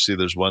just see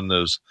there's one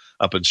that's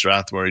up in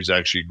Strathmore. He's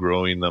actually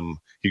growing them.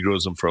 He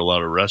grows them for a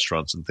lot of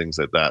restaurants and things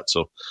like that.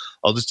 So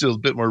I'll just do a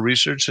bit more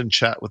research and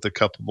chat with a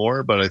couple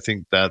more. But I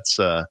think that's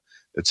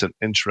it's an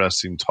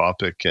interesting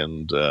topic.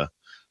 And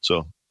so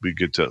it'd be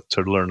good to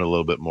learn a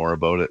little bit more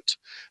about it.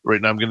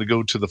 Right now, I'm going to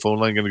go to the phone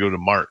line. I'm going to go to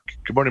Mark.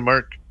 Good morning,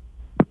 Mark.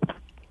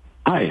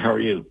 Hi, how are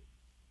you?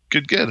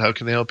 Good. How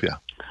can I help you?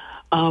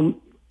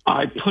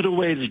 I put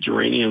away the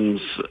geraniums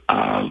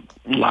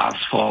last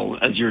fall,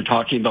 as you were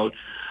talking about.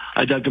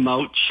 I dug them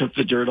out, shook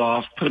the dirt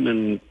off, put them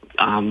in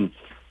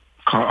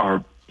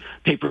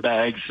paper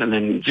bags, and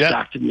then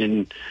stacked them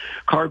in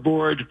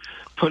cardboard,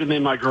 put them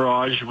in my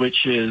garage,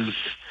 which is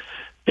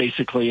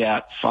basically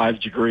at 5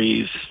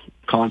 degrees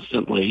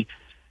constantly.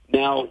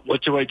 Now,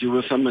 what do I do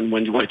with them, and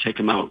when do I take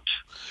them out?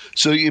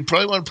 So you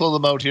probably want to pull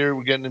them out here.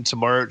 We're getting into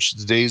March.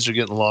 The days are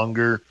getting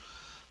longer.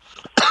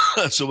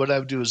 So what I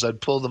would do is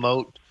I'd pull them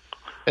out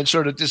and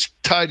sort of just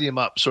tidy them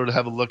up, sort of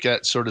have a look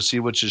at, sort of see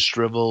which is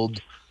shriveled,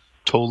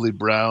 totally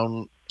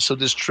brown. So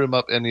just trim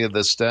up any of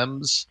the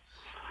stems,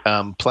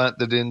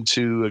 plant it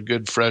into a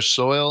good fresh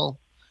soil,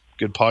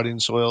 good potting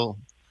soil,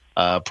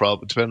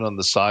 probably depending on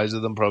the size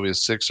of them, probably a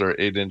 6 or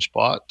 8 inch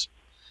pot.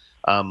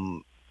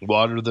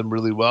 Water them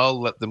really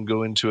well, let them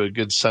go into a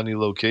good sunny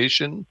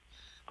location,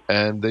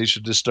 and they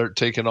should just start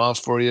taking off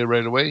for you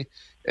right away.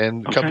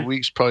 And a couple of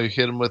weeks, probably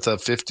hit them with a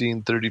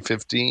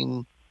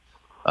 15-30-15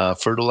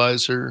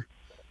 fertilizer.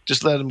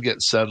 Just let them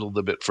get settled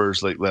a bit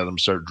first, like let them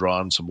start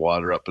drawing some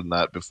water up in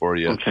that before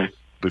you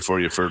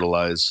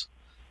fertilize.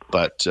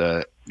 But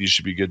you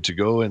should be good to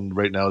go. And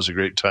right now is a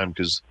great time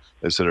because,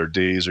 as I said, our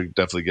days are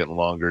definitely getting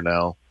longer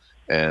now,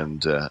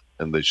 and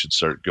they should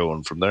start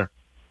going from there.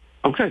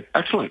 Okay,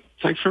 excellent.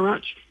 Thanks very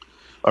much.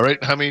 All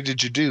right, how many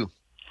did you do?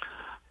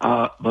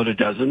 About a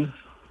dozen.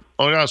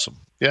 Oh, awesome.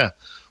 Yeah.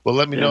 Well,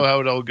 let me know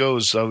how it all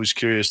goes. I was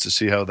curious to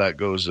see how that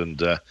goes.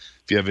 And if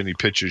you have any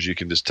pictures, you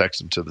can just text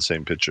them to the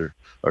same picture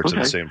or to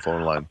the same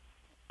phone line.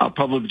 I'll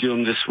probably do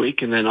them this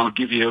week, and then I'll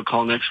give you a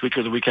call next week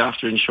or the week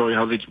after and show you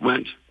how they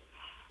went.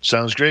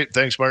 Sounds great.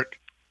 Thanks, Mark.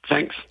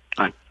 Thanks.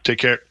 Bye. Take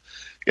care.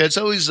 Yeah, it's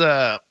always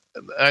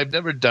I've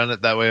never done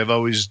it that way. I've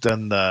always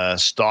done the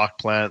stock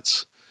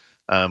plants,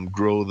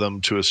 grow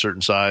them to a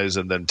certain size,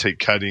 and then take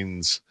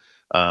cuttings.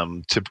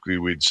 Typically,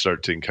 we'd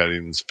start taking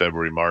cuttings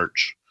February,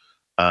 March.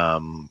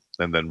 And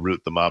then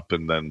root them up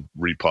and then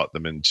repot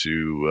them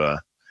into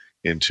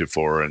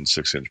 4 and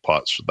 6 inch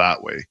pots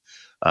that way.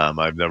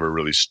 I've never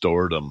really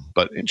stored them,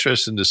 but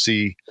interesting to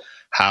see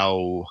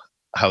how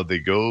how they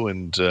go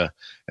and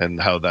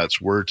how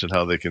that's worked and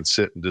how they can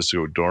sit and just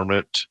go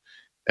dormant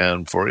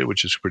and for you,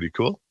 which is pretty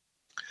cool.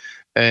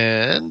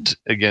 And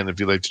again, if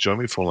you'd like to join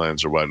me, phone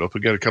lines are wide open.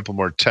 We got a couple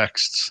more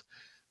texts.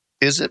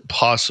 Is it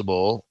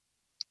possible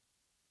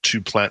to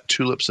plant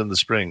tulips in the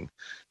spring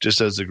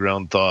just as the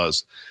ground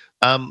thaws?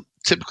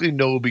 Typically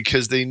no,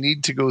 because they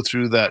need to go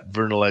through that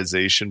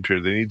vernalization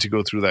period. They need to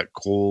go through that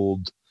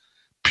cold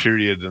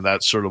period, and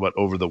that's sort of what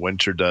over the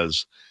winter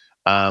does.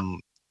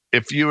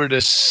 If you were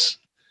to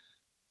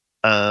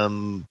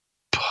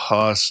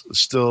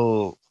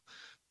still,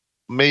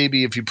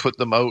 maybe if you put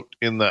them out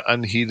in the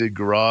unheated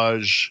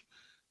garage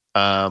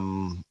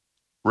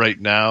right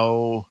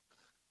now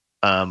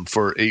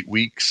for 8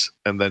 weeks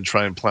and then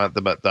try and plant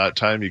them at that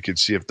time, you could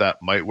see if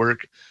that might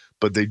work.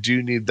 But they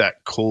do need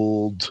that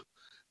cold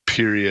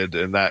period,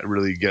 and that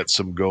really gets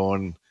them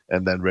going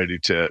and then ready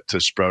to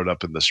sprout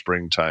up in the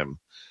springtime.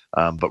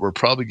 But we're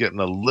probably getting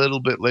a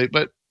little bit late,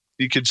 but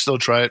you could still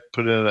try it.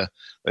 Put it in like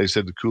I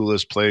said, the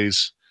coolest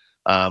place.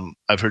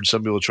 I've heard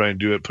some people try and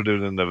do it. Put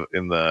it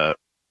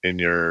in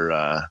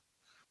your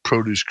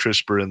produce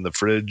crisper in the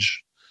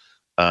fridge.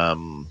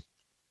 You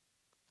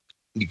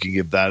can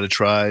give that a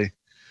try.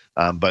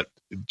 But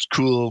it's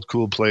cool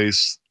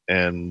place,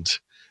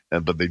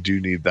 but they do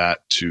need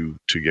that to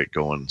get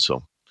going.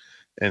 So,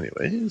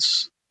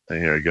 anyways,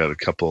 here I got a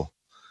couple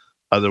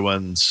other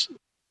ones.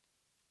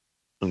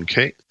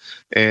 Okay,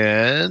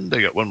 and I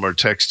got one more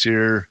text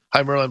here.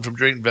 Hi, Merle. I'm from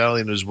Drayton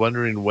Valley and was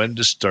wondering when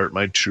to start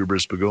my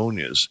tuberous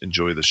begonias.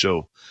 Enjoy the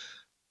show.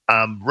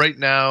 Right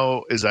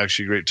now is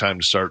actually a great time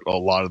to start a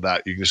lot of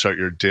that. You can start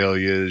your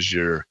dahlias,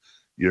 your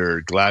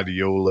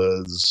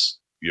gladiolas,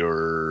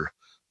 your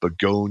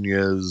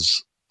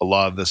begonias. A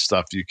lot of this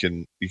stuff you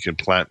can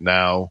plant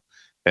now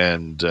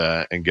and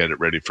get it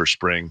ready for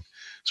spring.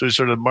 So we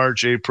sort of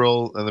March,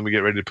 April, and then we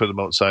get ready to put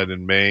them outside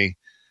in May.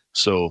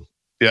 So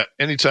yeah,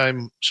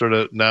 anytime sort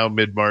of now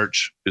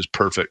mid-March is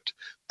perfect.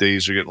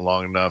 Days are getting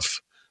long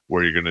enough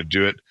where you're going to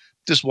do it.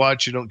 Just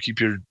watch you don't keep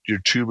your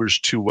tubers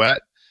too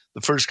wet.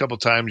 The first couple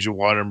times you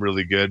water them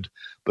really good,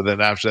 but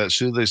then after that, as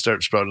soon as they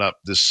start sprouting up,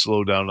 just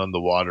slow down on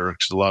the water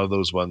because a lot of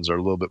those ones are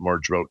a little bit more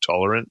drought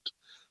tolerant.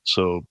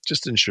 So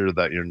just ensure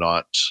that you're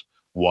not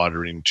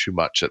watering too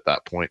much at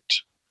that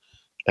point,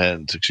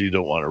 and you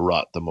don't want to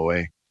rot them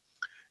away.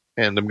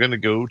 And I'm going to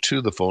go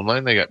to the phone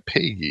line. I got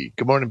Peggy.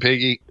 Good morning,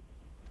 Peggy.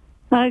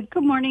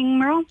 Good morning,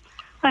 Merle.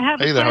 I have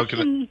a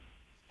question.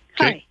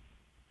 Hi.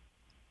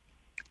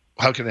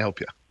 How can I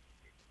help you?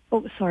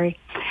 Oh, sorry.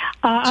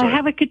 I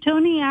have a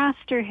Cotonia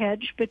aster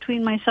hedge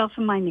between myself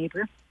and my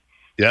neighbor.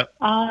 Yeah.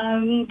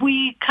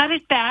 We cut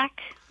it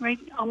back right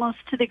almost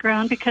to the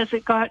ground because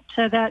it got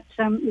that,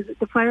 is it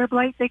the fire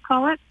blight they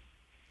call it?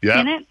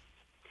 Yeah. In it.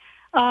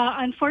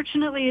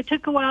 Unfortunately, it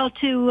took a while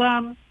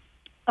to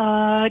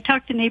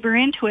talk the neighbor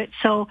into it,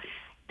 so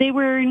they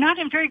were not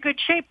in very good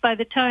shape by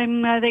the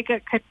time they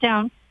got cut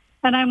down.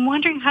 And I'm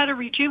wondering how to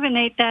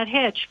rejuvenate that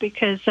hedge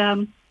because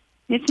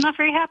it's not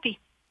very happy.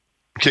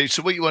 Okay,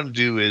 so what you want to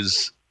do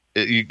is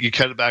you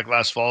cut it back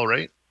last fall,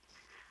 right?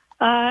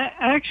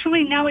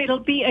 Actually, now it'll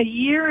be a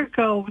year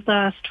ago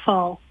last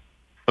fall.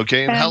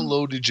 Okay, and how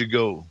low did you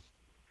go?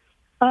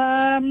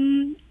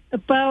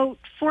 About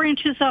 4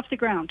 inches off the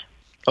ground.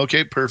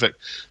 Okay, perfect.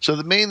 So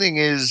the main thing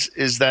is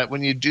that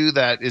when you do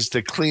that is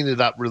to clean it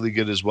up really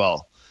good as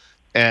well.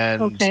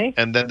 And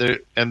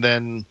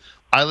then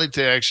I like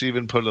to actually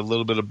even put a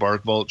little bit of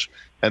bark mulch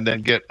and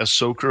then get a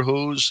soaker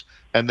hose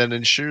and then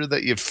ensure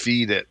that you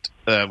feed it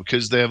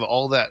because they have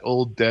all that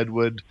old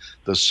deadwood.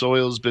 The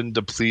soil's been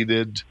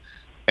depleted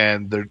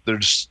and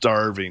they're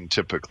starving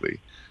typically.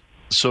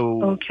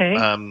 So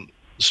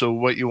so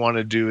what you want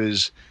to do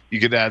is you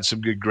could add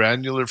some good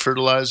granular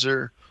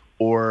fertilizer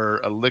or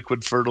a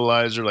liquid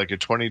fertilizer like a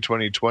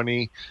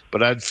 20-20-20,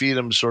 but I'd feed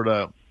them sort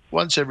of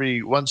once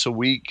a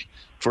week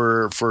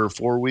for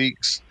 4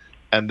 weeks,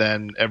 and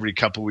then every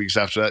couple weeks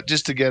after that,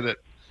 just to get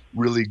it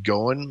really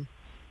going,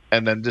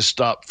 and then just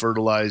stop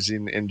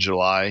fertilizing in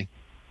July.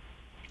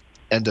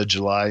 End of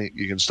July,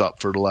 you can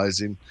stop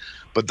fertilizing,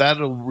 but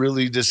that'll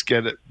really just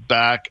get it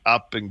back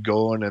up and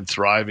going and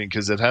thriving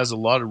because it has a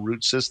lot of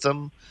root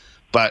system.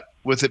 But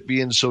with it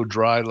being so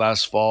dry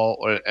last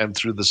fall and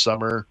through the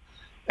summer,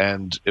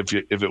 and if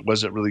it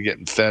wasn't really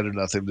getting fed or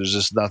nothing, there's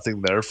just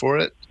nothing there for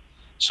it.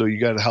 So you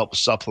got to help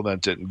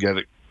supplement it and get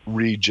it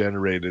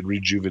regenerated,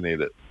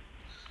 rejuvenated.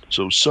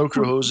 So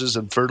soaker hoses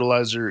and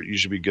fertilizer, you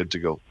should be good to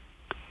go.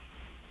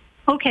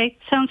 Okay,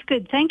 sounds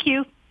good. Thank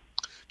you.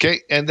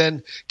 Okay, and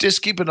then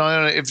just keep an eye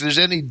on it. If there's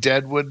any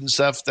deadwood and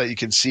stuff that you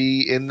can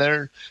see in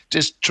there,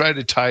 just try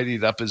to tidy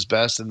it up as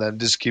best, and then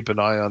just keep an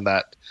eye on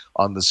that,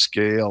 on the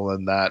scale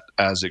and that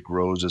as it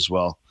grows as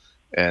well.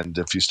 And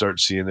if you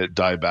start seeing it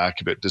die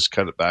back a bit, just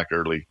cut it back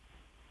early.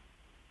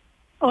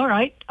 All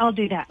right, I'll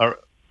do that. All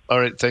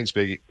right, thanks,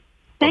 Peggy.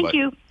 Thank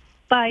you.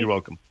 Bye. You're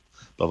welcome.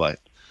 Bye-bye.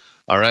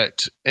 All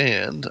right,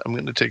 and I'm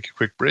going to take a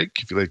quick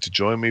break. If you'd like to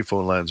join me,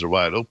 phone lines are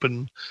wide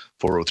open,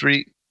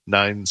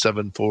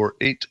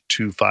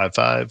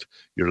 403-974-8255.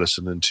 You're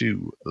listening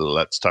to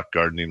Let's Talk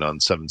Gardening on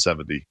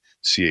 770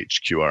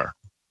 CHQR.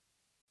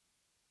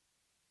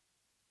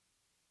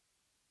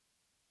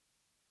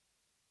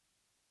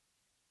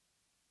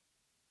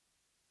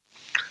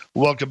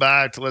 Welcome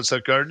back to Let's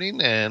Talk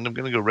Gardening, and I'm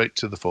going to go right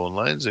to the phone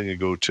lines. I'm going to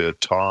go to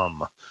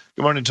Tom.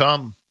 Good morning,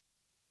 Tom.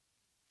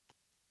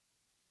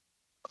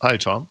 Hi,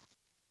 Tom.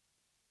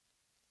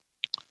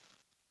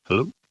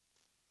 Hello?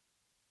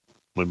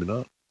 Maybe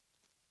not.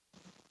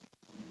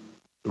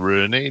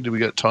 Renee, do we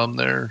got Tom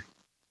there?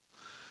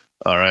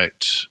 All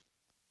right.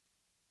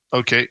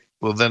 Okay,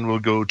 well, then we'll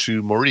go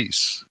to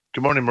Maurice.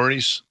 Good morning,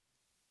 Maurice.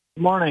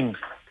 Good morning.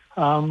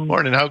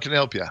 Morning. How can I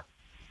help you?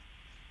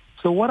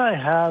 So what I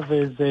have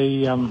is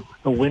a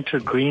winter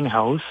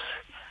greenhouse.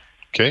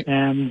 Okay.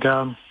 And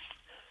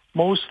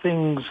most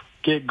things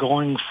get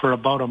going for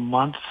about a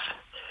month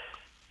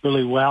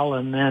really well,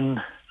 and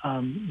then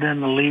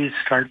the leaves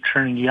start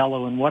turning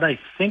yellow. And what I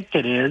think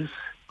it is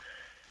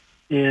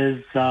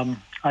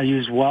I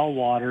use well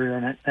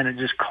water, and it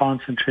just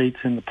concentrates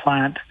in the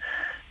plant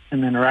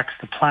and then wrecks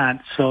the plant.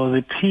 So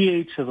the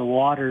pH of the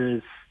water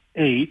is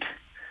 8,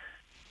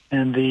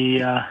 and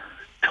the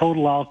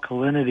total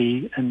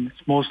alkalinity, and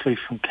it's mostly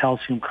from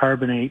calcium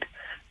carbonate,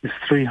 is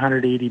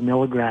 380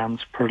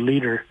 milligrams per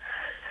liter.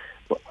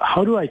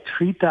 How do I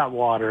treat that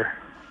water?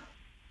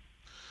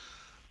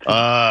 You'll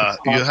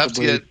have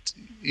to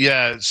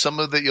get, some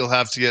of that you'll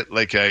have to get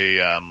like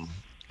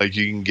like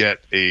you can get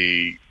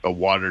a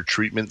water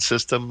treatment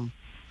system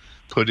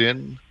put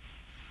in.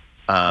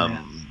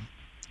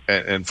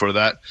 And for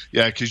that,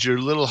 because you're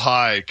a little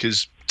high,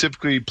 because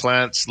typically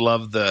plants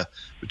love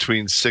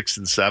between 6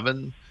 and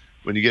 7.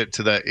 When you get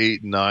to that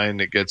 8 and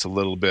 9, it gets a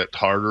little bit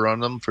harder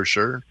on them for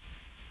sure.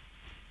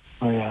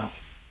 Oh, yeah.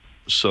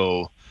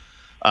 So,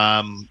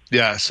 some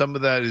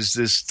of that is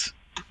just,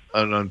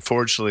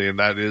 unfortunately, and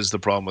that is the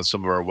problem with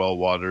some of our well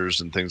waters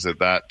and things like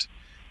that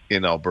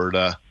in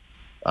Alberta.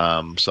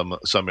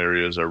 Some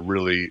areas are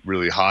really,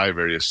 really high,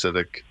 very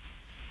acidic.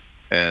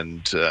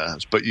 And,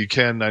 but you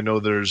can, I know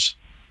there's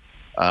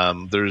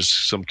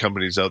some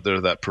companies out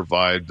there that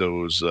provide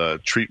those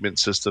treatment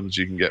systems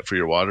you can get for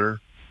your water.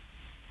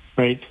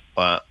 Right.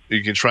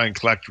 You can try and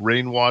collect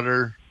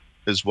rainwater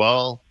as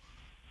well.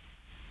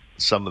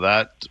 Some of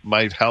that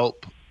might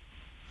help.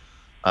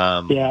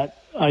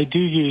 I do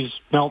use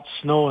melt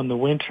snow in the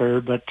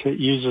winter, but it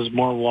uses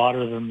more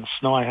water than the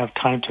snow I have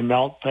time to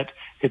melt. But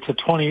it's a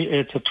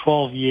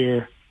 12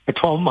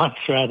 months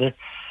rather,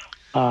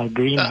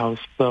 greenhouse.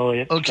 So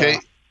it's okay.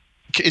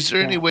 Is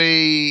there any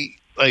way,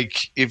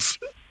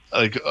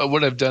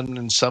 what I've done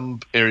in some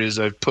areas,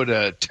 I've put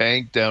a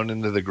tank down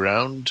into the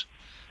ground,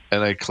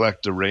 and I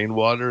collect the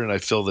rainwater and I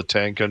fill the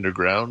tank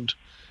underground.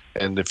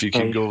 And if you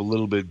can go a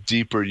little bit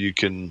deeper, you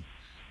can,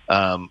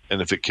 and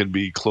if it can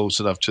be close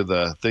enough to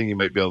the thing, you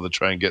might be able to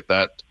try and get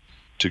that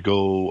to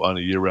go on a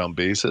year-round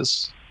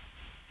basis.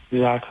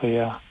 Exactly,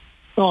 yeah.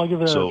 Well, I'll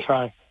give it a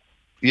try.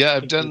 Yeah,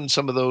 I've done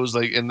some of those,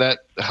 and that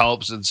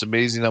helps. It's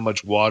amazing how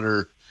much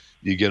water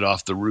you get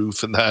off the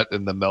roof and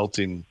the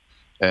melting,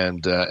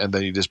 and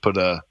then you just put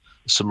a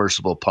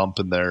submersible pump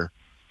in there,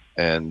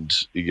 and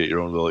you get your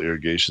own little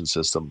irrigation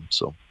system.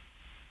 So.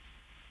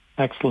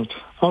 Excellent.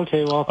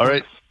 Okay, well. All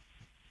right.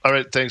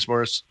 Thanks,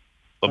 Morris.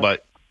 Bye-bye.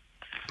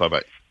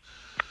 Bye-bye.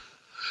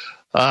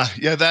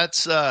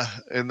 That's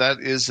and that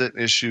is an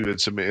issue.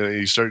 It's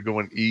you start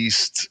going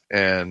east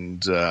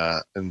and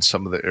in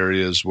some of the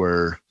areas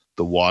where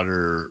the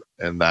water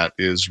and that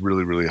is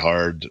really, really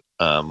hard.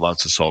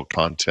 Lots of salt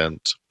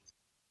content,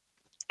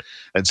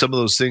 and some of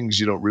those things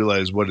you don't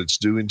realize what it's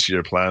doing to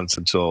your plants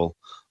until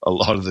a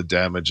lot of the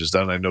damage is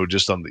done. I know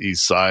just on the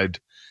east side,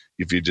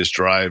 if you just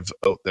drive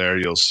out there,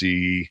 you'll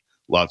see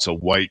lots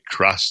of white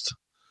crust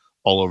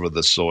all over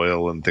the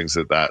soil and things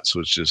like that.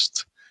 So it's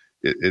just,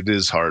 it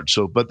is hard.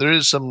 So, but there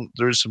is some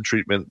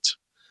treatment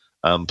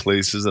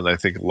places, and I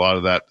think a lot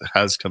of that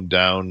has come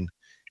down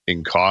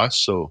in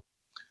cost. So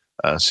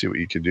see what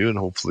you can do and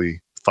hopefully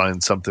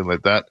find something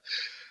like that.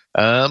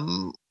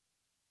 All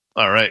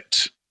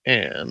right.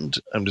 And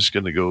I'm just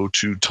going to go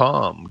to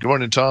Tom. Good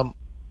morning, Tom.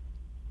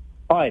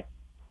 Hi.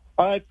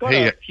 I've got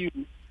a few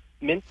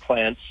mint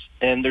plants,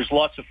 and there's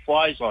lots of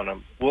flies on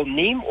them. Will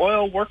neem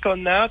oil work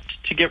on that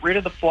to get rid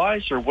of the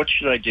flies, or what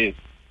should I do?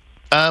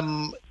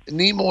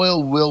 Neem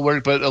oil will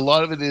work, but a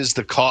lot of it is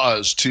the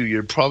cause, too.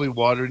 You're probably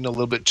watering a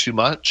little bit too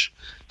much.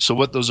 So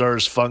what those are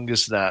is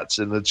fungus gnats,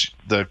 and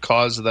the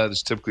cause of that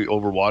is typically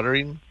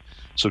overwatering,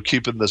 so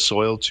keeping the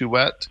soil too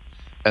wet,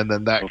 and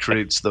then that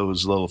creates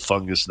those little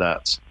fungus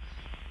gnats.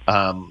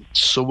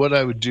 So what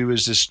I would do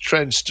is just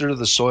try and stir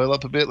the soil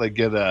up a bit, like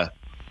get a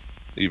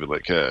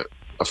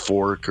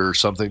fork or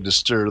something to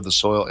stir the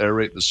soil,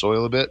 aerate the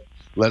soil a bit,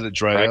 let it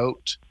dry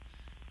out,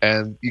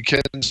 and you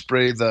can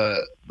spray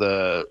the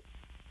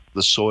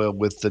soil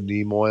with the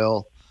neem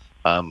oil,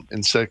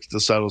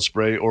 insecticidal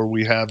spray, or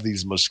we have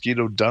these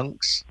mosquito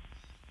dunks.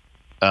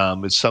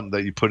 It's something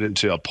that you put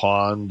into a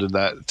pond and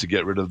that to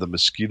get rid of the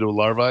mosquito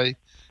larvae.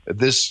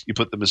 You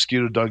put the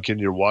mosquito dunk in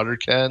your water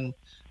can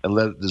and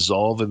let it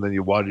dissolve, and then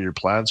you water your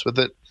plants with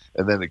it,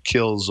 and then it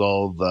kills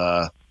all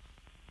the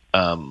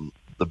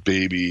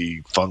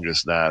baby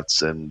fungus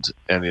gnats and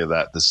any of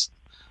that.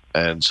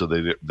 And so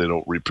they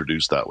don't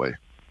reproduce that way.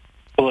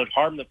 Will it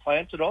harm the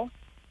plant at all?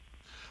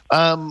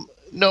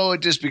 No,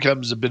 it just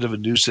becomes a bit of a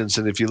nuisance,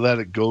 and if you let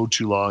it go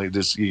too long,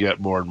 you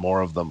get more and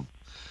more of them.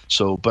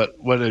 So, but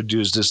what I do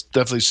is just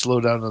definitely slow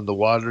down on the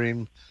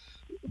watering,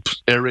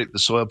 aerate the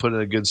soil, put it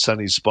in a good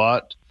sunny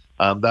spot.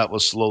 That will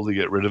slowly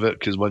get rid of it,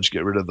 because once you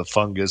get rid of the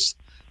fungus,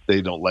 they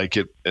don't like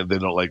it, and they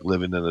don't like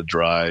living in a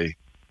dry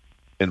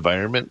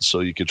environment.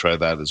 So you could try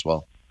that as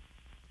well.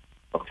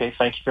 Okay,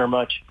 thank you very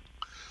much.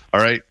 All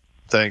right,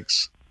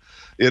 thanks.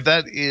 Yeah,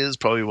 that is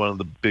probably one of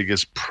the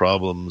biggest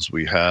problems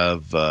we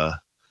have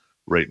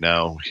right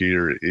now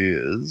here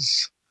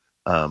is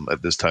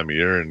at this time of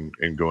year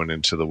and going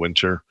into the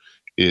winter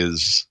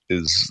is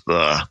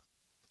the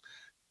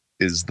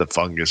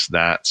fungus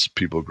gnats,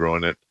 people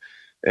growing it.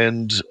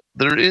 And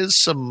there is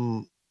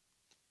some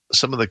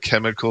of the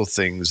chemical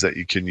things that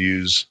you can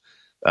use,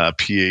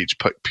 pH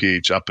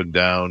up and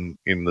down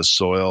in the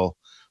soil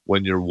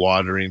when you're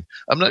watering.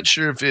 I'm not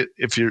sure if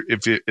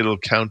it'll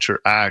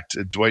counteract.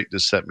 Dwight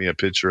just sent me a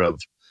picture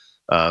of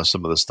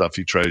some of the stuff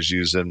he tries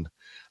using.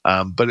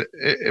 But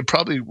it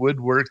probably would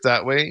work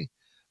that way.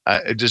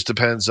 It just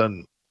depends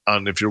on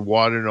if you're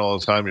watering all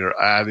the time, you're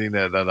adding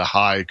it at a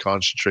high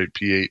concentrate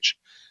pH,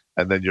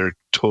 and then you're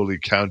totally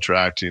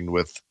counteracting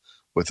with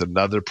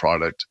another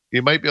product.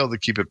 You might be able to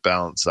keep it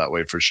balanced that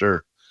way for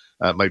sure.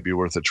 It might be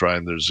worth a try.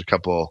 And there's a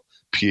couple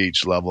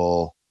pH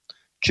level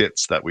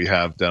kits that we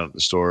have down at the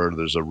store.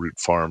 There's a Root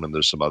Farm, and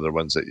there's some other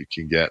ones that you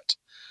can get.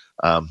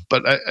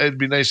 But it'd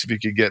be nice if you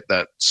could get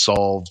that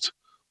solved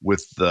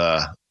with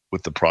the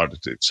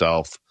product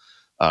itself,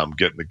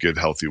 getting the good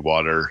healthy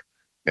water,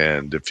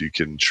 and if you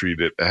can treat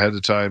it ahead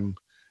of time,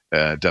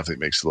 definitely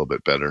makes it a little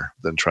bit better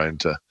than trying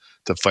to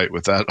fight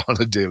with that on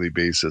a daily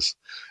basis.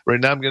 Right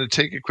now, I'm going to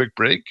take a quick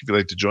break. If you'd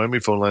like to join me,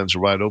 phone lines are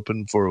wide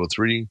open,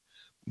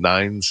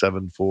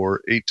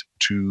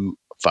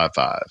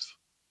 403-974-8255.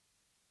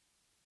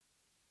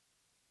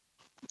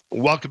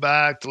 Welcome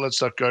back to Let's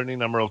Talk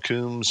Gardening. I'm Earl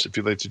Coombs. If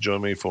you'd like to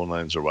join me, phone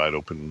lines are wide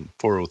open,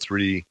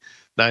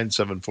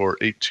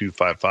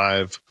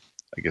 403-974-8255.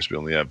 I guess we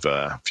only have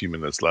a few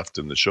minutes left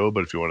in the show,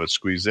 but if you want to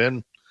squeeze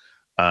in,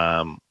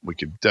 we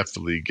can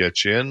definitely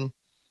get you in.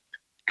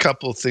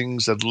 Couple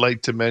things I'd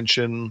like to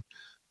mention.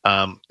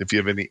 If you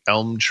have any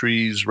elm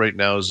trees, right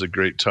now is a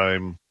great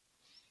time,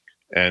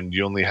 and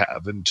you only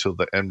have until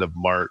the end of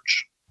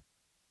March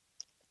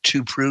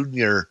to prune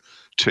your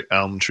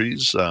elm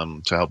trees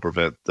to help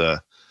prevent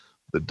the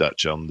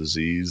Dutch elm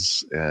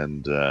disease,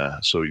 and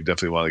so you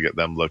definitely want to get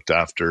them looked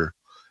after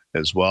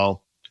as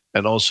well.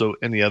 And also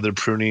any other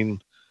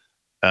pruning,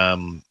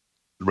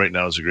 right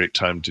now is a great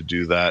time to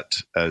do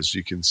that. As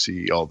you can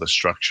see, all the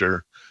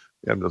structure.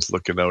 I'm just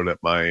looking out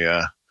at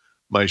my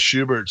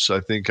Schuberts. I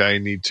think I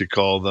need to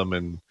call them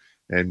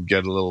and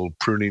get a little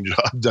pruning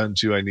job done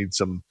too. I need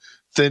some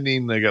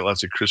thinning. I got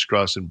lots of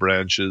crisscrossing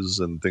branches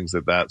and things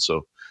like that.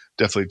 So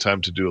definitely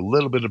time to do a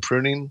little bit of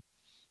pruning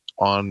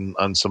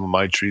on some of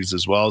my trees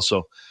as well.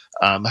 So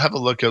have a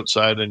look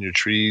outside on your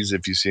trees.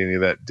 If you see any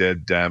of that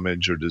dead,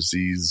 damage, or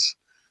disease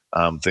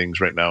things,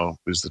 right now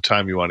is the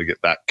time you want to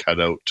get that cut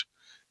out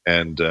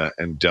and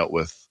dealt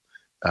with,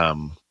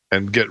 and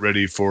get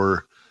ready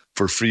for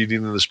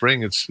feeding in the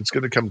spring. It's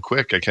going to come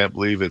quick. I can't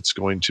believe it's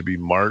going to be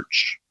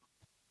March,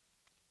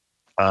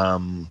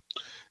 and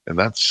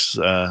that's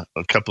a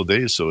couple of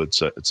days. So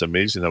it's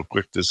amazing how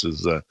quick this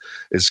is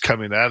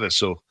coming at us.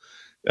 So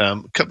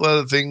a couple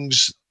other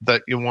things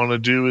that you want to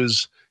do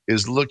is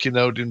looking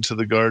out into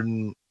the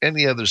garden,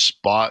 any other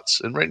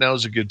spots. And right now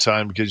is a good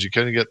time because you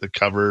kind of get the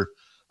cover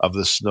of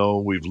the snow.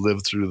 We've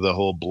lived through the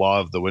whole blah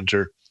of the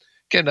winter.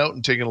 Getting out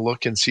and taking a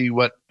look and see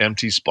what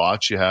empty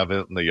spots you have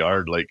in the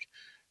yard,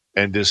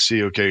 and just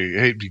see, okay,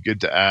 hey, it'd be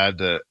good to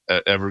add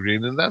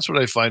evergreen. And that's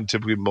what I find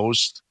typically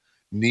most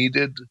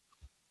needed.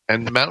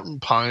 And mountain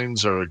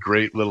pines are a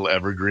great little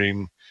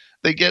evergreen.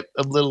 They get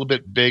a little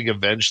bit big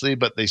eventually,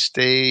 but they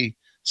stay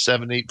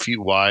 7-8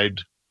 feet wide.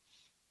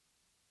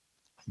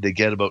 They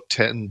get about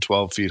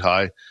 10-12 feet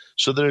high.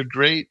 So they're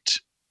great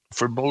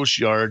for most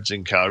yards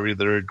in Calgary.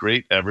 They're a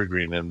great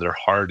evergreen, and they're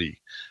hardy.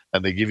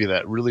 And they give you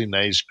that really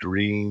nice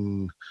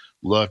green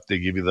look. They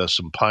give you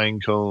some pine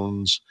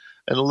cones,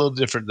 and a little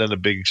different than a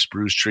big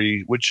spruce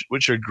tree, which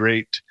are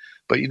great,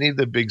 but you need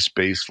the big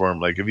space for them.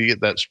 Like if you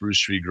get that spruce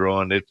tree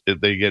growing,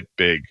 they get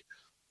big.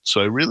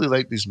 So I really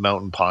like these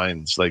mountain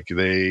pines. Like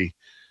they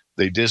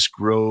just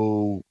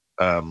grow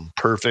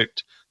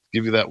perfect,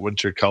 give you that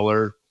winter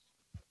color,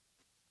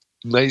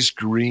 nice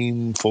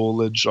green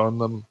foliage on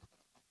them,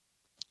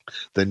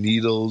 the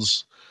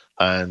needles.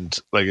 And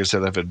like I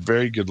said, I've had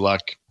very good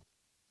luck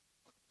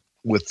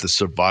with the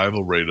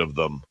survival rate of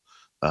them.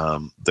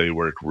 They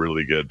work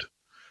really good.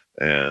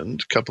 And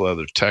a couple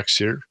other texts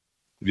here. Do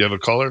you have a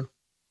caller?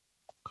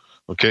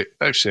 Okay,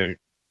 actually,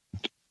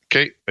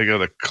 okay, I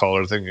got a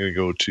caller thing. I'm going to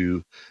go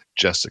to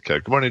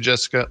Jessica. Good morning,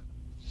 Jessica.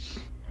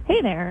 Hey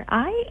there.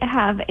 I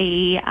have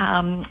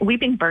a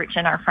weeping birch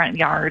in our front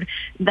yard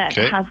that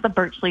has the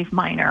birch leaf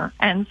miner.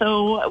 And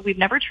so we've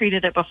never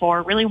treated it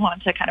before, really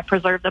want to kind of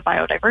preserve the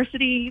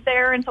biodiversity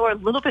there. And so we're a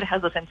little bit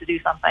hesitant to do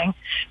something.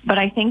 But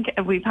I think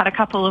we've had a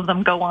couple of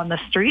them go on the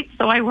street.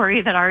 So I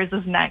worry that ours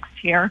is next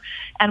here.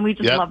 And we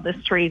just love this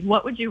tree.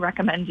 What would you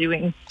recommend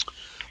doing?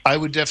 I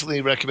would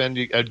definitely recommend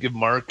I'd give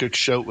Mark a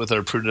shout with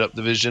our Pruned Up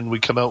division. We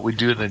come out, we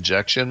do an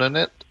injection on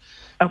it.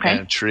 Okay.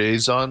 And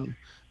Triazon.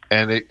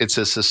 And it's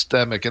a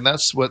systemic, and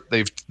that's what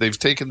they've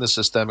taken the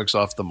systemics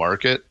off the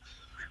market.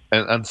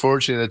 And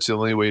unfortunately, that's the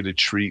only way to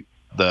treat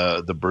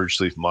the birch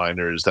leaf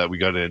miner is that we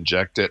got to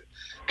inject it.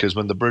 Because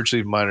when the birch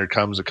leaf miner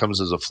comes, it comes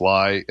as a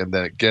fly, and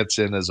then it gets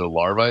in as a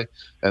larvae,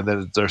 and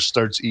then it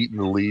starts eating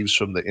the leaves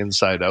from the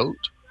inside out.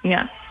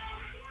 Yeah.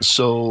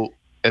 So,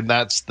 and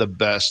that's the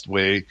best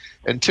way.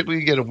 And typically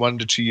you get a 1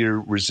 to 2 year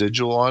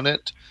residual on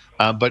it.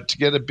 But to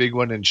get a big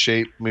one in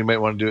shape, we might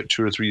want to do it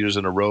 2 or 3 years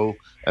in a row,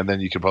 and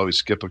then you can probably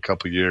skip a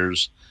couple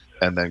years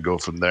and then go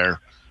from there.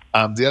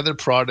 The other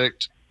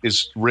product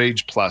is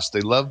Rage Plus.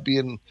 They love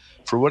being,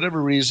 for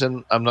whatever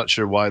reason, I'm not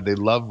sure why, they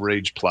love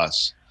Rage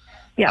Plus.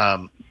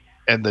 Yeah.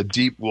 And the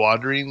deep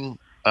watering.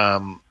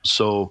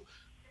 So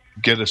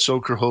get a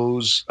soaker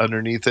hose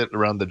underneath it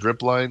around the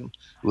drip line.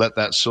 Let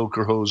that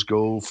soaker hose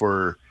go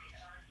for,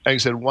 like I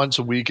said, once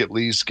a week at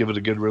least. Give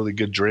it a really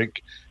good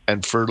drink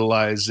and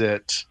fertilize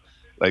it.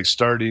 Like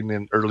starting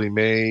in early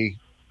May,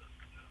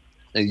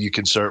 you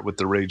can start with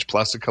the Rage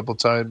Plus a couple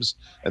times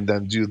and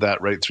then do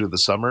that right through the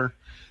summer.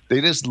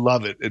 They just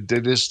love it.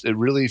 It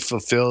really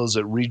fulfills,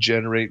 it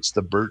regenerates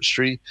the birch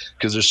tree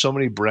because there's so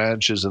many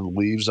branches and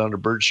leaves on a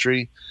birch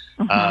tree.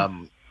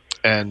 Mm-hmm.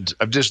 And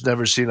I've just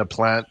never seen a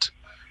plant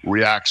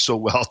react so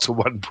well to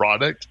one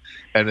product.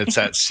 And it's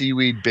that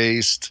seaweed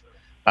based.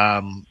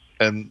 And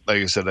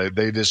like I said,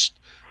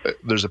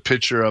 there's a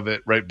picture of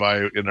it right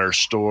by in our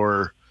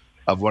store.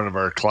 Of one of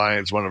our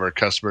clients, one of our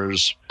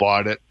customers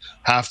bought it.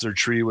 Half their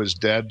tree was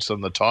dead on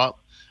the top,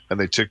 and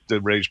they took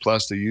the Rage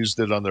Plus. They used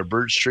it on their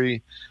birch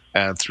tree,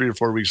 and 3 or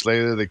 4 weeks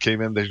later, they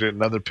came in. They did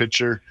another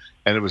picture,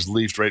 and it was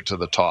leafed right to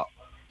the top.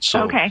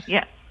 So, okay,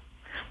 yeah,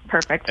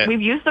 perfect.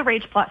 We've used the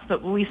Rage Plus,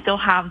 but we still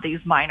have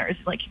these miners.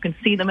 Like you can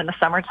see them in the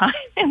summertime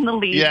in the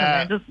leaves,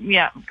 and they're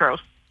just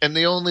gross. And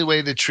the only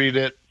way to treat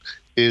it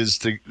is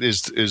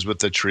with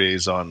the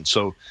Triazon.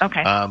 So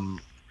okay.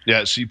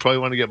 Yeah, so you probably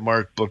want to get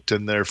Mark booked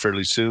in there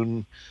fairly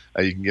soon.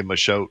 You can give him a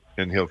shout,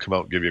 and he'll come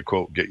out and give you a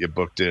quote, get you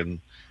booked in,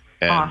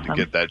 and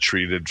get that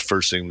treated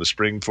first thing in the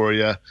spring for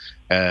you.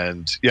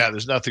 And, yeah,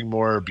 there's nothing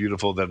more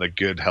beautiful than a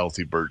good,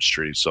 healthy birch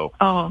tree. So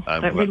we love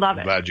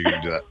it. I'm glad you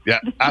can do that. Yeah,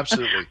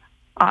 absolutely.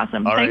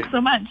 Awesome. Thanks so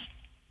much.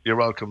 You're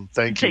welcome.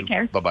 Thank you. Take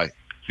care. Bye-bye.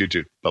 You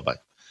too. Bye-bye.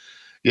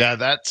 Yeah,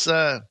 that's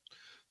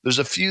there's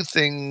a few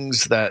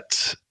things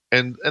that –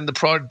 And the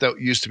product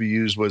that used to be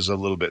used was a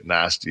little bit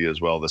nasty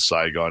as well. The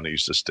Saigon, it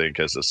used to stink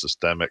as a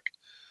systemic.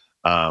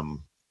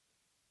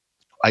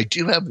 I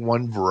do have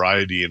one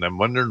variety, and I'm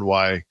wondering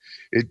why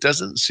it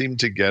doesn't seem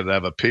to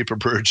have a paper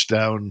birch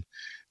down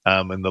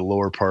in the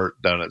lower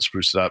part down at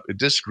Spruce It Up. It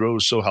just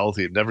grows so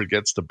healthy. It never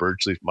gets the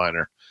birch leaf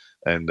miner.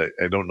 And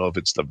I don't know if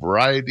it's the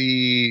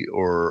variety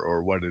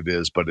or what it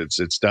is, but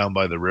it's down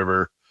by the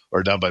river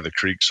or down by the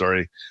creek,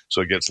 sorry. So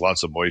it gets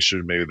lots of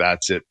moisture. Maybe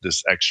that's it.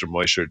 This extra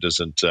moisture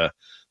doesn't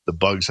the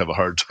bugs have a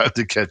hard time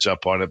to catch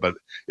up on it, but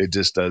it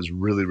just does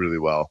really, really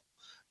well.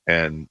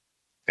 And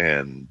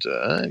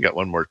I got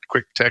one more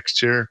quick text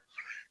here.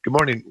 Good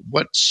morning.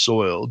 What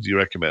soil do you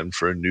recommend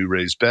for a new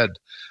raised bed?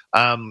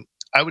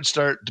 I would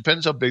start,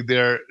 depends how big they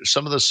are.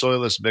 Some of the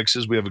soilless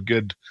mixes, we have a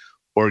good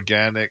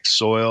organic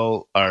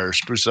soil. Our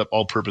Spruce Up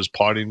all-purpose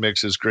potting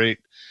mix is great.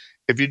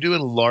 If you're doing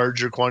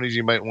larger quantities,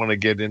 you might want to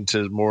get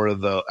into more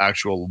of the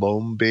actual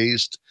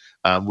loam-based.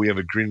 We have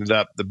a Green It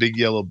Up. The big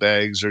yellow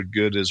bags are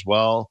good as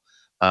well.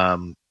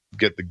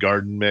 Get the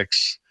garden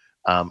mix.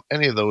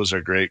 Any of those are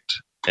great.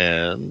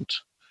 And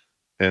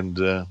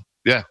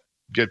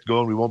get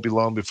going. We won't be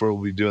long before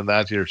we'll be doing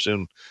that here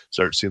soon.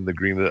 Start seeing the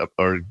Green It Up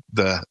or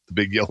the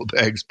big yellow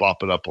bags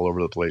popping up all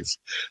over the place.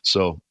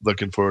 So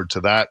looking forward to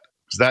that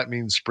because that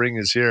means spring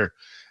is here.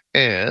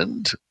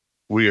 And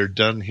we are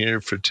done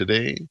here for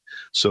today.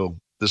 So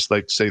just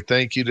like to say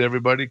thank you to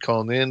everybody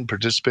calling in,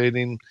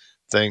 participating.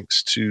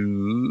 Thanks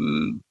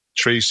to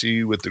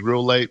Tracy with the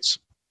grow lights.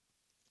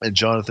 And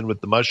Jonathan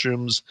with the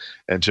mushrooms,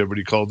 and to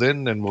everybody called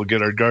in, and we'll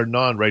get our garden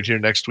on right here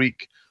next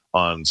week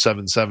on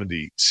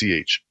 770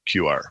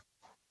 CHQR.